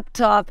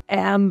laptop,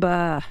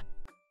 Amber?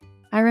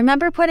 I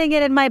remember putting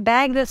it in my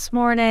bag this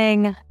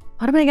morning.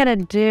 What am I gonna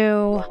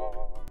do?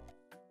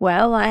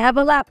 Well, I have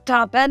a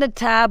laptop and a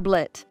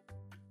tablet.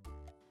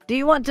 Do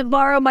you want to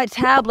borrow my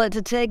tablet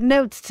to take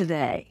notes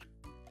today?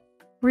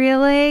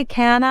 Really?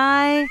 Can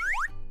I?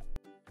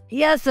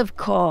 Yes, of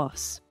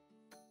course.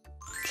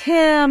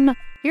 Tim,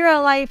 you're a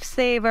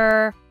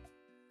lifesaver.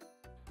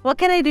 What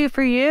can I do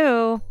for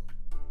you?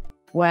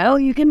 Well,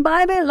 you can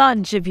buy me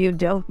lunch if you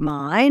don't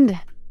mind.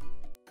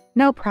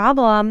 No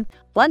problem.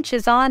 Lunch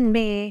is on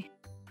me.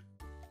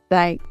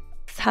 Thanks.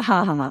 Ha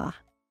ha ha.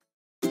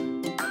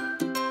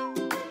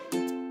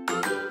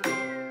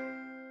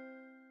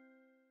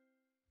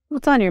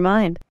 What's on your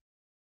mind?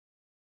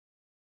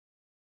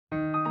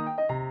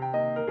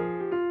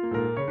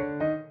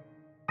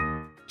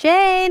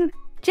 Jane!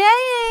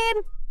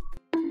 Jane!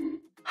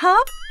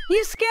 Huh?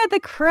 You scared the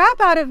crap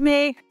out of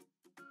me.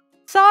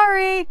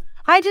 Sorry,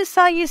 I just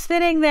saw you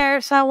sitting there,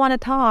 so I want to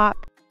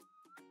talk.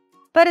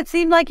 But it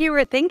seemed like you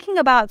were thinking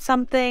about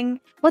something.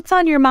 What's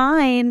on your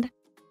mind?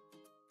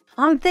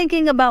 I'm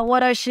thinking about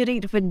what I should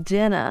eat for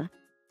dinner.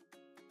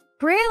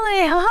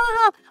 Really?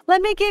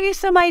 Let me give you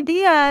some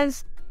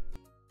ideas.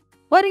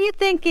 What are you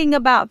thinking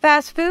about,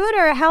 fast food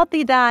or a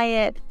healthy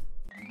diet?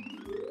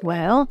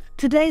 Well,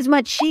 today's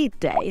my cheat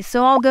day,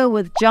 so I'll go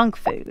with junk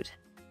food.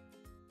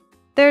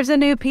 There's a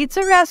new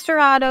pizza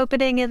restaurant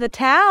opening in the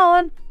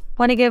town.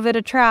 Want to give it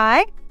a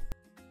try?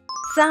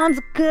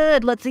 Sounds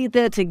good. Let's eat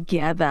there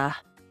together.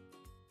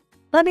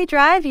 Let me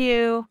drive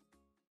you.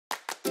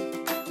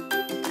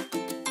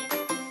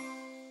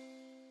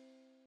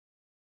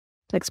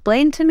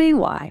 Explain to me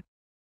why.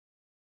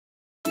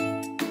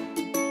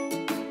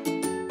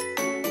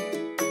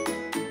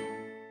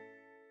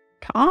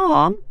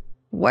 Tom,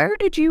 where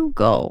did you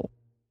go?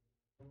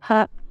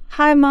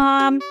 Hi,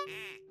 Mom.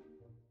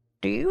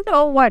 Do you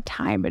know what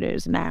time it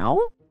is now?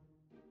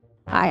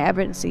 I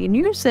haven't seen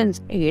you since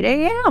 8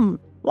 a.m.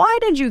 Why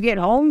did you get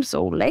home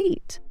so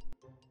late?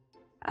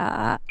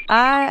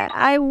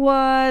 I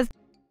was...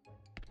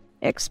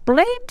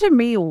 Explain to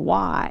me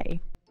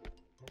why.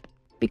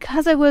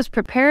 Because I was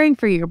preparing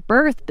for your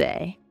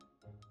birthday.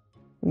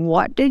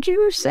 What did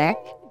you say?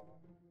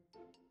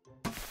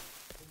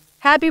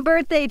 Happy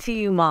birthday to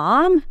you,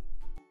 Mom.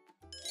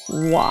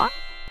 What?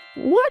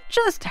 What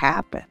just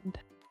happened?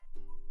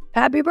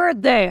 Happy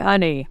birthday,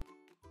 honey.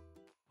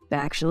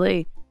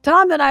 Actually,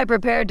 Tom and I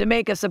prepared to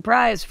make a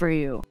surprise for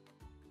you.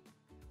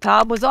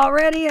 Tom was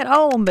already at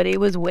home, but he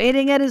was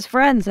waiting at his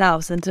friend's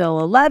house until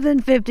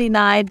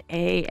 11:59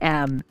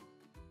 a.m.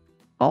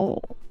 Oh,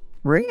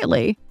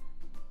 really?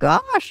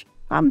 Gosh,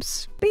 I'm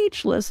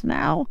speechless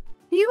now.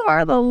 You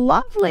are the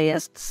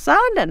loveliest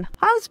son and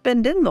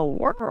husband in the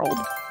world.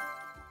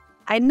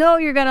 I know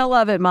you're gonna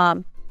love it,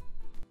 Mom.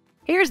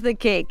 Here's the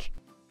cake.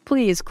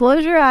 Please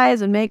close your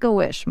eyes and make a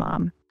wish,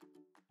 Mom.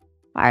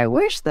 I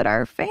wish that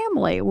our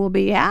family will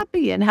be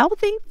happy and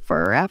healthy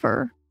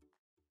forever.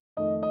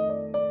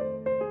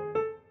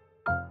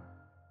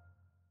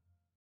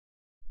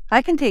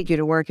 I can take you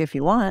to work if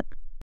you want.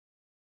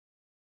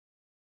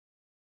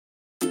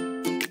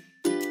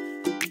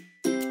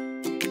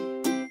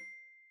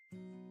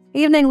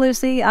 Evening,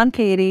 Lucy. I'm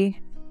Katie.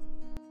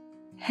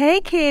 Hey,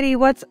 Katie,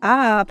 what's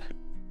up?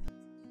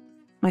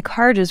 My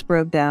car just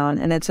broke down,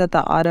 and it's at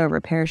the auto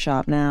repair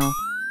shop now.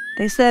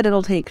 They said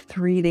it'll take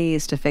 3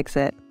 days to fix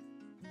it.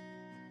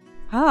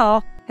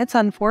 Oh, it's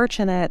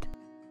unfortunate.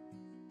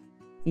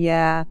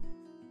 Yeah.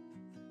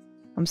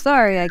 I'm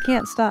sorry, I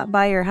can't stop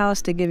by your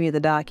house to give you the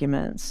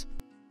documents.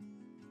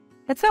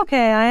 It's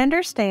okay, I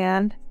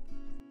understand.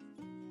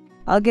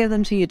 I'll give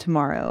them to you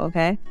tomorrow,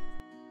 okay?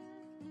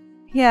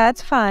 Yeah,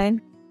 it's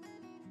fine.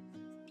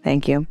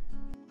 Thank you.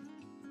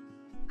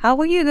 How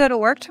will you go to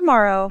work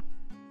tomorrow?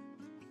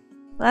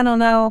 I don't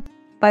know.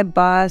 By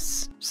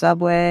bus,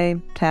 subway,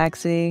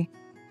 taxi.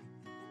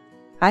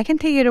 I can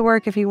take you to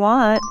work if you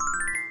want.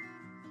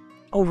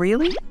 Oh,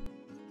 really?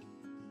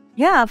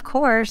 Yeah, of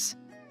course.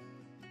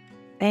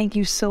 Thank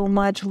you so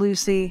much,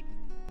 Lucy.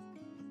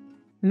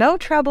 No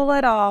trouble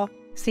at all.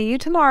 See you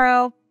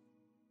tomorrow.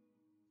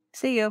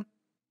 See you.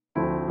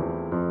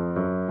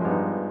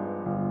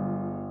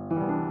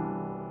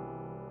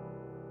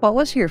 What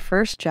was your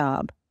first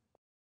job?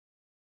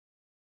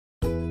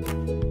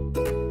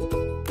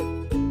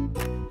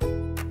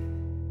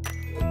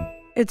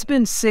 It's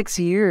been 6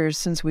 years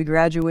since we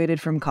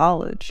graduated from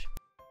college.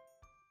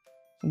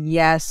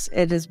 Yes,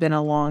 it has been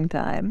a long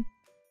time.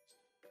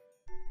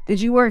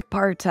 Did you work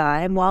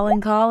part-time while in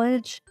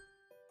college?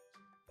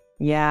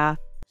 Yeah.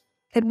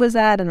 It was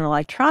at an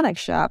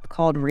electronics shop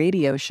called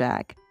Radio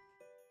Shack.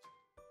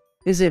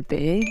 Is it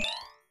big?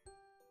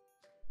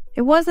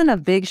 It wasn't a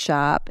big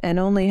shop and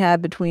only had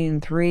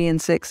between 3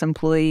 and 6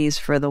 employees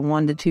for the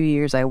 1 to 2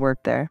 years I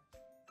worked there.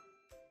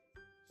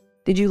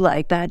 Did you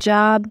like that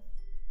job?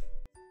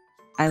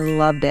 I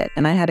loved it,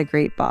 and I had a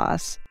great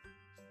boss.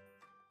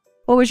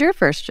 What was your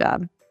first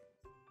job?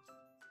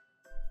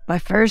 My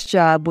first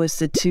job was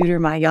to tutor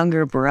my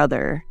younger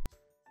brother.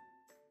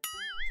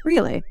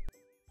 Really?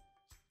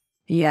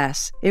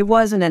 Yes, it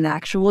wasn't an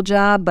actual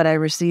job, but I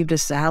received a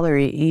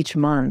salary each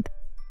month.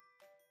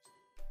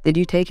 Did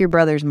you take your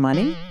brother's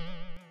money?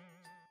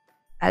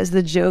 As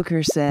the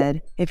Joker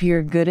said, if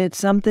you're good at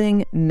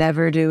something,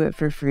 never do it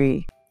for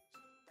free.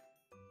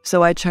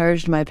 So I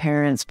charged my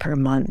parents per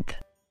month.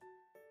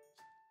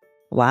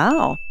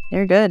 Wow,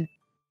 you're good.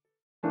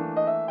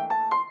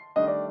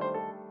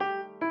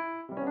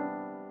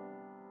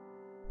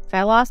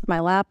 I lost my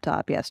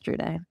laptop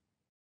yesterday.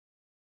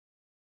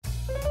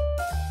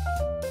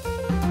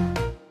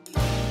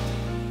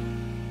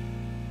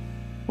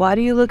 Why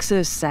do you look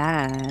so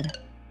sad?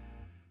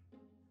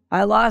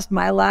 I lost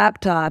my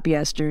laptop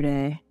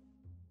yesterday.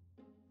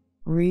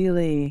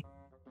 Really?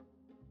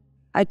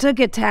 I took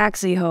a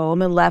taxi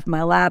home and left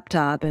my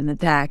laptop in the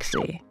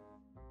taxi.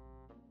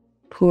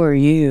 Poor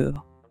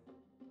you.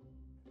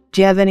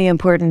 Do you have any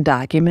important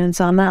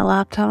documents on that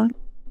laptop?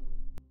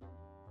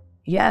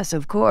 Yes,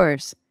 of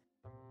course.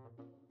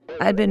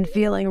 I'd been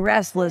feeling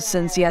restless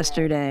since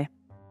yesterday.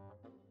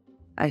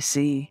 I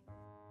see.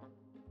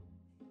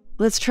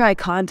 Let's try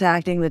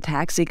contacting the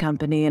taxi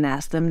company and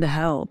ask them to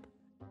help.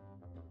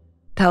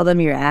 Tell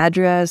them your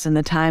address and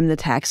the time the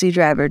taxi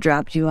driver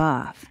dropped you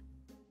off.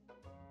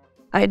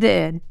 I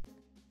did.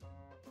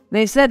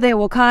 They said they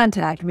will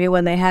contact me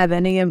when they have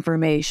any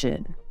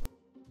information.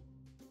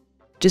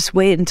 Just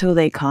wait until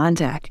they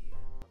contact you.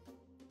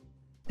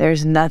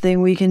 There's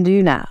nothing we can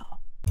do now.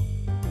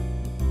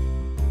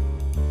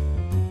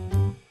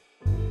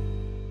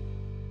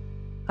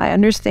 I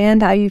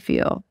understand how you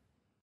feel.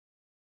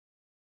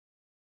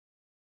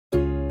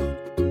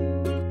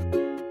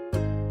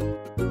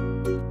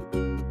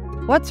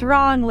 What's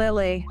wrong,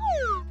 Lily?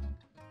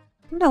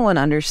 No one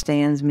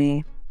understands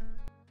me.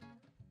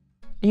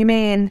 You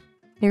mean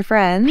your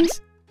friends?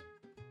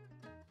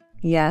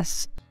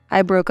 Yes,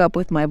 I broke up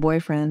with my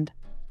boyfriend.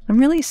 I'm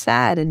really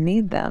sad and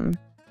need them.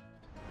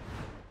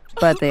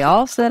 But they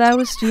all said I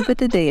was stupid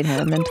to date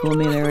him and told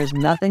me there was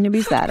nothing to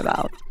be sad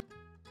about.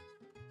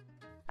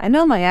 I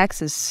know my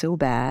ex is so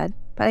bad,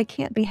 but I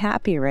can't be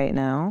happy right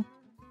now.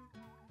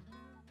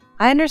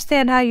 I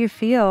understand how you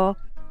feel.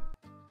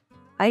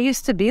 I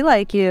used to be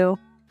like you.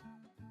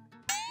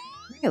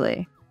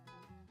 Really?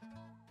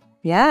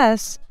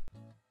 Yes.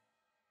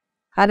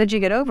 How did you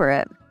get over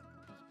it?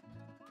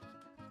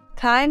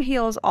 Time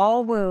heals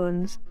all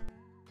wounds.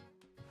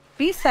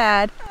 Be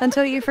sad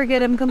until you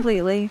forget him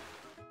completely.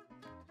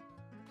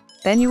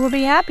 Then you will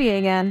be happy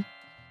again.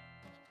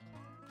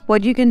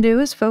 What you can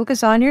do is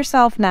focus on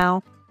yourself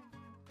now.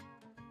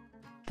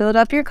 Build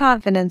up your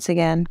confidence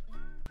again.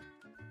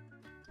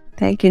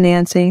 Thank you,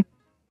 Nancy.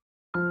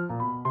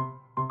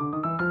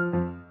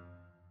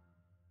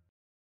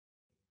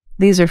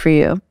 These are for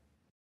you.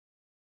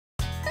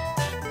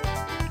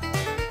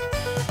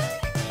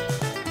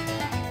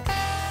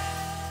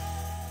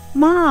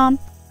 Mom,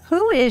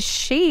 who is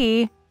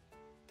she?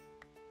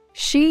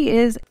 She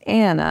is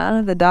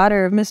Anna, the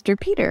daughter of Mr.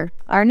 Peter,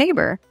 our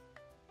neighbor.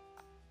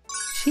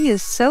 She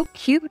is so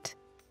cute.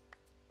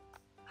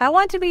 I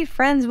want to be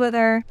friends with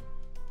her.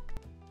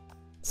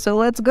 So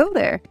let's go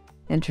there.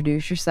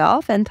 Introduce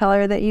yourself and tell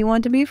her that you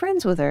want to be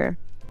friends with her.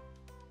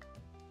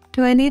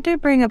 Do I need to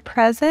bring a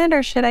present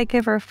or should I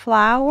give her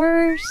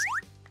flowers?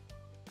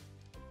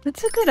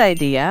 That's a good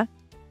idea.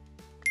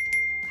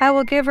 I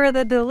will give her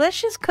the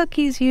delicious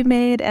cookies you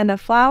made and a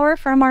flower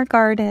from our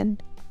garden.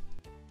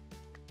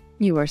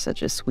 You are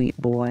such a sweet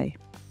boy.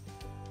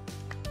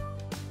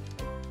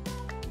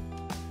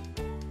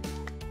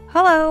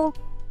 Hello,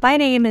 my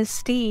name is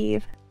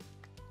Steve.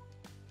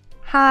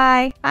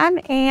 Hi, I'm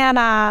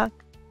Anna.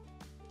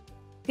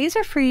 These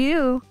are for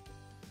you.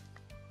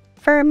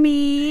 For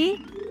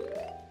me?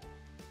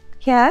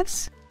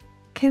 Yes.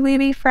 Can we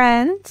be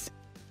friends?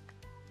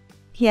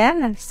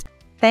 Yes.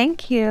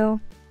 Thank you.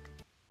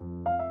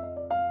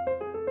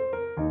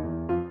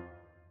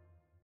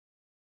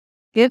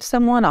 Give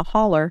someone a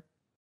holler.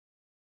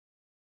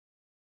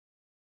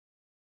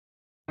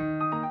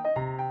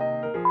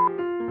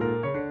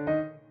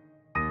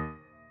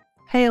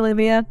 Hey,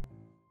 Olivia.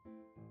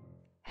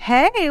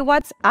 Hey,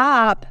 what's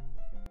up?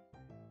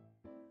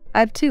 I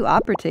have 2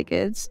 opera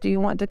tickets. Do you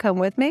want to come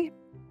with me?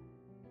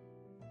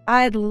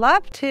 I'd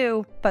love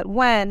to, but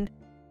when?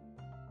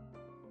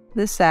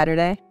 This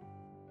Saturday.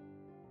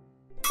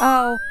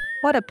 Oh,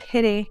 what a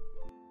pity.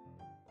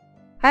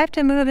 I have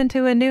to move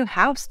into a new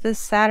house this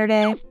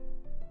Saturday.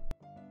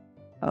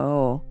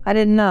 Oh, I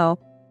didn't know.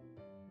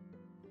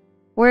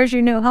 Where's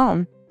your new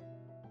home?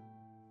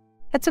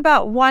 It's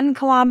about 1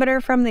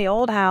 kilometer from the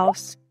old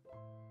house.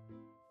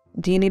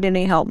 Do you need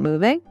any help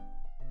moving?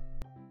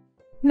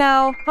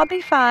 No, I'll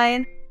be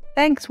fine.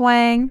 Thanks,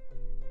 Wang.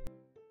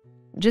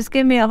 Just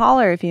give me a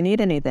holler if you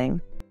need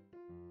anything.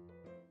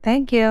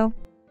 Thank you.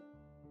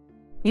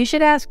 You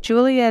should ask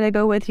Julia to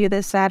go with you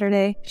this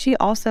Saturday. She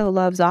also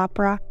loves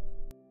opera.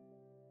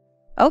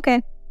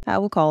 Okay, I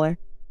will call her.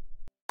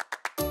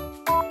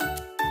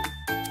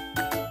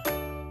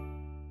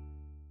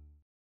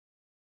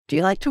 Do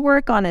you like to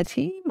work on a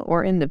team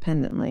or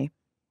independently?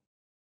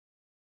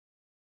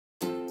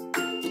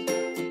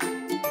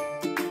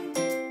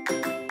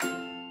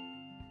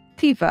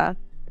 Tifa,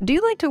 do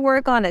you like to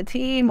work on a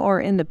team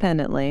or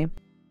independently?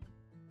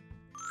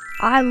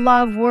 I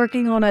love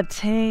working on a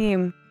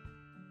team.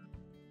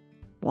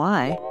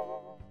 Why?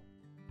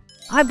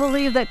 I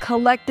believe that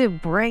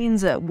collective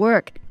brains at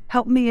work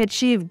help me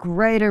achieve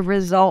greater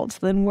results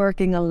than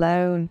working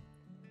alone.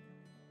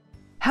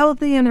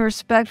 Healthy and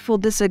respectful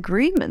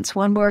disagreements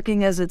when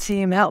working as a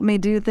team help me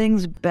do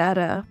things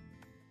better.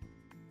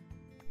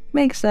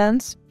 Makes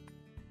sense.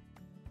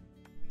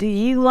 Do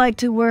you like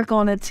to work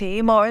on a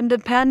team or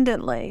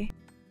independently?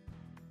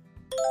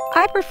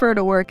 I prefer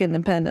to work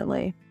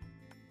independently.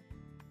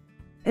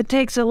 It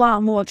takes a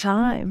lot more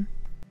time.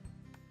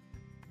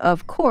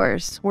 Of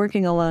course,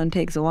 working alone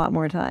takes a lot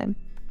more time,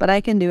 but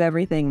I can do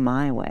everything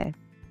my way.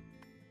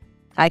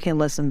 I can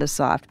listen to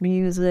soft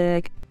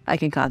music, I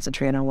can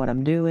concentrate on what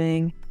I'm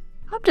doing.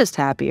 I'm just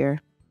happier.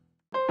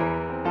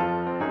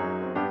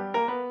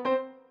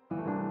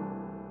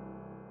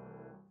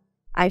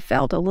 I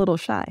felt a little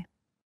shy.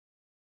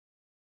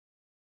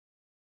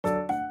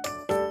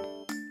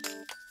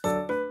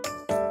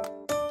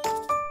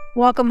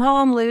 Welcome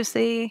home,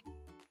 Lucy.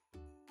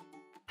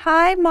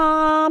 Hi,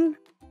 Mom.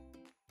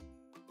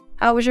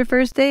 How was your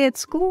first day at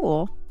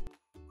school?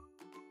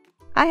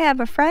 I have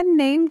a friend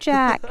named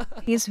Jack.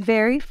 He's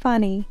very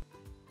funny.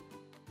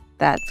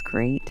 That's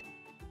great.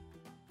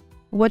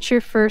 What's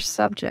your first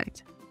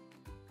subject?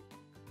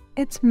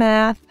 It's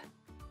math.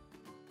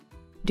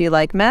 Do you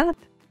like math?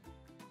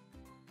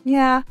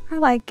 Yeah, I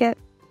like it.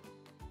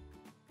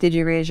 Did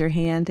you raise your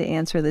hand to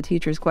answer the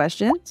teacher's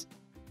questions?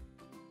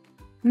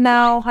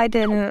 No, I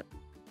didn't.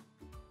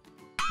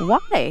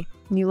 Why?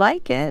 You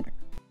like it?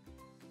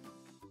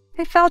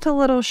 I felt a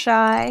little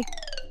shy.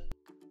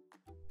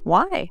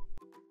 Why?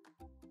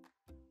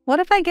 What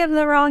if I give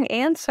the wrong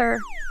answer?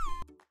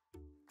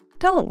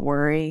 Don't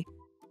worry.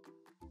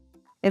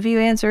 If you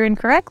answer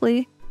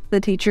incorrectly,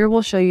 the teacher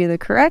will show you the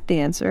correct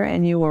answer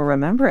and you will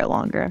remember it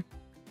longer.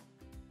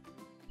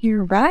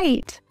 You're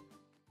right.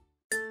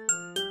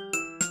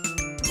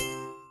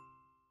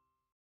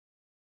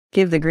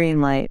 Give the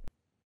green light.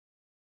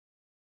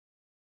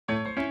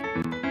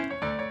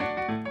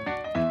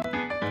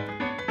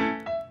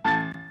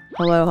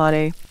 Hello,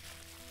 honey.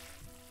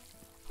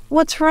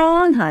 What's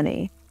wrong,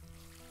 honey?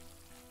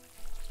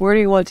 Where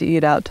do you want to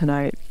eat out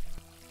tonight?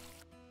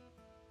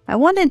 I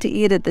wanted to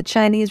eat at the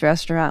Chinese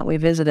restaurant we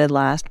visited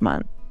last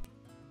month.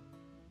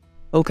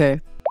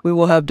 Okay, we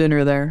will have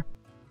dinner there.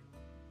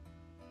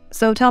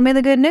 So tell me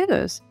the good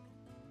news.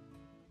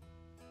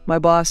 My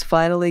boss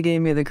finally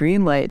gave me the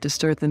green light to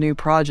start the new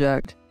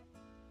project.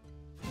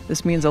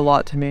 This means a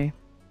lot to me.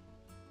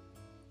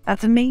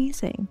 That's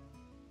amazing.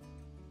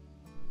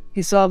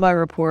 He saw my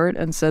report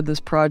and said this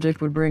project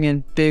would bring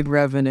in big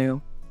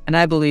revenue, and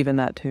I believe in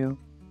that too.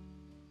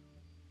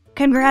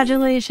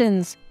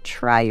 Congratulations.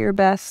 Try your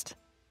best.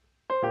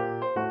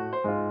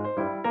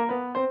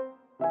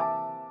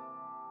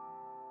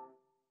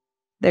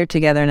 They're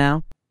together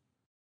now.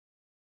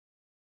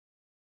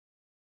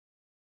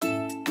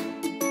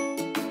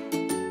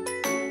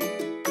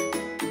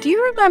 Do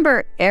you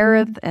remember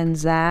Aerith and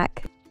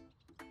Zach?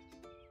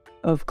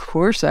 Of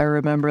course I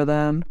remember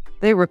them.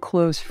 They were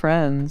close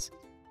friends.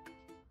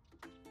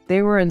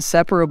 They were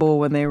inseparable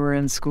when they were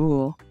in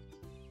school.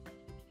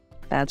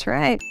 That's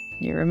right.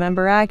 You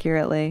remember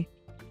accurately.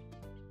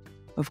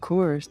 Of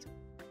course.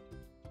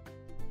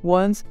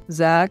 Once,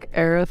 Zach,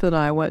 Aerith, and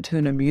I went to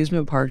an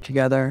amusement park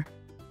together.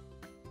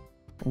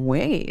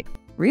 Wait,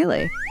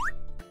 really?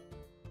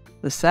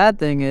 The sad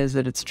thing is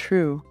that it's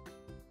true.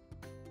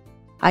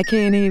 I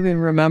can't even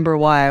remember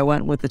why I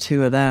went with the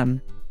two of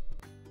them.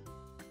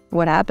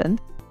 What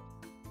happened?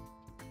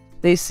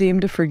 They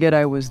seemed to forget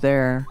I was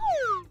there.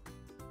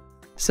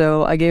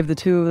 So I gave the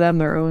two of them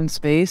their own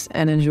space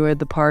and enjoyed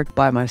the park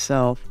by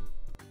myself.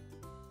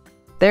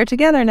 They're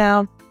together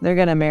now. They're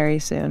gonna marry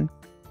soon.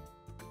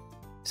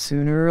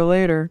 Sooner or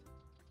later.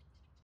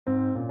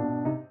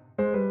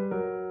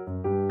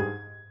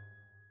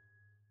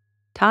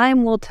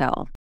 Time will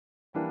tell.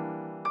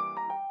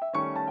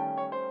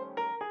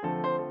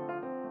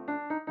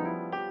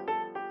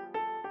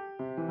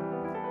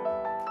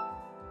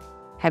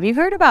 Have you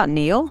heard about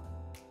Neil?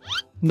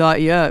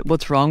 Not yet.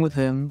 What's wrong with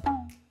him?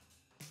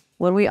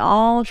 When we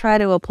all try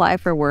to apply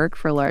for work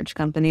for large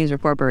companies or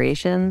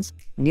corporations,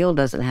 Neil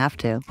doesn't have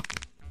to.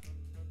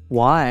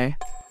 Why?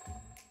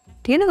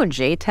 Do you know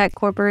JTech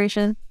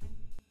Corporation?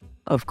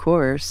 Of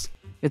course.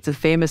 It's a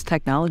famous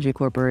technology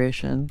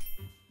corporation.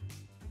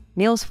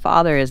 Neil's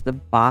father is the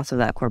boss of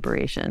that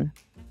corporation.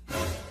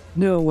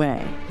 No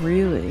way.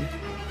 Really?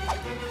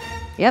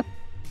 Yep,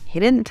 he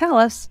didn't tell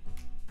us.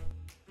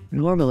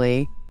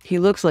 Normally, he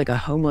looks like a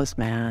homeless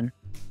man.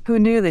 Who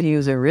knew that he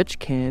was a rich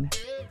kid?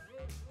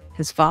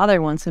 His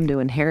father wants him to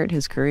inherit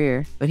his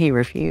career, but he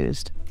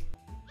refused.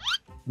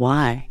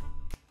 Why?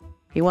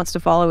 He wants to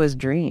follow his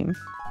dream.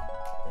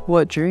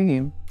 What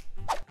dream?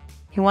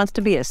 He wants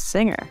to be a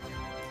singer.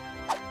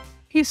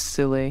 He's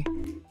silly.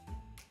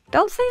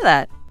 Don't say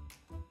that.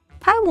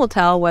 Time will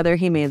tell whether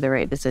he made the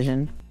right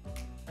decision.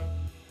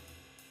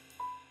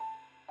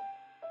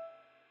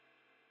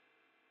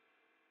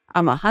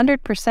 I'm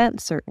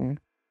 100% certain.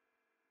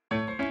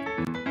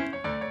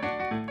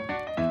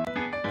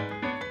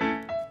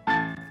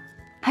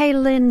 Hey,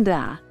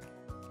 Linda.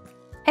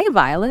 Hey,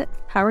 Violet.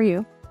 How are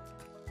you?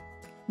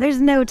 There's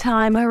no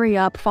time. Hurry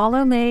up.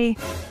 Follow me.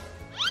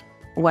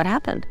 What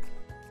happened?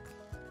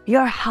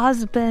 Your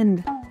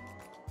husband.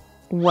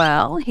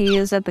 Well, he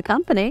is at the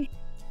company.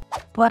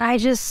 But I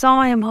just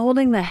saw him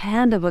holding the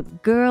hand of a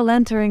girl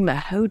entering the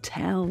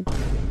hotel.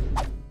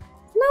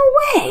 No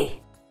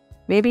way!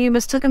 Maybe you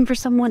mistook him for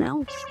someone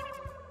else.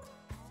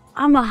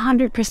 I'm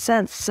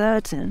 100%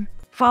 certain.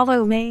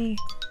 Follow me.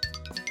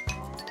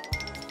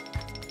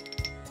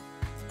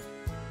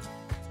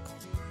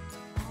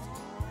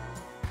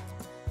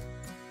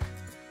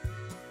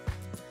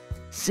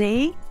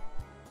 See?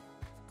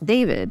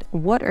 David,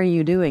 what are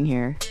you doing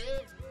here?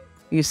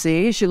 You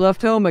see, she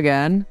left home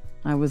again.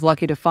 I was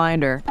lucky to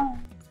find her.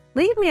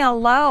 Leave me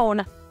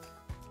alone.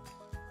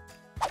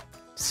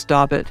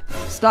 Stop it.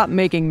 Stop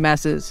making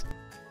messes.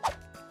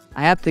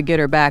 I have to get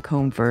her back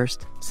home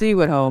first. See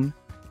you at home.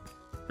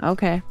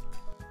 Okay.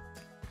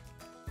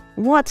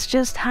 What's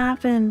just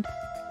happened?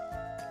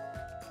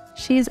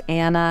 She's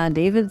Anna,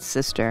 David's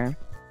sister.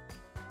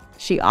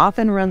 She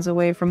often runs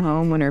away from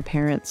home when her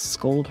parents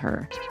scold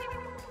her.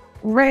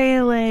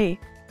 Really?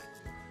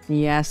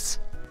 Yes,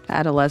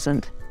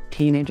 adolescent,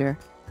 teenager.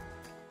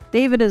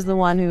 David is the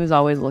one who is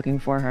always looking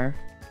for her.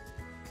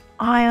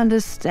 I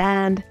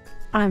understand.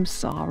 I'm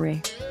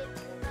sorry.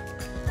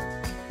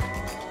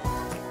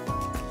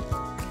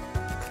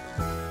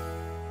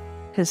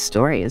 His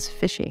story is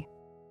fishy.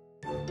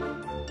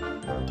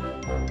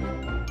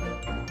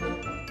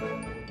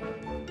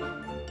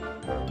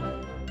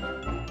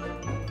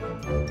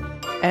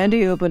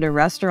 Andy opened a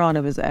restaurant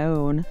of his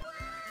own.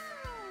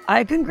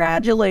 I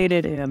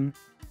congratulated him.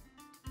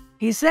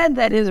 He said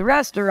that his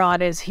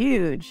restaurant is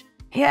huge.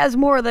 He has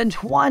more than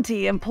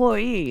 20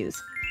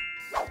 employees.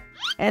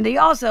 And he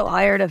also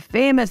hired a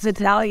famous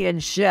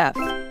Italian chef.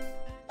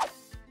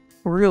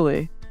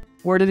 Really?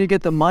 Where did he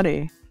get the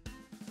money?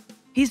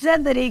 He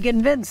said that he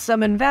convinced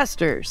some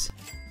investors.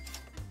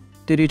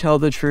 Did he tell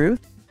the truth?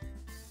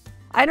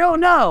 I don't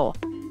know.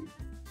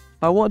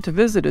 I want to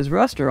visit his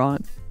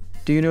restaurant.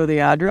 Do you know the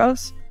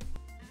address?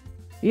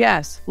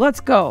 Yes, let's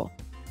go.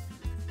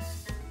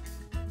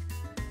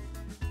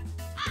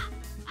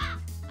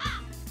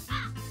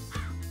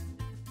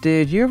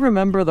 Did you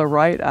remember the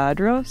right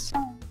address?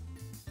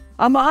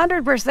 I'm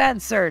 100%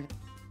 certain.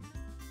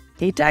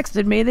 He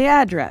texted me the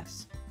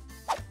address.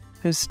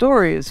 His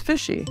story is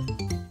fishy.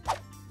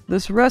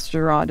 This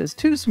restaurant is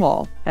too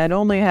small and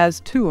only has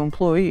 2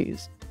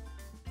 employees.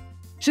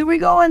 Should we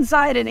go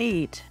inside and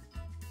eat?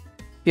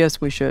 Yes,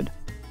 we should.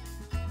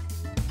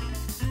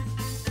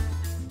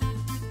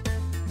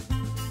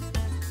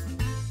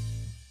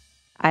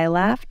 I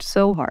laughed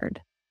so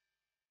hard.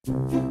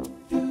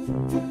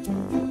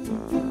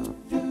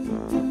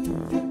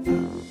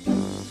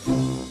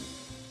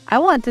 I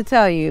want to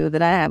tell you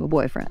that I have a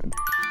boyfriend.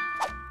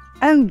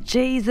 Oh,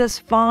 Jesus,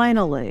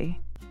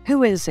 finally.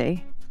 Who is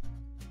he?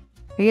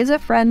 He is a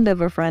friend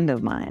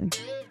of mine.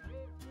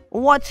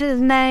 What's his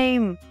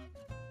name?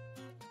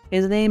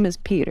 His name is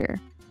Peter.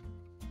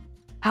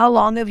 How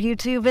long have you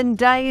two been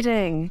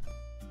dating?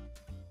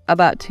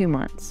 About 2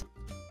 months.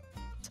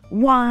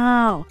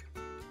 Wow.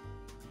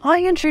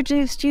 I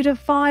introduced you to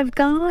 5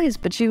 guys,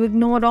 but you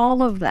ignored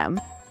all of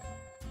them.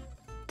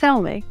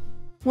 Tell me,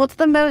 what's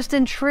the most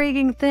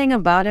intriguing thing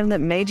about him that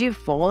made you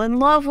fall in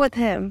love with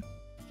him?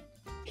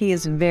 He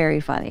is very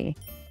funny.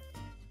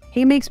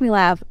 He makes me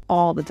laugh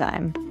all the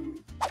time.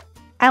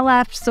 I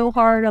laughed so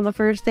hard on the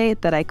first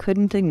date that I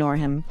couldn't ignore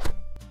him.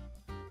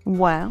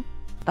 Well,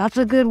 that's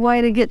a good way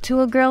to get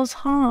to a girl's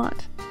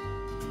heart.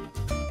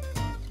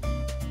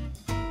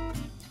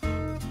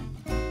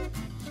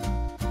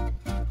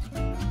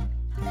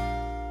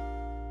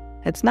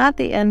 It's not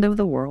the end of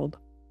the world.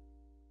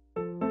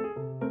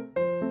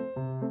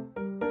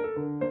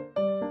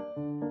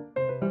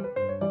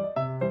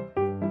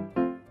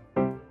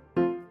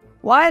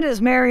 Why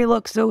does Mary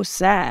look so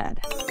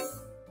sad?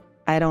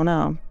 I don't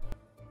know.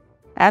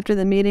 After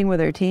the meeting with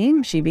her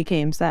team, she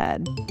became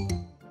sad.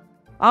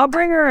 I'll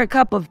bring her a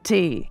cup of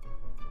tea.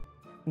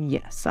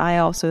 Yes, I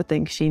also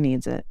think she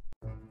needs it.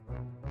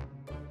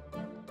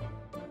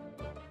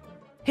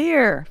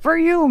 Here, for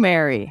you,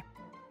 Mary.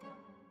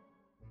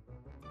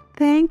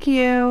 Thank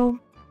you.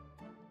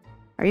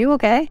 Are you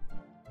okay?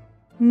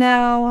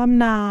 No, I'm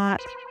not.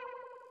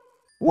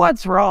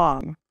 What's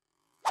wrong?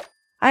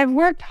 I've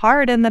worked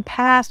hard in the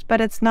past,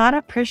 but it's not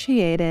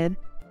appreciated.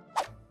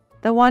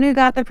 The one who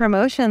got the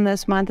promotion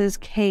this month is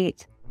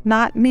Kate,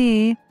 not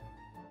me.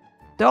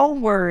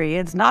 Don't worry,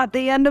 it's not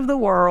the end of the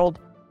world.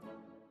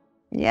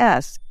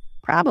 Yes,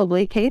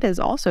 probably Kate has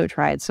also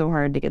tried so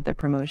hard to get the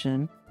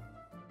promotion.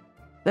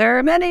 There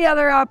are many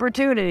other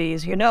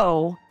opportunities, you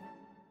know.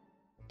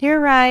 You're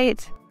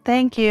right.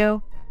 Thank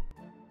you.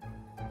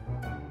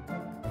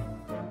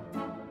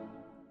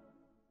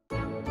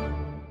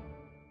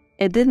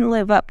 It didn't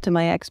live up to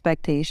my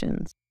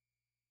expectations.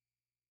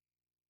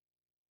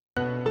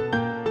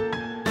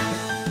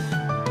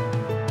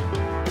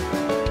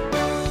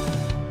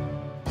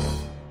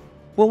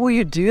 What will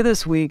you do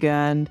this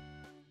weekend?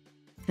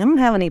 I don't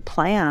have any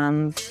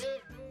plans.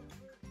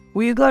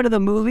 Will you go to the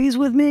movies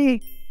with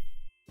me?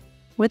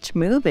 Which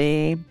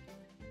movie?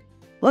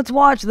 Let's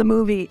watch the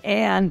movie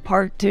Anne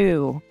Part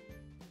 2.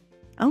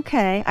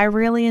 Okay, I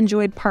really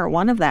enjoyed part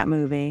 1 of that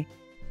movie.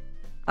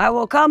 I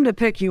will come to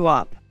pick you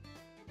up.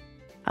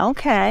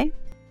 Okay.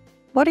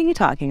 What are you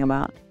talking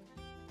about?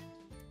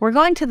 We're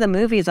going to the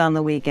movies on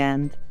the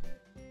weekend.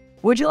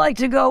 Would you like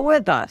to go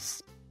with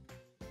us?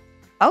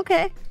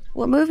 Okay.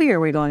 What movie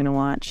are we going to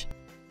watch?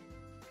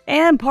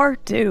 Anne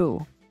Part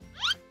 2.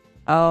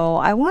 Oh,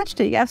 I watched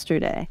it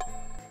yesterday.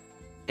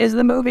 Is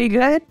the movie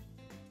good?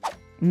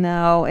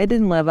 No, it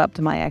didn't live up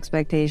to my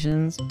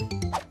expectations.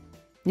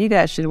 You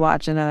guys should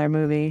watch another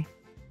movie.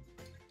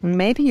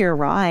 Maybe you're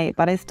right,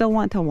 but I still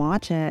want to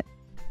watch it.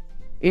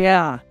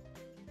 Yeah.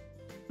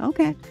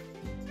 Okay.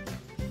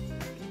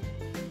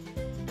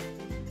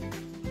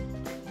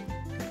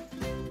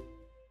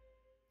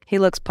 He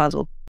looks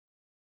puzzled.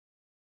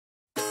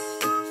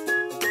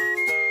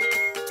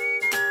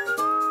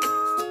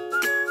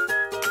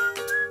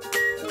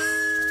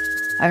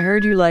 I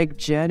heard you like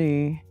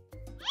Jenny.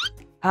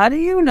 How do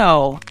you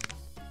know?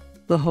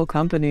 The whole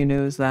company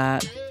knows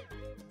that.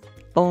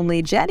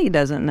 Only Jenny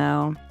doesn't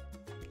know.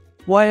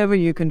 Why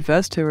haven't you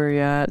confessed to her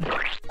yet?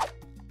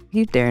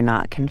 You dare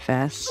not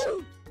confess.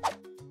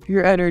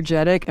 You're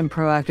energetic and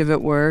proactive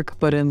at work,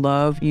 but in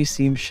love, you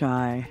seem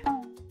shy.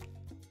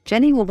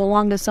 Jenny will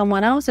belong to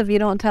someone else if you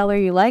don't tell her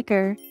you like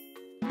her.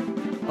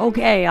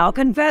 Okay, I'll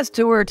confess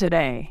to her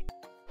today.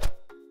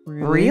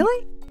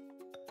 Really?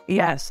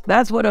 Yes,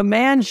 that's what a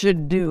man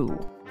should do.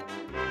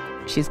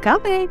 She's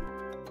coming.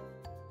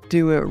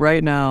 Do it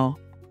right now.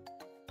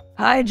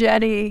 Hi,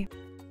 Jenny.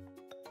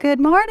 Good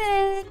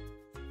morning.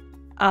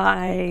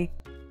 I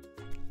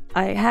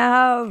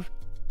have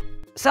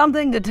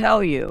something to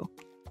tell you.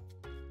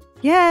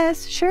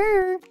 Yes,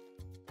 sure.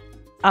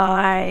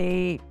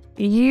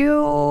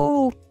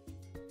 You...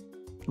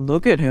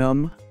 Look at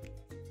him.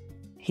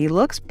 He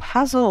looks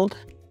puzzled.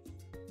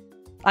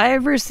 I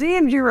have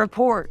received your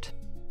report.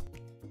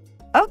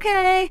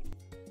 Okay.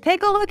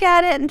 Take a look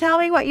at it and tell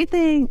me what you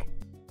think.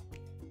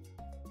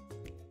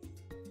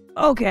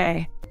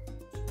 Okay.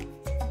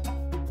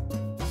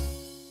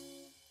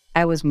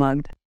 I was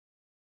mugged.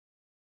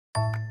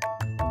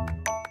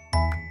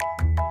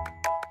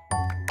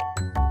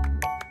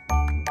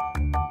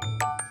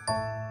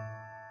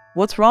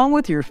 What's wrong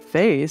with your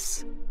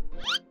face?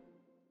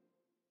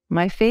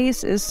 My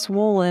face is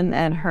swollen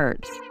and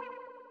hurts.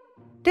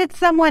 Did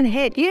someone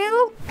hit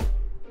you?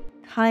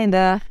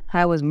 Kinda.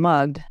 I was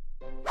mugged.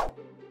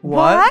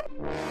 What?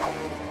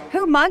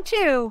 Who mugged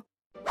you?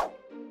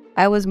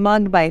 I was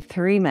mugged by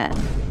 3 men.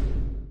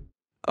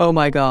 Oh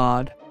my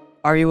god.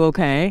 Are you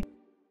okay?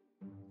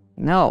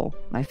 No,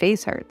 my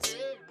face hurts.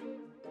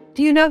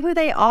 Do you know who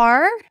they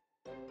are?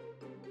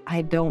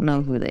 I don't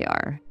know who they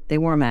are. They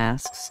wore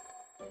masks.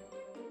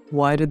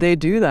 Why did they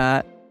do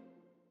that?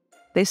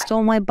 They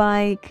stole my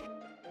bike.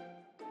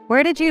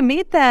 Where did you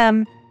meet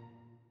them?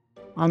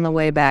 On the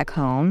way back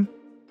home.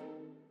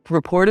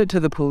 Report it to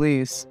the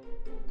police.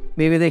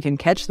 Maybe they can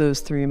catch those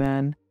 3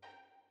 men.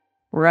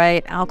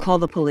 Right, I'll call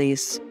the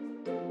police.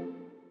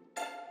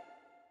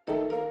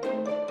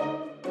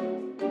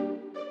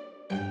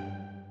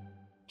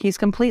 He's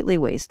completely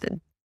wasted.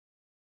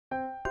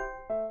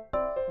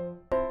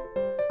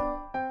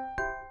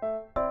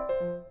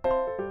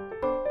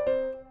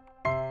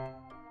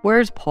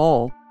 Where's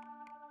Paul?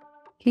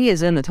 He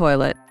is in the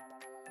toilet.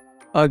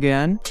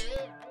 Again?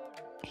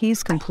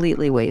 He's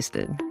completely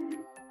wasted.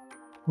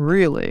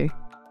 Really?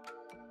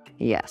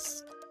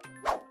 Yes.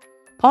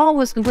 Paul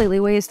was completely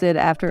wasted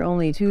after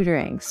only 2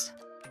 drinks.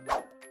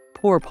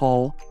 Poor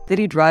Paul. Did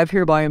he drive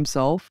here by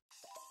himself?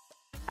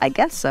 I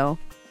guess so.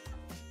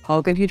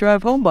 How can he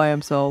drive home by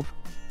himself?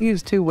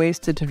 He's too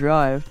wasted to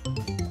drive.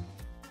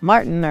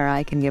 Martin or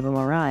I can give him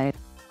a ride.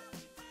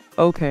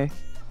 Okay.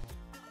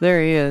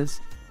 There he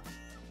is.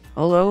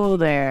 Hello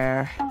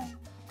there.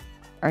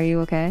 Are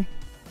you okay?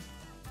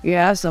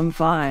 Yes, I'm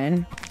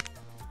fine.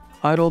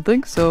 I don't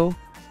think so.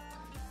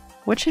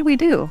 What should we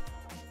do?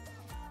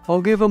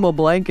 I'll give him a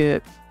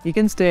blanket. He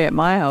can stay at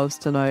my house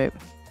tonight.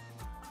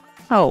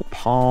 Oh,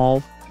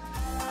 Paul.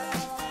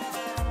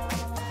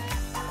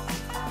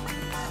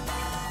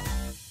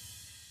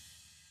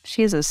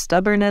 She's as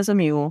stubborn as a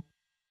mule.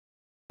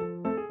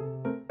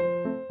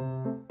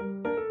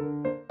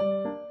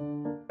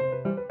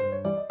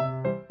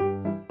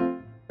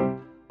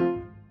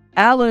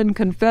 Alan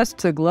confessed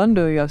to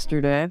Glenda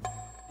yesterday.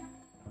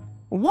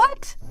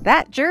 What?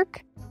 That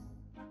jerk?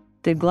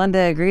 Did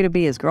Glenda agree to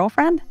be his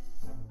girlfriend?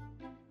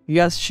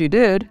 Yes, she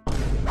did.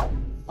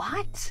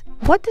 What?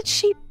 What did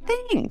she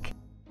think?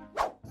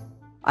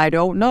 I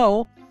don't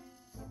know.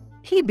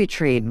 He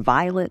betrayed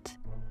Violet.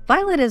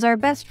 Violet is our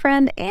best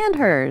friend and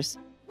hers.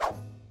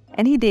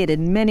 And he dated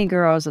many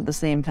girls at the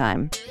same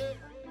time.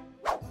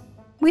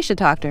 We should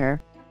talk to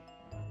her.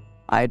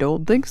 I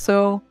don't think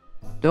so.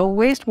 Don't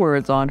waste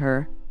words on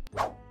her.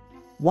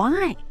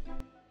 Why?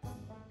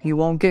 You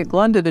won't get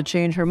Glenda to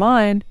change her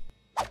mind.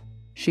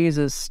 She's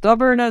as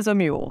stubborn as a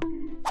mule.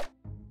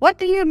 What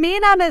do you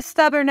mean I'm as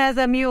stubborn as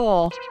a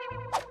mule?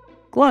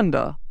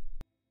 Glenda.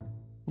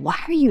 Why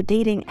are you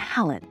dating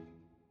Alan?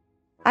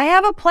 I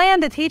have a plan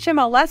to teach him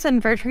a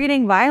lesson for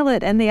treating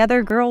Violet and the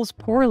other girls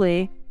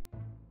poorly.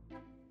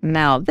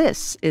 Now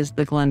this is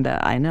the Glenda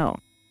I know.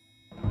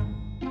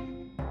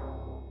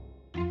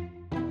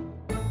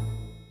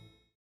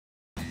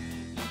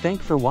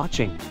 Thanks for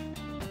watching.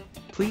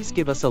 Please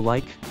give us a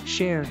like,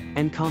 share,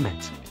 and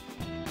comment.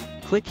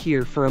 Click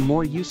here for a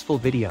more useful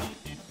video.